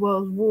Second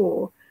World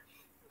War,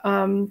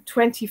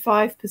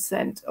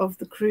 25% of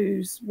the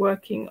crews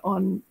working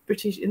in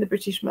the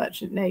British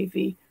Merchant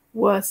Navy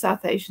were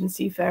South Asian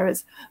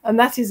seafarers, and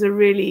that is a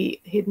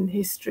really hidden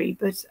history.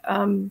 But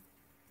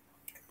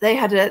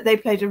they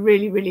played a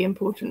really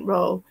important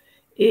role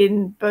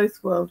in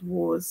both world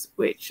wars,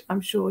 which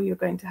I'm sure you're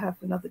going to have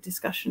another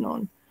discussion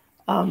on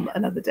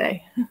another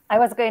day. I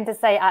was going to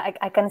say,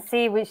 I can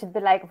see we should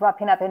be like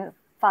wrapping up in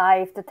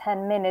 5 to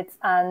 10 minutes,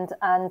 and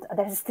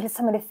there's still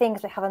so many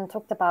things we haven't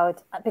talked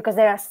about, because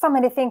there are so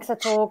many things to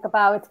talk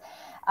about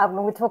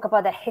when we talk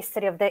about the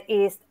history of the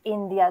East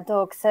India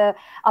Dock. So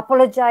I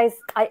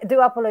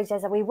do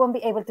apologize that we won't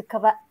be able to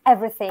cover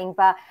everything,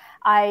 but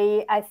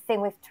I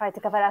think we've tried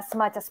to cover as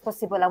much as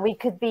possible, and we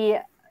could be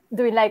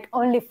doing like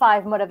only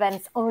 5 more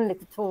events only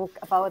to talk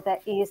about the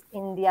East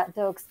India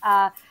Docks.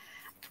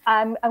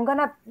 I'm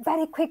gonna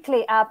very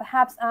quickly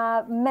perhaps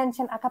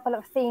mention a couple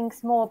of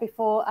things more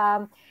before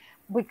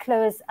we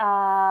close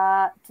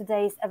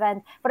today's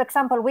event. For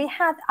example, we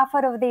had a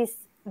photo of this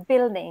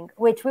building,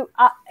 which we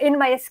in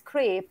my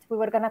script we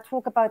were going to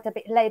talk about a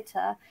bit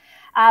later,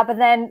 but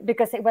then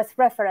because it was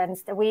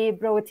referenced, we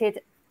brought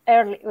it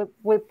early.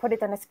 We put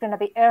it on the screen a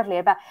bit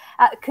earlier. But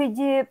could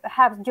you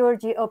have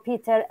Georgie or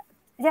Peter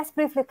just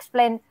briefly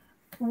explain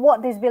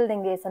what this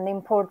building is and the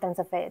importance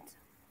of it?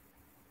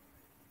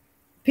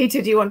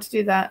 Peter, do you want to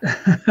do that?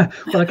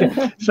 Well,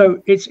 okay.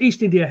 So it's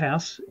East India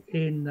House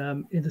in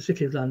the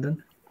City of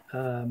London.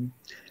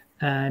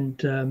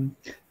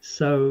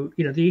 So,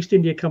 the East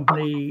India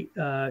Company,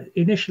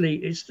 initially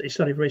it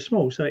started very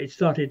small. So it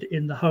started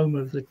in the home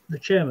of the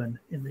chairman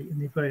in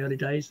the very early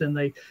days. Then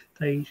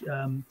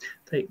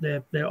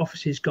their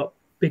offices got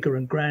bigger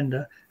and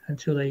grander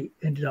until they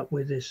ended up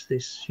with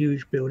this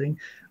huge building,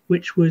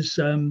 which was,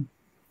 as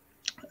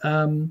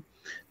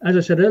I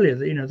said earlier,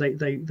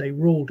 they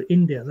ruled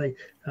India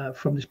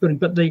from this building.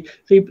 But the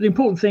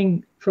important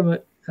thing from a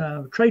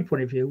trade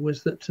point of view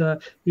was that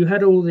you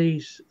had all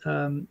these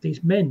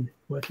men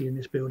working in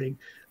this building,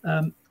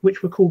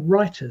 which were called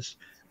writers.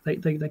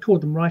 They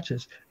called them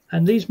writers,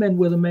 and these men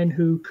were the men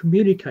who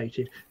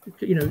communicated.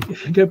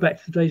 If you go back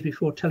to the days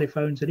before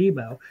telephones and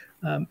email,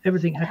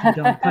 everything had to be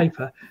done on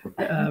paper,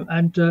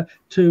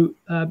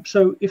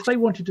 so if they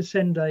wanted to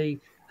send a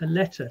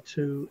letter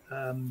to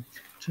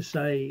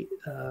say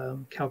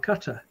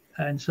Calcutta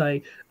and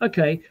say,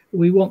 okay,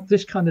 we want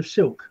this kind of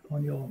silk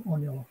on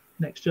your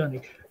next journey.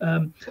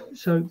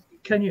 So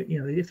can you,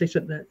 if they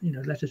sent that,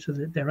 letter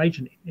to their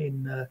agent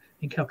in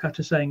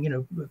Calcutta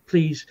saying,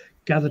 please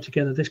gather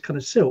together this kind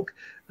of silk,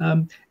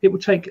 it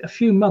would take a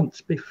few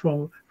months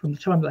from the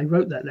time that they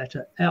wrote that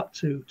letter out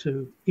to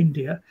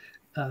India,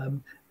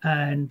 and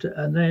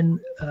then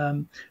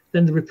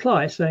the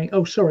reply saying,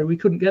 oh, sorry, we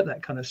couldn't get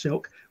that kind of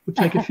silk, would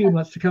take a few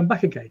months to come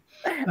back again.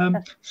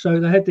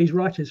 So they had these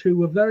writers who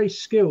were very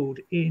skilled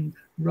in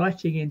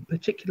writing in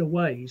particular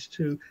ways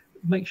to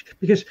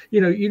because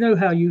you know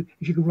how if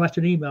you can write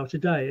an email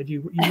today and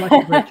you write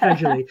it very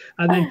casually,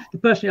 and then the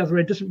person on the other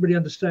end doesn't really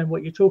understand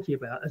what you're talking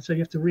about, and so you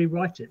have to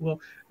rewrite it. Well,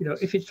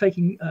 if it's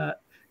taking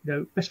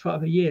best part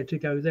of a year to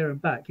go there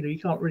and back, you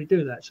can't really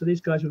do that. So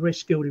these guys were very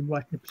skilled in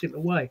writing a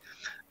particular way,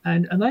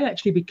 and they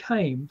actually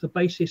became the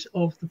basis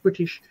of the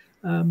British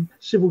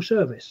civil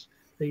service.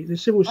 The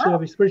civil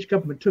service, the British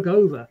government took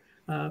over,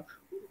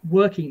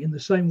 working in the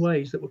same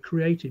ways that were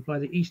created by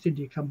the East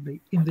India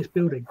Company in this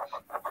building.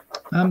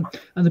 And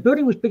the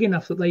building was big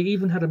enough that they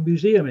even had a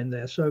museum in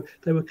there. So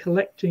they were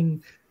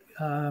collecting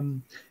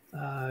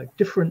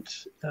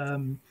different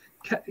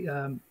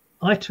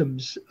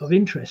items of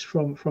interest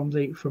from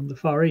the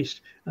Far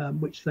East,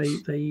 which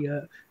they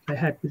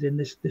had within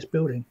this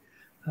building.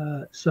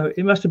 So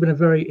it must have been a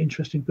very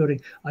interesting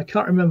building. I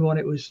can't remember when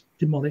it was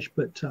demolished,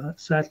 but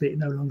sadly it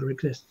no longer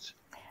exists.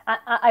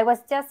 I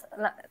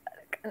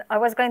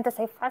was going to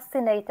say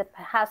fascinated,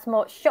 perhaps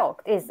more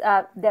shocked, is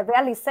the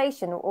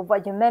realization of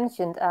what you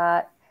mentioned,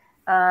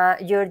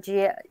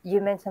 Georgie.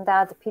 You mentioned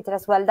that, Peter,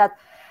 as well, that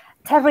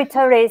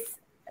territories,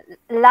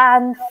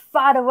 land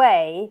far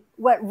away,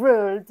 were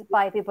ruled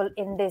by people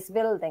in this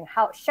building.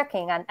 How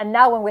shocking! And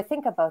now when we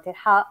think about it,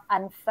 how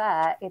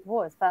unfair it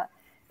was. But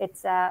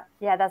it's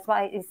that's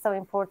why it's so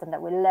important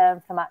that we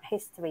learn from our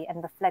history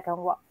and reflect on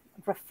what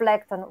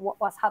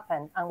was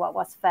happened and what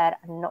was fair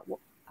and not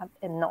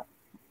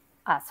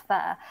as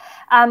fair.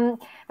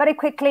 Very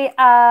quickly,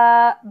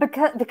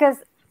 because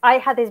I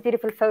had this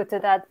beautiful photo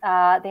that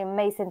the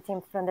amazing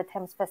team from the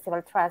Thames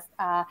Festival Trust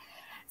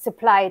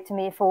supplied to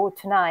me for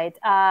tonight.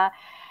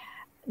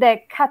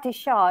 The Cutty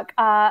Shark.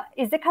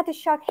 Is the Cutty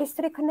Shark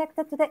history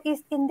connected to the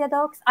East India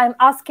Docks? I'm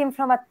asking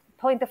from a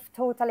point of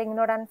total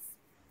ignorance.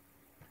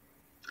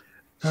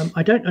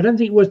 I don't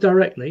think it was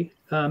directly.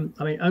 I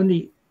mean,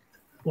 only.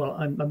 Well,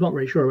 I'm not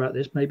really sure about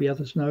this. Maybe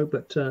others know,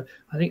 but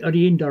I think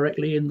only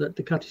indirectly, in that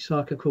the Cutty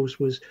Sark, of course,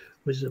 was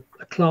a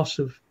class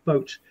of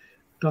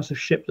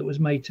ship that was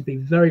made to be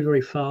very,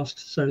 very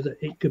fast, so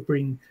that it could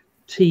bring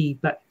tea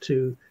back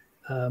to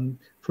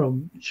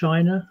from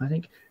China, I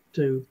think,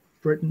 to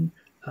Britain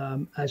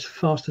as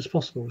fast as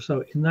possible.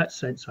 So in that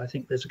sense, I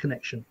think there's a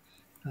connection,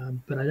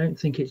 but I don't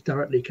think it's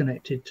directly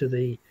connected to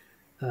the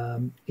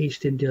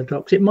East India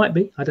Docks. It might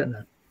be. I don't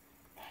know.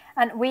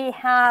 And we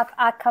have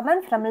a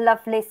comment from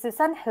lovely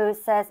Susan, who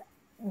says,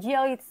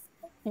 Joyce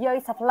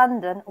of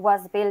London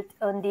was built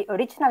on the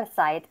original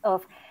site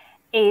of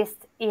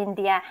East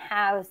India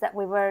House that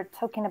we were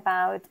talking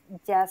about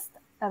just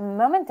a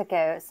moment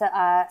ago. So,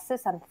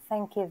 Susan,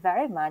 thank you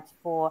very much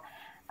for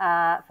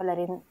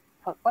telling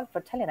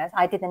us.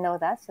 I didn't know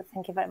that, so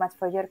thank you very much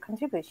for your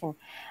contribution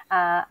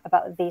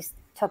about this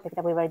topic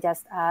that we were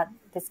just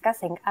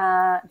discussing,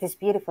 this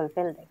beautiful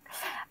building.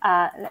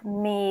 Let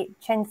me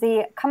change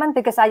the comment,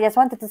 because I just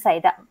wanted to say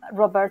that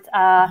Robert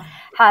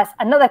has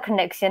another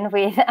connection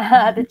with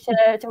the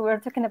church we were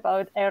talking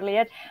about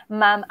earlier.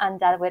 Mum and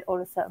Dad were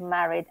also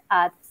married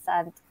at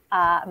St.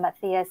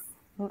 Matthias.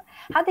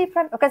 How do you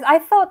pronounce? Because I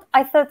thought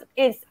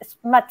it's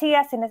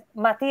Matthias or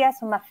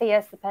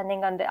Matthias,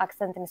 depending on the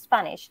accent in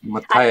Spanish.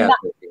 Matthias.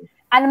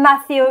 And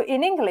Matthew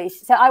in English.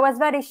 So I was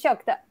very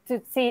shocked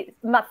to see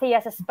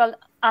Matthias spelled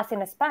as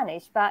in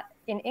Spanish, but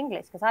in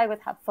English, because I would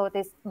have thought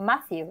it's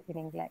Matthew in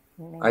English.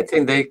 I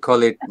think they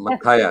call it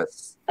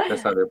Matthias.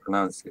 That's how they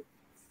pronounce it.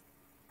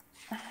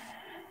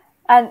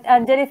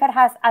 And Jennifer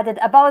has added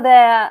about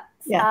the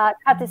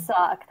Cutty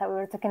Sark that we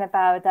were talking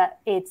about, that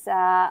it's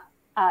a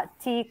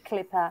tea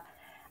clipper.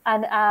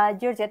 And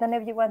Georgie, I don't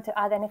know if you want to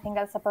add anything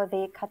else about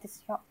the Cutty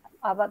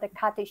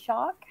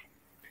Shark.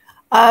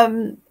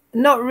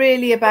 Not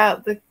really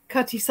about the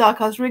Cutty Sark.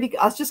 I was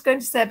just going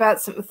to say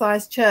about St.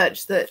 Matthias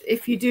Church that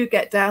if you do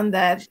get down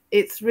there,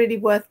 it's really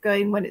worth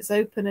going when it's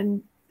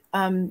open,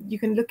 and you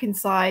can look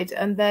inside,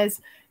 and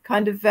there's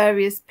kind of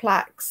various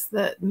plaques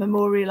that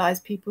memorialize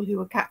people who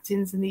were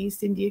captains in the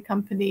East India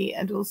Company,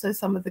 and also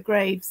some of the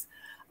graves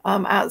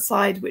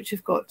outside, which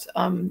have got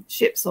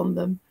ships on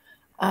them.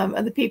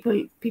 And the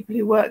people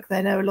who work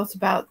there know a lot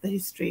about the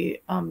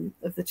history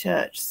of the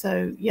church.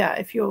 So yeah,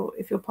 if you're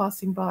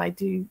passing by,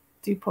 do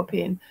pop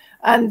in.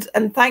 And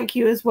thank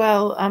you as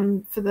well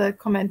for the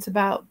comment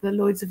about the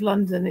Lloyd's of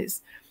London.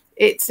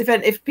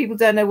 If people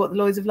don't know what the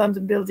Lloyd's of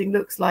London building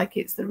looks like,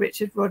 it's the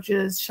Richard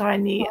Rogers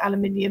shiny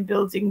aluminium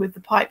building with the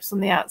pipes on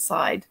the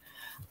outside,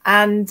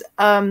 and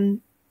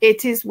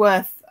it is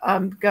worth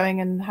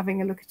going and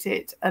having a look at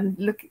it,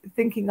 and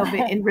thinking of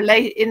it in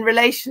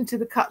relation to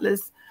the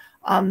Cutler's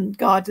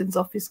Gardens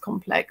office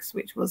complex,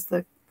 which was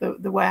the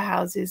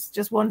warehouses.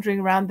 Just wandering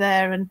around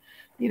there and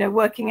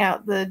working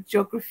out the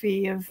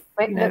geography of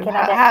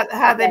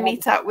how they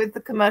meet up with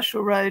the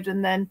commercial road,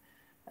 and then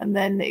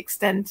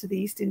extend to the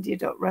East India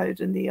Dock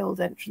Road and the old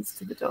entrance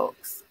to the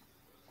docks.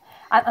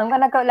 I'm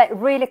gonna go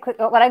really quick.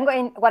 What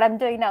I'm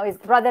doing now is,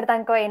 rather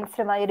than going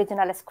through my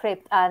original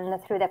script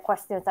and through the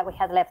questions that we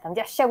had left, I'm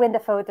just showing the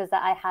photos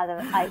that I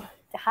haven't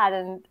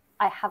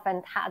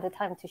had the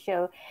time to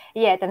show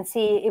yet, and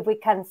see if we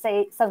can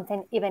say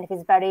something, even if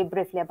it's very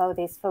briefly, about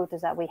these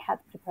photos that we had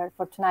prepared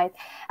for tonight.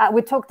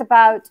 We talked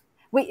about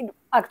we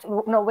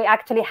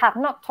actually have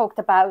not talked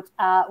about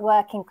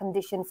working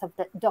conditions of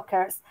the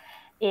dockers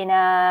in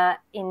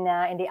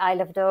the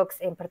Isle of Dogs,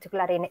 in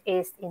particular in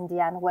East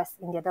India and West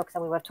India docks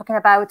that we were talking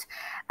about,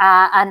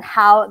 and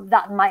how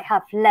that might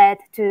have led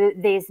to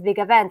this big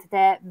event,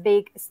 the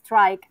big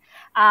strike.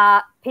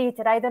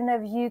 Peter, I don't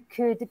know if you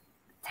could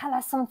tell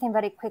us something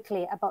very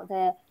quickly about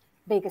the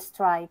big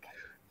strike.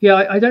 Yeah,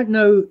 I don't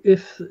know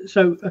if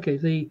so.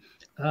 Okay,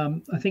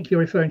 I think you're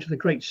referring to the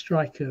Great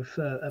Strike of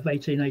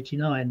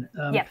 1889.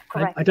 Yeah,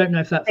 correct. I don't know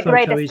if that the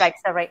photo greatest is. Strike,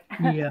 sorry.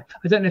 Yeah,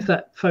 I don't know if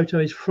that photo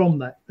is from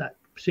that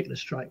particular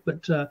strike.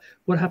 But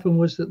what happened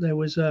was that there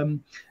was a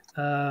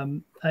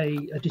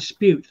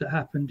dispute that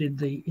happened in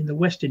the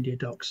West India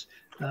docks.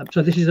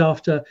 So this is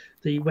after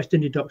the West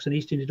India docks and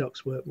East India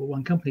docks were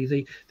one company.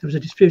 There was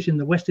a dispute in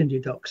the West India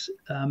docks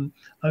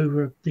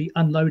over the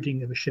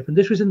unloading of a ship, and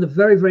this was in the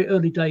very, very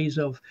early days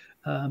of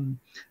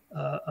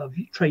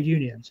trade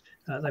unions.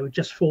 They were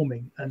just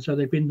forming, and so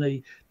there'd been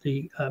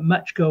the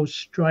Match Girls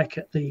strike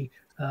at the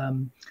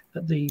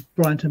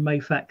Bryant and May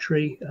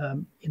factory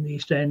in the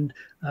East End.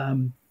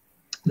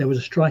 There was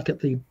a strike at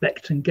the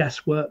Beckton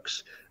Gas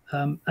Works,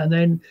 and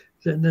then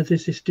there's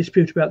this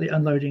dispute about the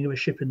unloading of a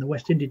ship in the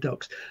West India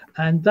docks,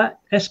 and that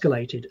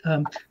escalated.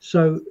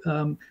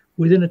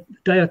 Within a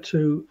day or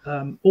two,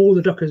 all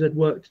the dockers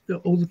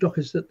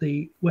that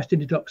the West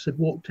India docks had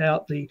walked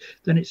out.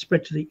 Then it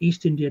spread to the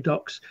East India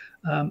docks,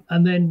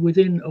 and then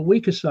within a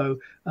week or so,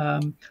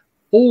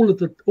 all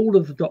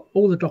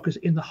the dockers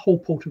in the whole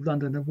port of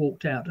London had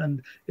walked out,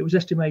 and it was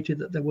estimated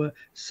that there were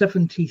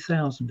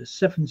 70,000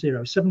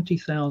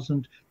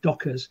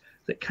 dockers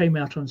that came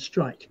out on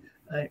strike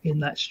in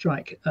that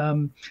strike,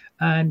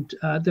 and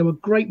there were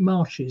great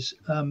marches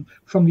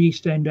from the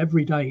East End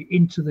every day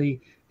into the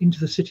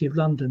City of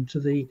London to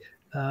the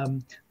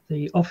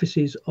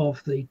offices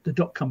of the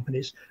dock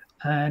companies,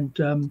 and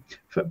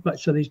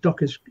so these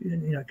dockers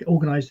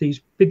organised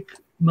these big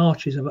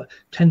marches of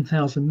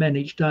 10,000 men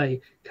each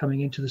day coming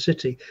into the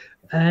city,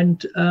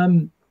 and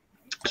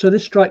so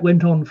this strike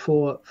went on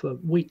for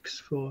weeks,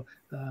 for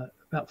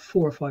about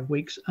 4 or 5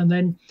 weeks, and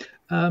then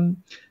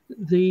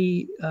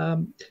the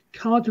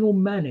Cardinal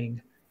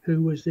Manning,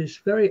 who was this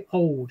very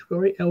old,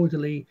 very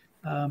elderly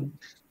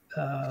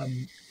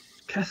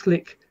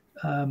Catholic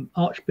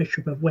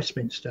Archbishop of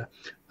Westminster,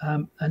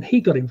 and he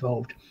got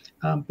involved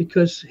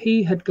because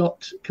he had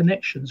got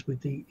connections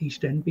with the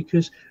East End,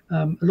 because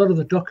a lot of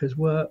the dockers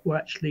were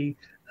actually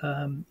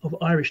of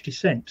Irish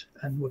descent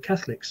and were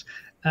Catholics,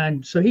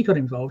 and so he got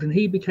involved and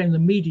he became the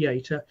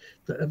mediator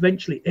that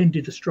eventually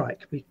ended the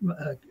strike.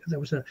 There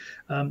was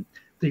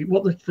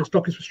what the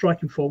dockers were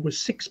striking for was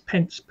 6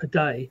 pence per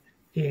day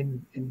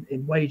in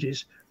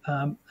wages,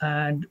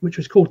 and which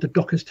was called the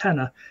dockers'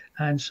 tanner,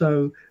 and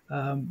so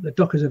the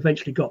dockers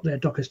eventually got their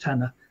dockers'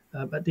 tanner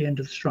at the end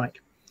of the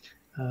strike.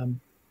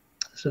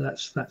 So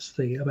that's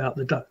about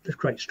the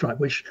Great Strike,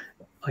 which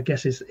I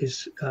guess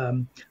is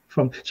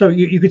from. So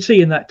you could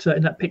see in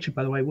that picture,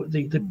 by the way,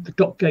 the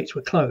dock gates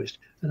were closed,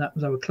 and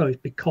they were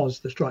closed because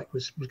the strike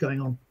was going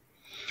on.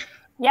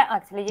 Yeah,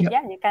 actually,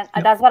 yeah, you can.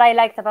 Yep. That's what I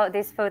liked about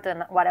this photo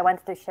and what I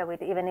wanted to show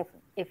it, even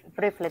if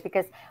briefly,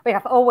 because we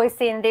have always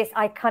seen this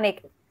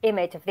iconic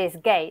image of this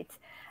gate,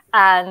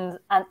 and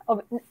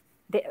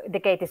the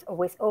gate is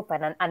always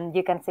open, and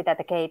you can see that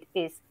the gate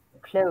is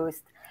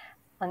closed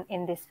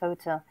in this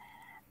photo.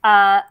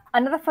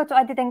 Another photo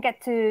I didn't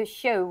get to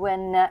show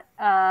when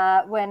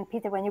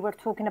Peter, when you were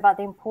talking about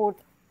the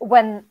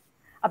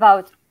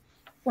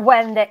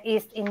when the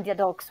East India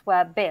docks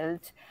were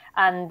built,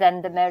 and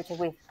then the merger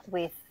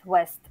with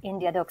West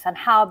India docks, and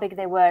how big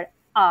they were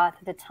at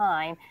the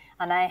time.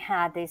 And I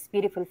had this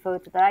beautiful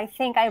photo that I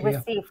think I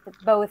received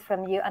both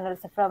from you and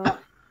also from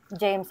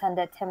James and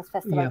the Thames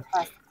Festival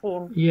Trust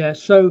team. Yeah,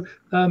 so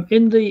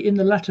in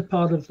the latter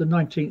part of the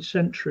 19th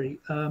century,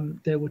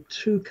 there were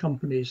two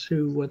companies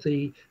who were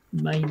the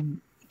main,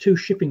 two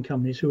shipping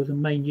companies who were the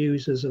main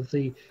users of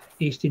the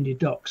East India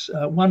docks.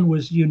 One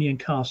was Union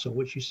Castle,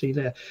 which you see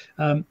there.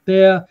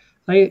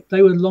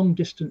 They were long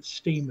distance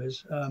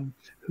steamers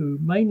who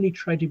mainly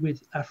traded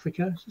with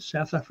Africa,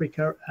 South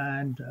Africa,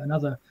 and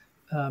other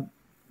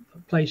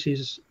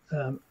places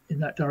in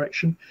that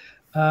direction.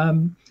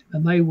 And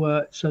they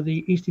were, so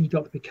the East India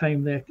docks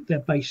became their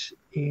base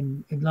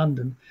in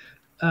London.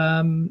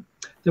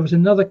 There was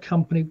another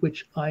company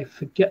which I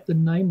forget the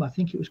name. I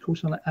think it was called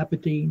something like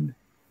Aberdeen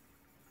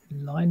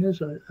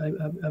Liners, or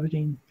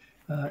Aberdeen,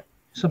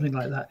 something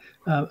like that.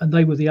 And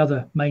they were the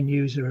other main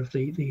user of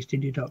the East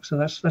India docks. So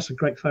that's a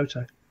great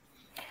photo.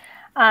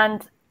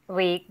 And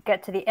we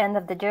get to the end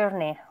of the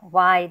journey.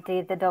 Why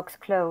did the docks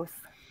close?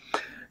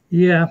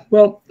 Yeah,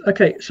 well,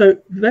 okay, so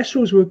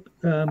vessels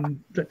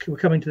that were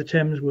coming to the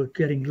Thames were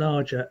getting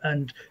larger,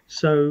 and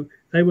so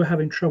they were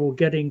having trouble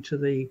getting to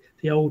the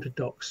older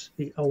docks,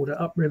 the older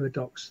upriver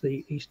docks,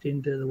 the East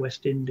India, the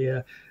West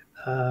India,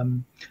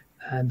 and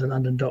the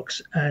London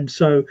docks, and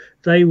so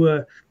they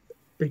were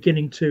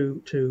beginning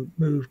to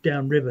move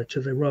downriver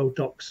to the Royal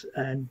Docks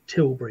and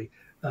Tilbury,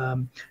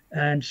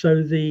 and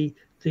so the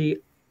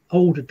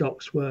older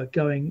docks were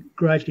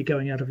gradually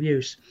going out of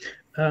use.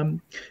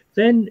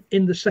 Then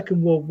in the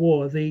Second World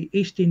War, the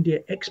East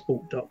India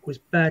export dock was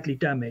badly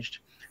damaged,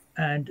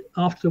 and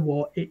after the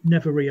war, it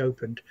never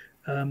reopened.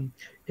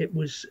 It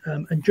was,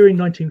 and during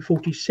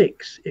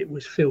 1946, it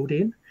was filled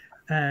in,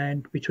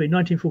 and between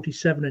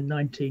 1947 and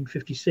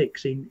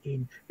 1956,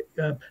 in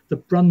the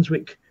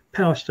Brunswick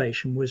power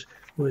station was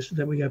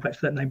that we go back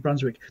to that name,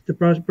 Brunswick. The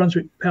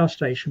Brunswick power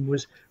station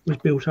was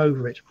built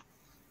over it.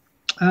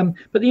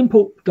 But the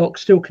import dock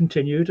still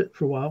continued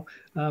for a while,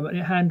 and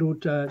it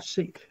handled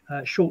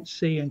short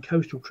sea and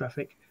coastal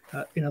traffic,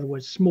 in other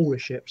words, smaller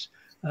ships.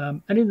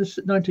 And in the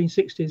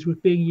 1960s, was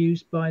being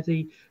used by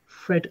the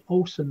Fred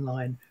Olsen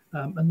line,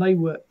 and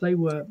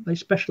they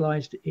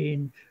specialised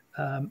in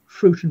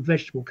fruit and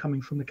vegetable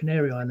coming from the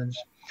Canary Islands.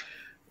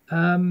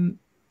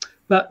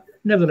 But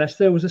nevertheless,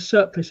 there was a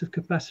surplus of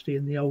capacity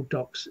in the old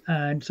docks,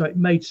 and so it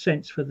made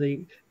sense for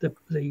the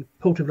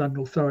Port of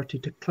London Authority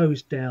to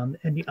close down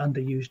any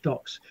underused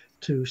docks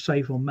to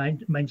save on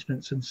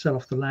maintenance and sell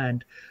off the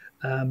land.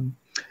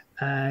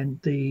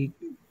 And the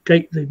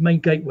main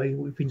gateway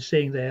we've been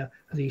seeing there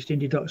at the East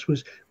India Docks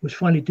was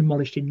finally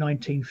demolished in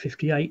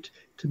 1958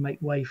 to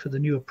make way for the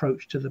new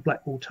approach to the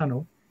Blackwall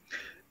Tunnel.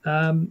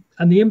 And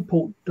the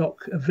import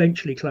dock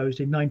eventually closed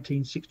in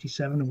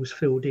 1967 and was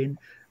filled in.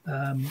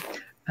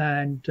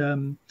 And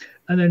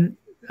then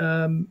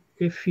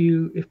if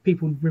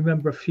people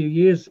remember a few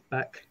years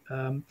back,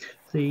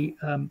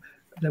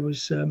 there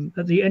was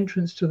at the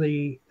entrance to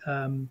the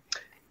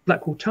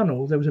Blackwall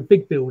Tunnel, there was a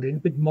big building, a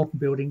big modern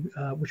building,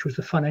 which was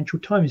the Financial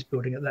Times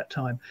building at that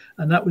time,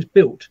 and that was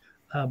built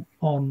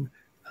on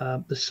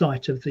the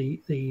site of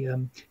the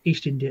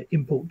East India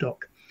import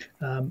dock.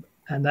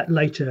 And that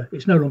later,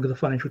 it's no longer the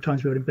Financial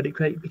Times building, but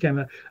it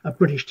became a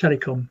British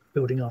Telecom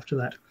building after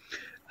that.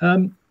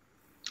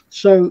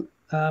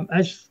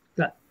 As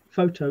that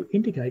photo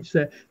indicates,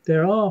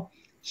 there are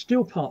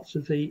still parts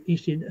of the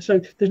East India. So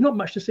there's not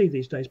much to see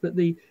these days, but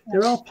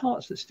there are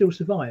parts that still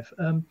survive.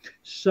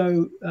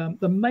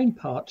 The main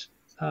part,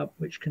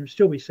 which can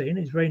still be seen,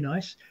 is very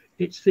nice.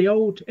 It's the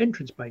old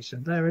entrance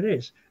basin. There it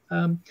is.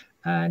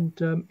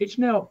 It's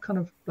now kind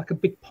of like a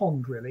big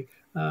pond, really.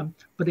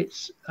 But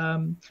it's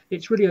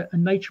really a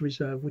nature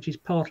reserve, which is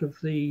part of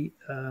the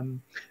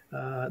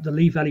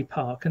Lee Valley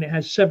Park, and it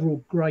has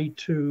several Grade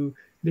 2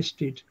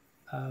 listed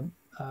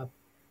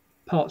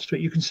parts to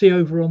it. You can see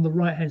over on the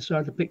right hand side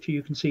of the picture,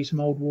 you can see some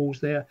old walls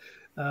there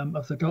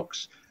of the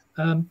docks.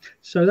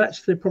 So that's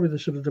probably the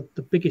sort of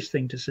the biggest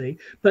thing to see.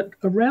 But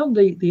around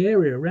the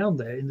area around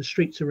there, in the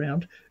streets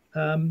around,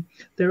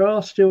 there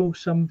are still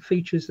some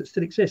features that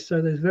still exist.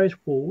 So there's various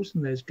walls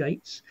and there's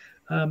gates,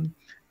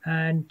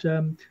 and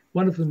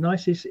one of the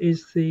nicest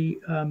is the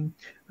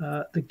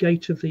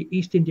gate of the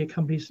East India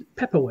Company's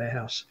pepper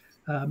warehouse,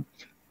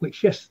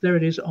 which, yes, there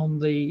it is on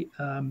the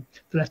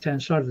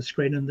left-hand side of the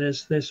screen, and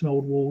there's some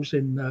old walls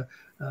in the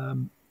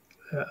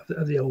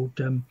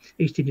old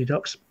East India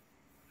Docks.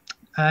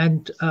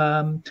 And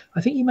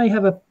I think you may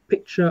have a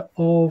picture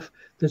of,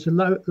 there's a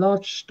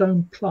large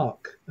stone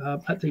plaque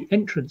at the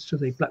entrance to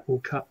the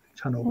Blackwall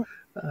Tunnel.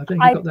 I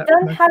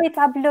don't have it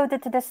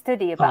uploaded to the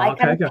studio, but I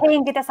can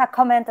ping it as a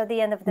comment at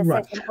the end of the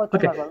session or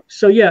tomorrow. Okay.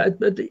 So yeah,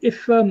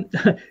 if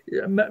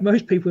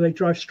most people, they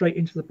drive straight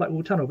into the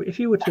Blackwall Tunnel, but if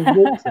you were to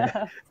walk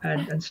there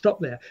and stop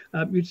there,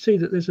 you'd see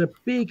that there's a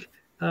big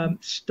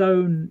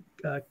stone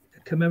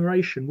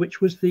commemoration,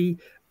 which was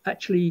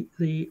actually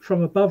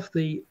from above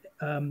the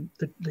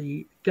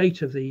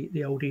gate of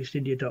the old East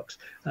India Docks,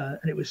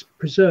 and it was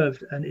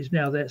preserved and is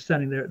now there,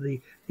 standing there at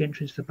the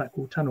entrance to the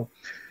Blackwall Tunnel.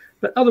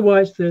 But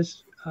otherwise,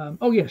 there's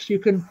oh yes, you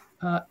can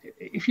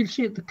if you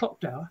see at the clock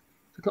tower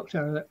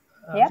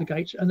of the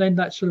gate, and then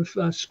that sort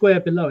of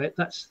square below it,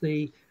 that's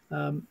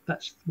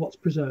what's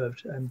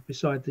preserved, and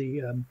beside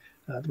the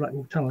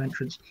Blackwall Tunnel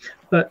entrance.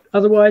 But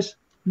otherwise,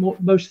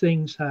 most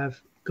things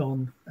have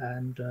gone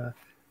and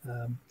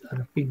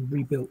have been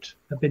rebuilt,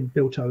 have been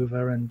built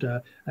over, and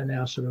are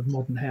now sort of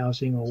modern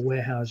housing or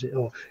warehouses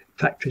or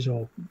factories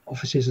or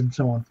offices and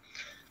so on.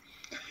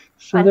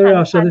 So there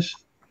are. So this.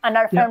 And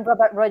our friend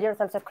Robert Rogers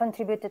also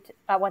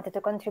wanted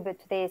to contribute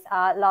to this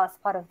last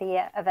part of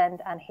the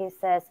event, and he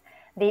says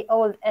the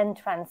old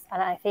entrance,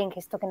 and I think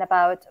he's talking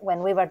about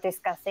when we were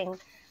discussing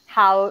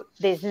how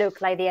this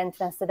looked like the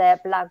entrance to the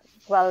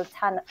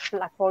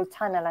Blackwall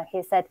Tunnel, and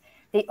he said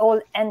the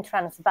old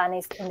entrance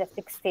vanished in the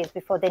 60s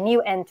before the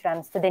new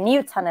entrance to the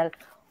new tunnel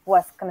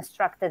was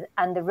constructed,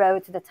 and the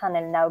road to the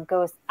tunnel now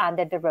goes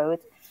under the road,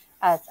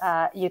 as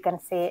you can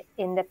see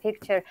in the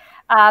picture.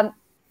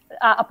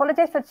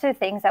 Apologize for two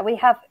things that we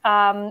have.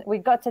 We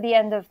got to the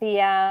end of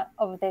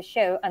the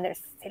show, and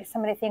there's still so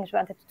many things we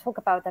wanted to talk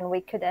about and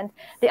we couldn't.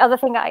 The other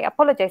thing I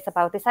apologize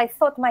about is I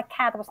thought my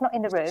cat was not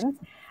in the room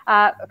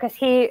because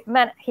he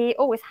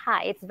always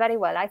hides very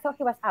well. I thought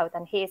he was out,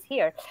 and he is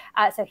here.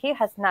 So he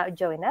has now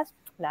joined us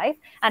live,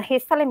 and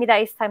he's telling me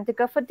that it's time to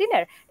go for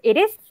dinner. It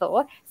is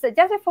so. So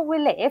just before we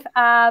leave,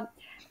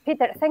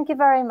 Peter, thank you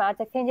very much.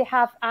 I think you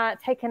have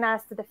taken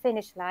us to the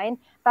finish line.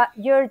 But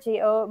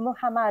Georgie or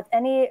Muhammad,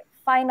 any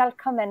final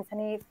comments,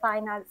 any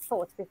final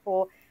thoughts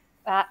before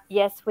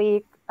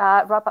we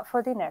wrap up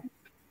for dinner?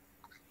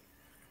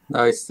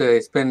 No,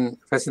 it's been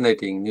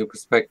fascinating, new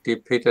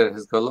perspective. Peter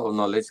has got a lot of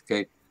knowledge,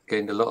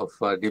 gained a lot of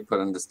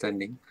deeper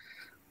understanding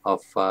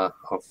of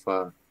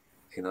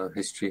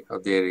history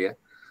of the area,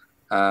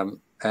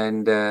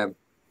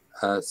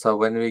 so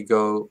when we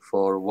go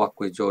for a walk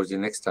with Georgie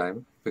next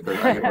time, because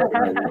I have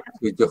organized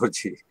with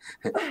Georgie,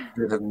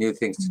 we have new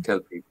things to tell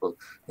people.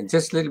 And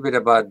just a little bit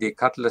about the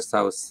Cutlass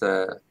House,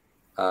 the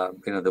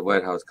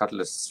warehouse,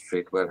 Cutlass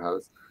Street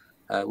warehouse.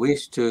 We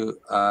used to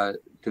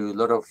do a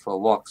lot of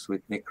walks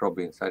with Nick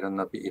Robbins. I don't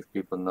know if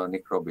people know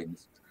Nick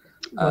Robbins.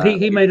 Well,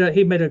 he made a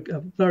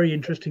very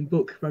interesting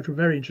book, wrote a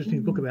very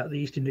interesting book about the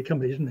East India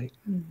Company, didn't he?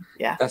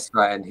 Yeah, that's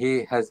right. And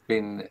he has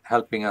been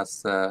helping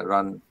us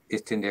run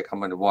East India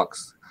Company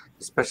walks,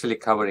 especially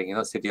covering,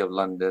 City of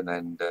London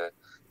and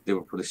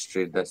Liverpool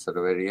Street, that sort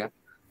of area.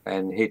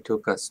 And he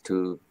took us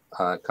to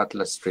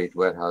Cutlass Street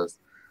warehouse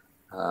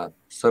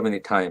so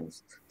many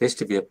times. There used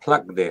to be a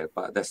plug there,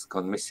 but that's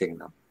gone missing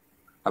now.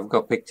 I've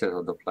got pictures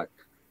of the plug,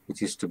 which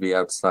used to be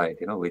outside,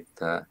 with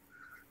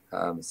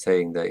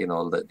saying that,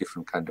 all the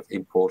different kind of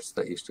imports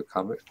that used to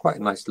come. It's quite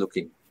nice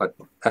looking, but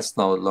that's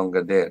no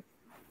longer there.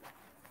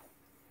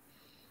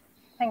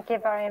 Thank you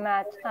very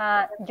much.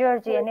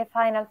 Georgie, any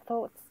final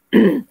thoughts?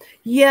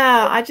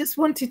 Yeah, I just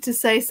wanted to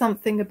say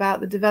something about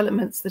the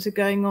developments that are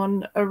going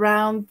on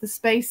around the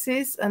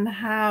spaces and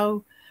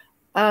how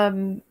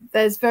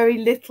there's very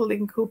little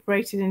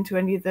incorporated into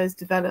any of those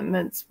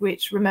developments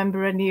which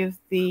remember any of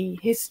the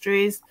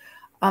histories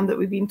that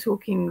we've been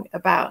talking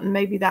about. And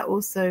maybe that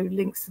also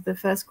links to the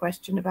first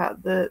question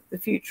about the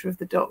future of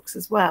the docks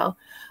as well.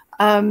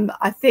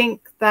 I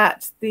think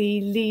that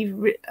the Lee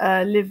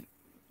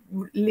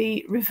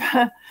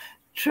River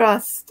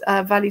Trust,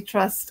 Valley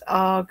Trust,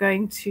 are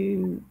going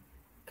to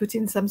put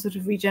in some sort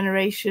of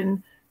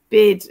regeneration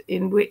bid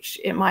in which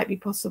it might be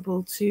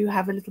possible to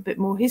have a little bit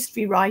more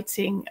history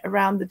writing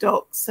around the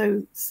docks,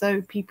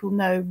 so people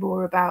know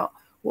more about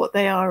what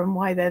they are and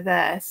why they're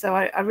there. So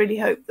I really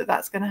hope that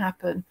that's going to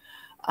happen,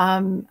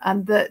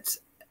 and that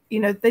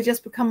they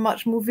just become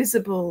much more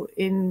visible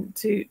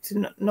to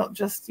not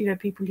just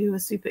people who are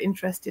super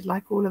interested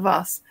like all of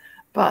us,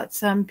 but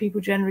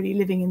people generally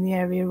living in the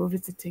area or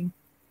visiting.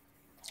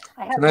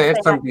 Can I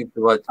add something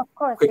to what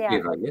quickly, yeah.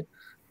 Raja?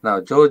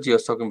 Now, Georgie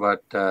was talking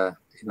about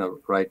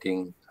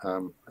writing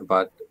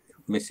about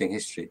missing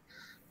history.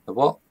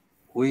 What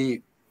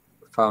we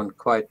found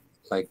quite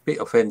a bit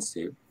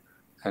offensive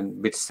and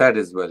a bit sad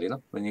as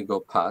well. When you go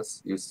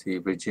past, you see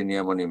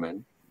Virginia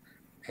Monument,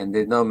 and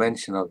there's no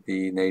mention of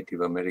the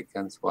Native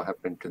Americans. What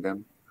happened to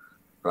them?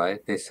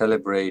 Right? They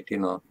celebrate,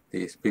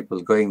 these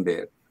people going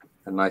there,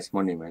 a nice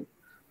monument,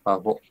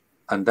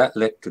 and that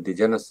led to the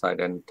genocide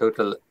and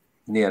total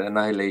near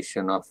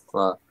annihilation of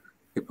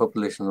the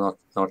population of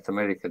North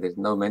America. There's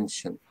no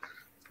mention.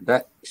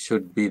 That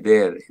should be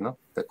there,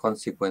 the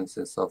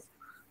consequences of,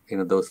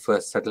 those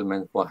first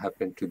settlements, what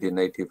happened to the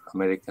Native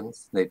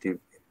Americans, Native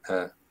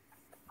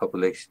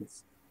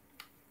populations.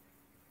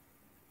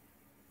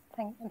 I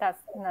think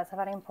that's a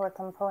very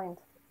important point.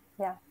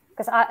 Yeah,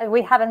 because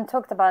we haven't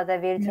talked about the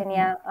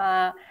Virginia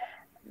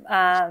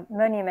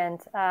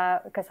monument,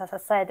 because as I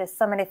said, there's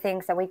so many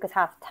things that we could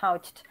have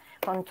touched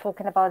on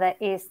talking about the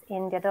East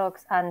India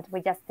Docks, and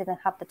we just didn't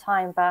have the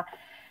time. But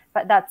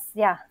that's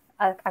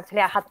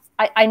actually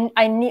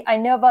I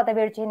know about the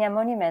Virginia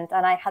monument,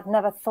 and I had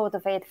never thought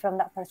of it from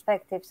that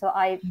perspective. So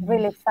I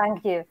really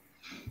thank you,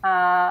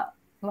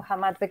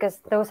 Muhammad, because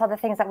those are the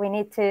things that we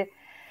need to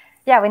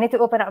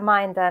open our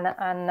mind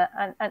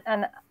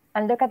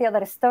and look at the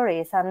other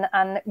stories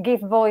and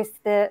give voice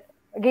to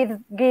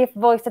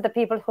the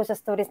people whose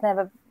stories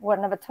were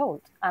never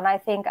told. And I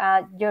think,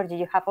 Georgie,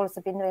 you have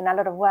also been doing a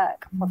lot of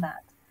work for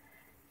that.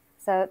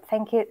 So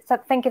thank you. So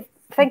thank you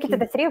to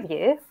the three of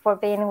you for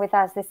being with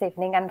us this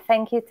evening, and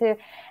thank you to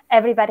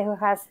everybody who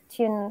has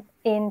tuned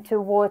in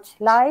to watch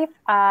live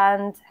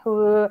and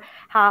who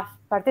have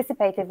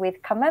participated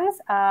with comments.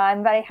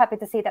 I'm very happy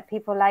to see that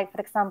people like,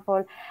 for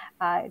example,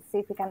 see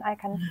if I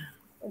can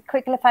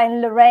quickly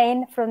find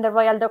Lorraine from the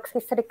Royal Docks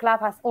History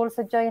Club has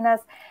also joined us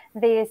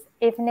this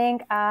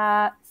evening.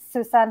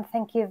 Susan,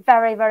 thank you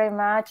very, very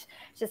much.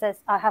 She says,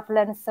 I have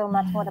learned so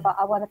much more about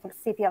our wonderful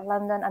city of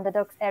London and the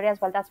docks areas.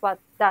 Well,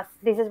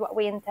 this is what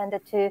we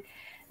intended to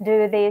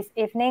do this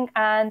evening.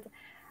 And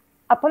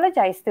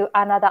apologize to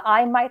Anna that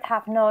I might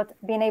have not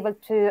been able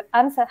to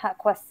answer her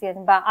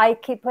question, but I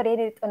keep putting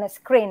it on a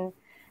screen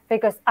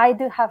because I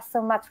do have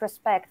so much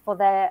respect for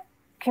the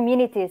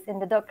communities in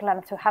the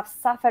docklands who have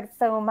suffered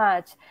so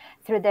much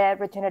through the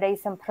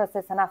regeneration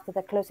process and after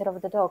the closure of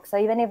the dock. So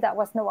even if that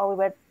was not what we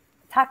were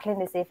tackling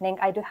this evening,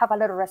 I do have a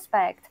lot of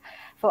respect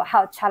for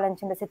how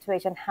challenging the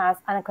situation has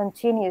and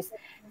continues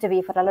to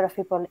be for a lot of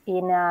people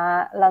in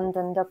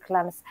London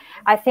docklands.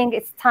 I think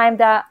it's time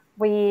that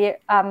we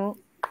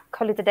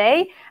call it a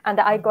day and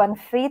that I go and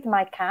feed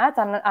my cat,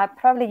 and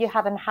probably you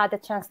haven't had a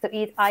chance to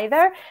eat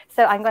either,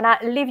 so I'm gonna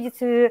leave you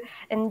to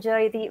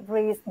enjoy the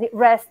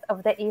rest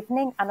of the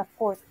evening. And of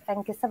course,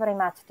 thank you so very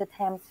much to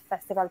Thames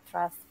Festival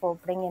Trust for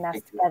bringing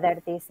us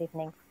together this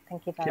evening.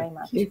 Thank you very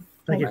much.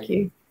 Thank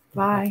you.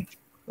 Bye.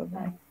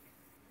 Bye-bye.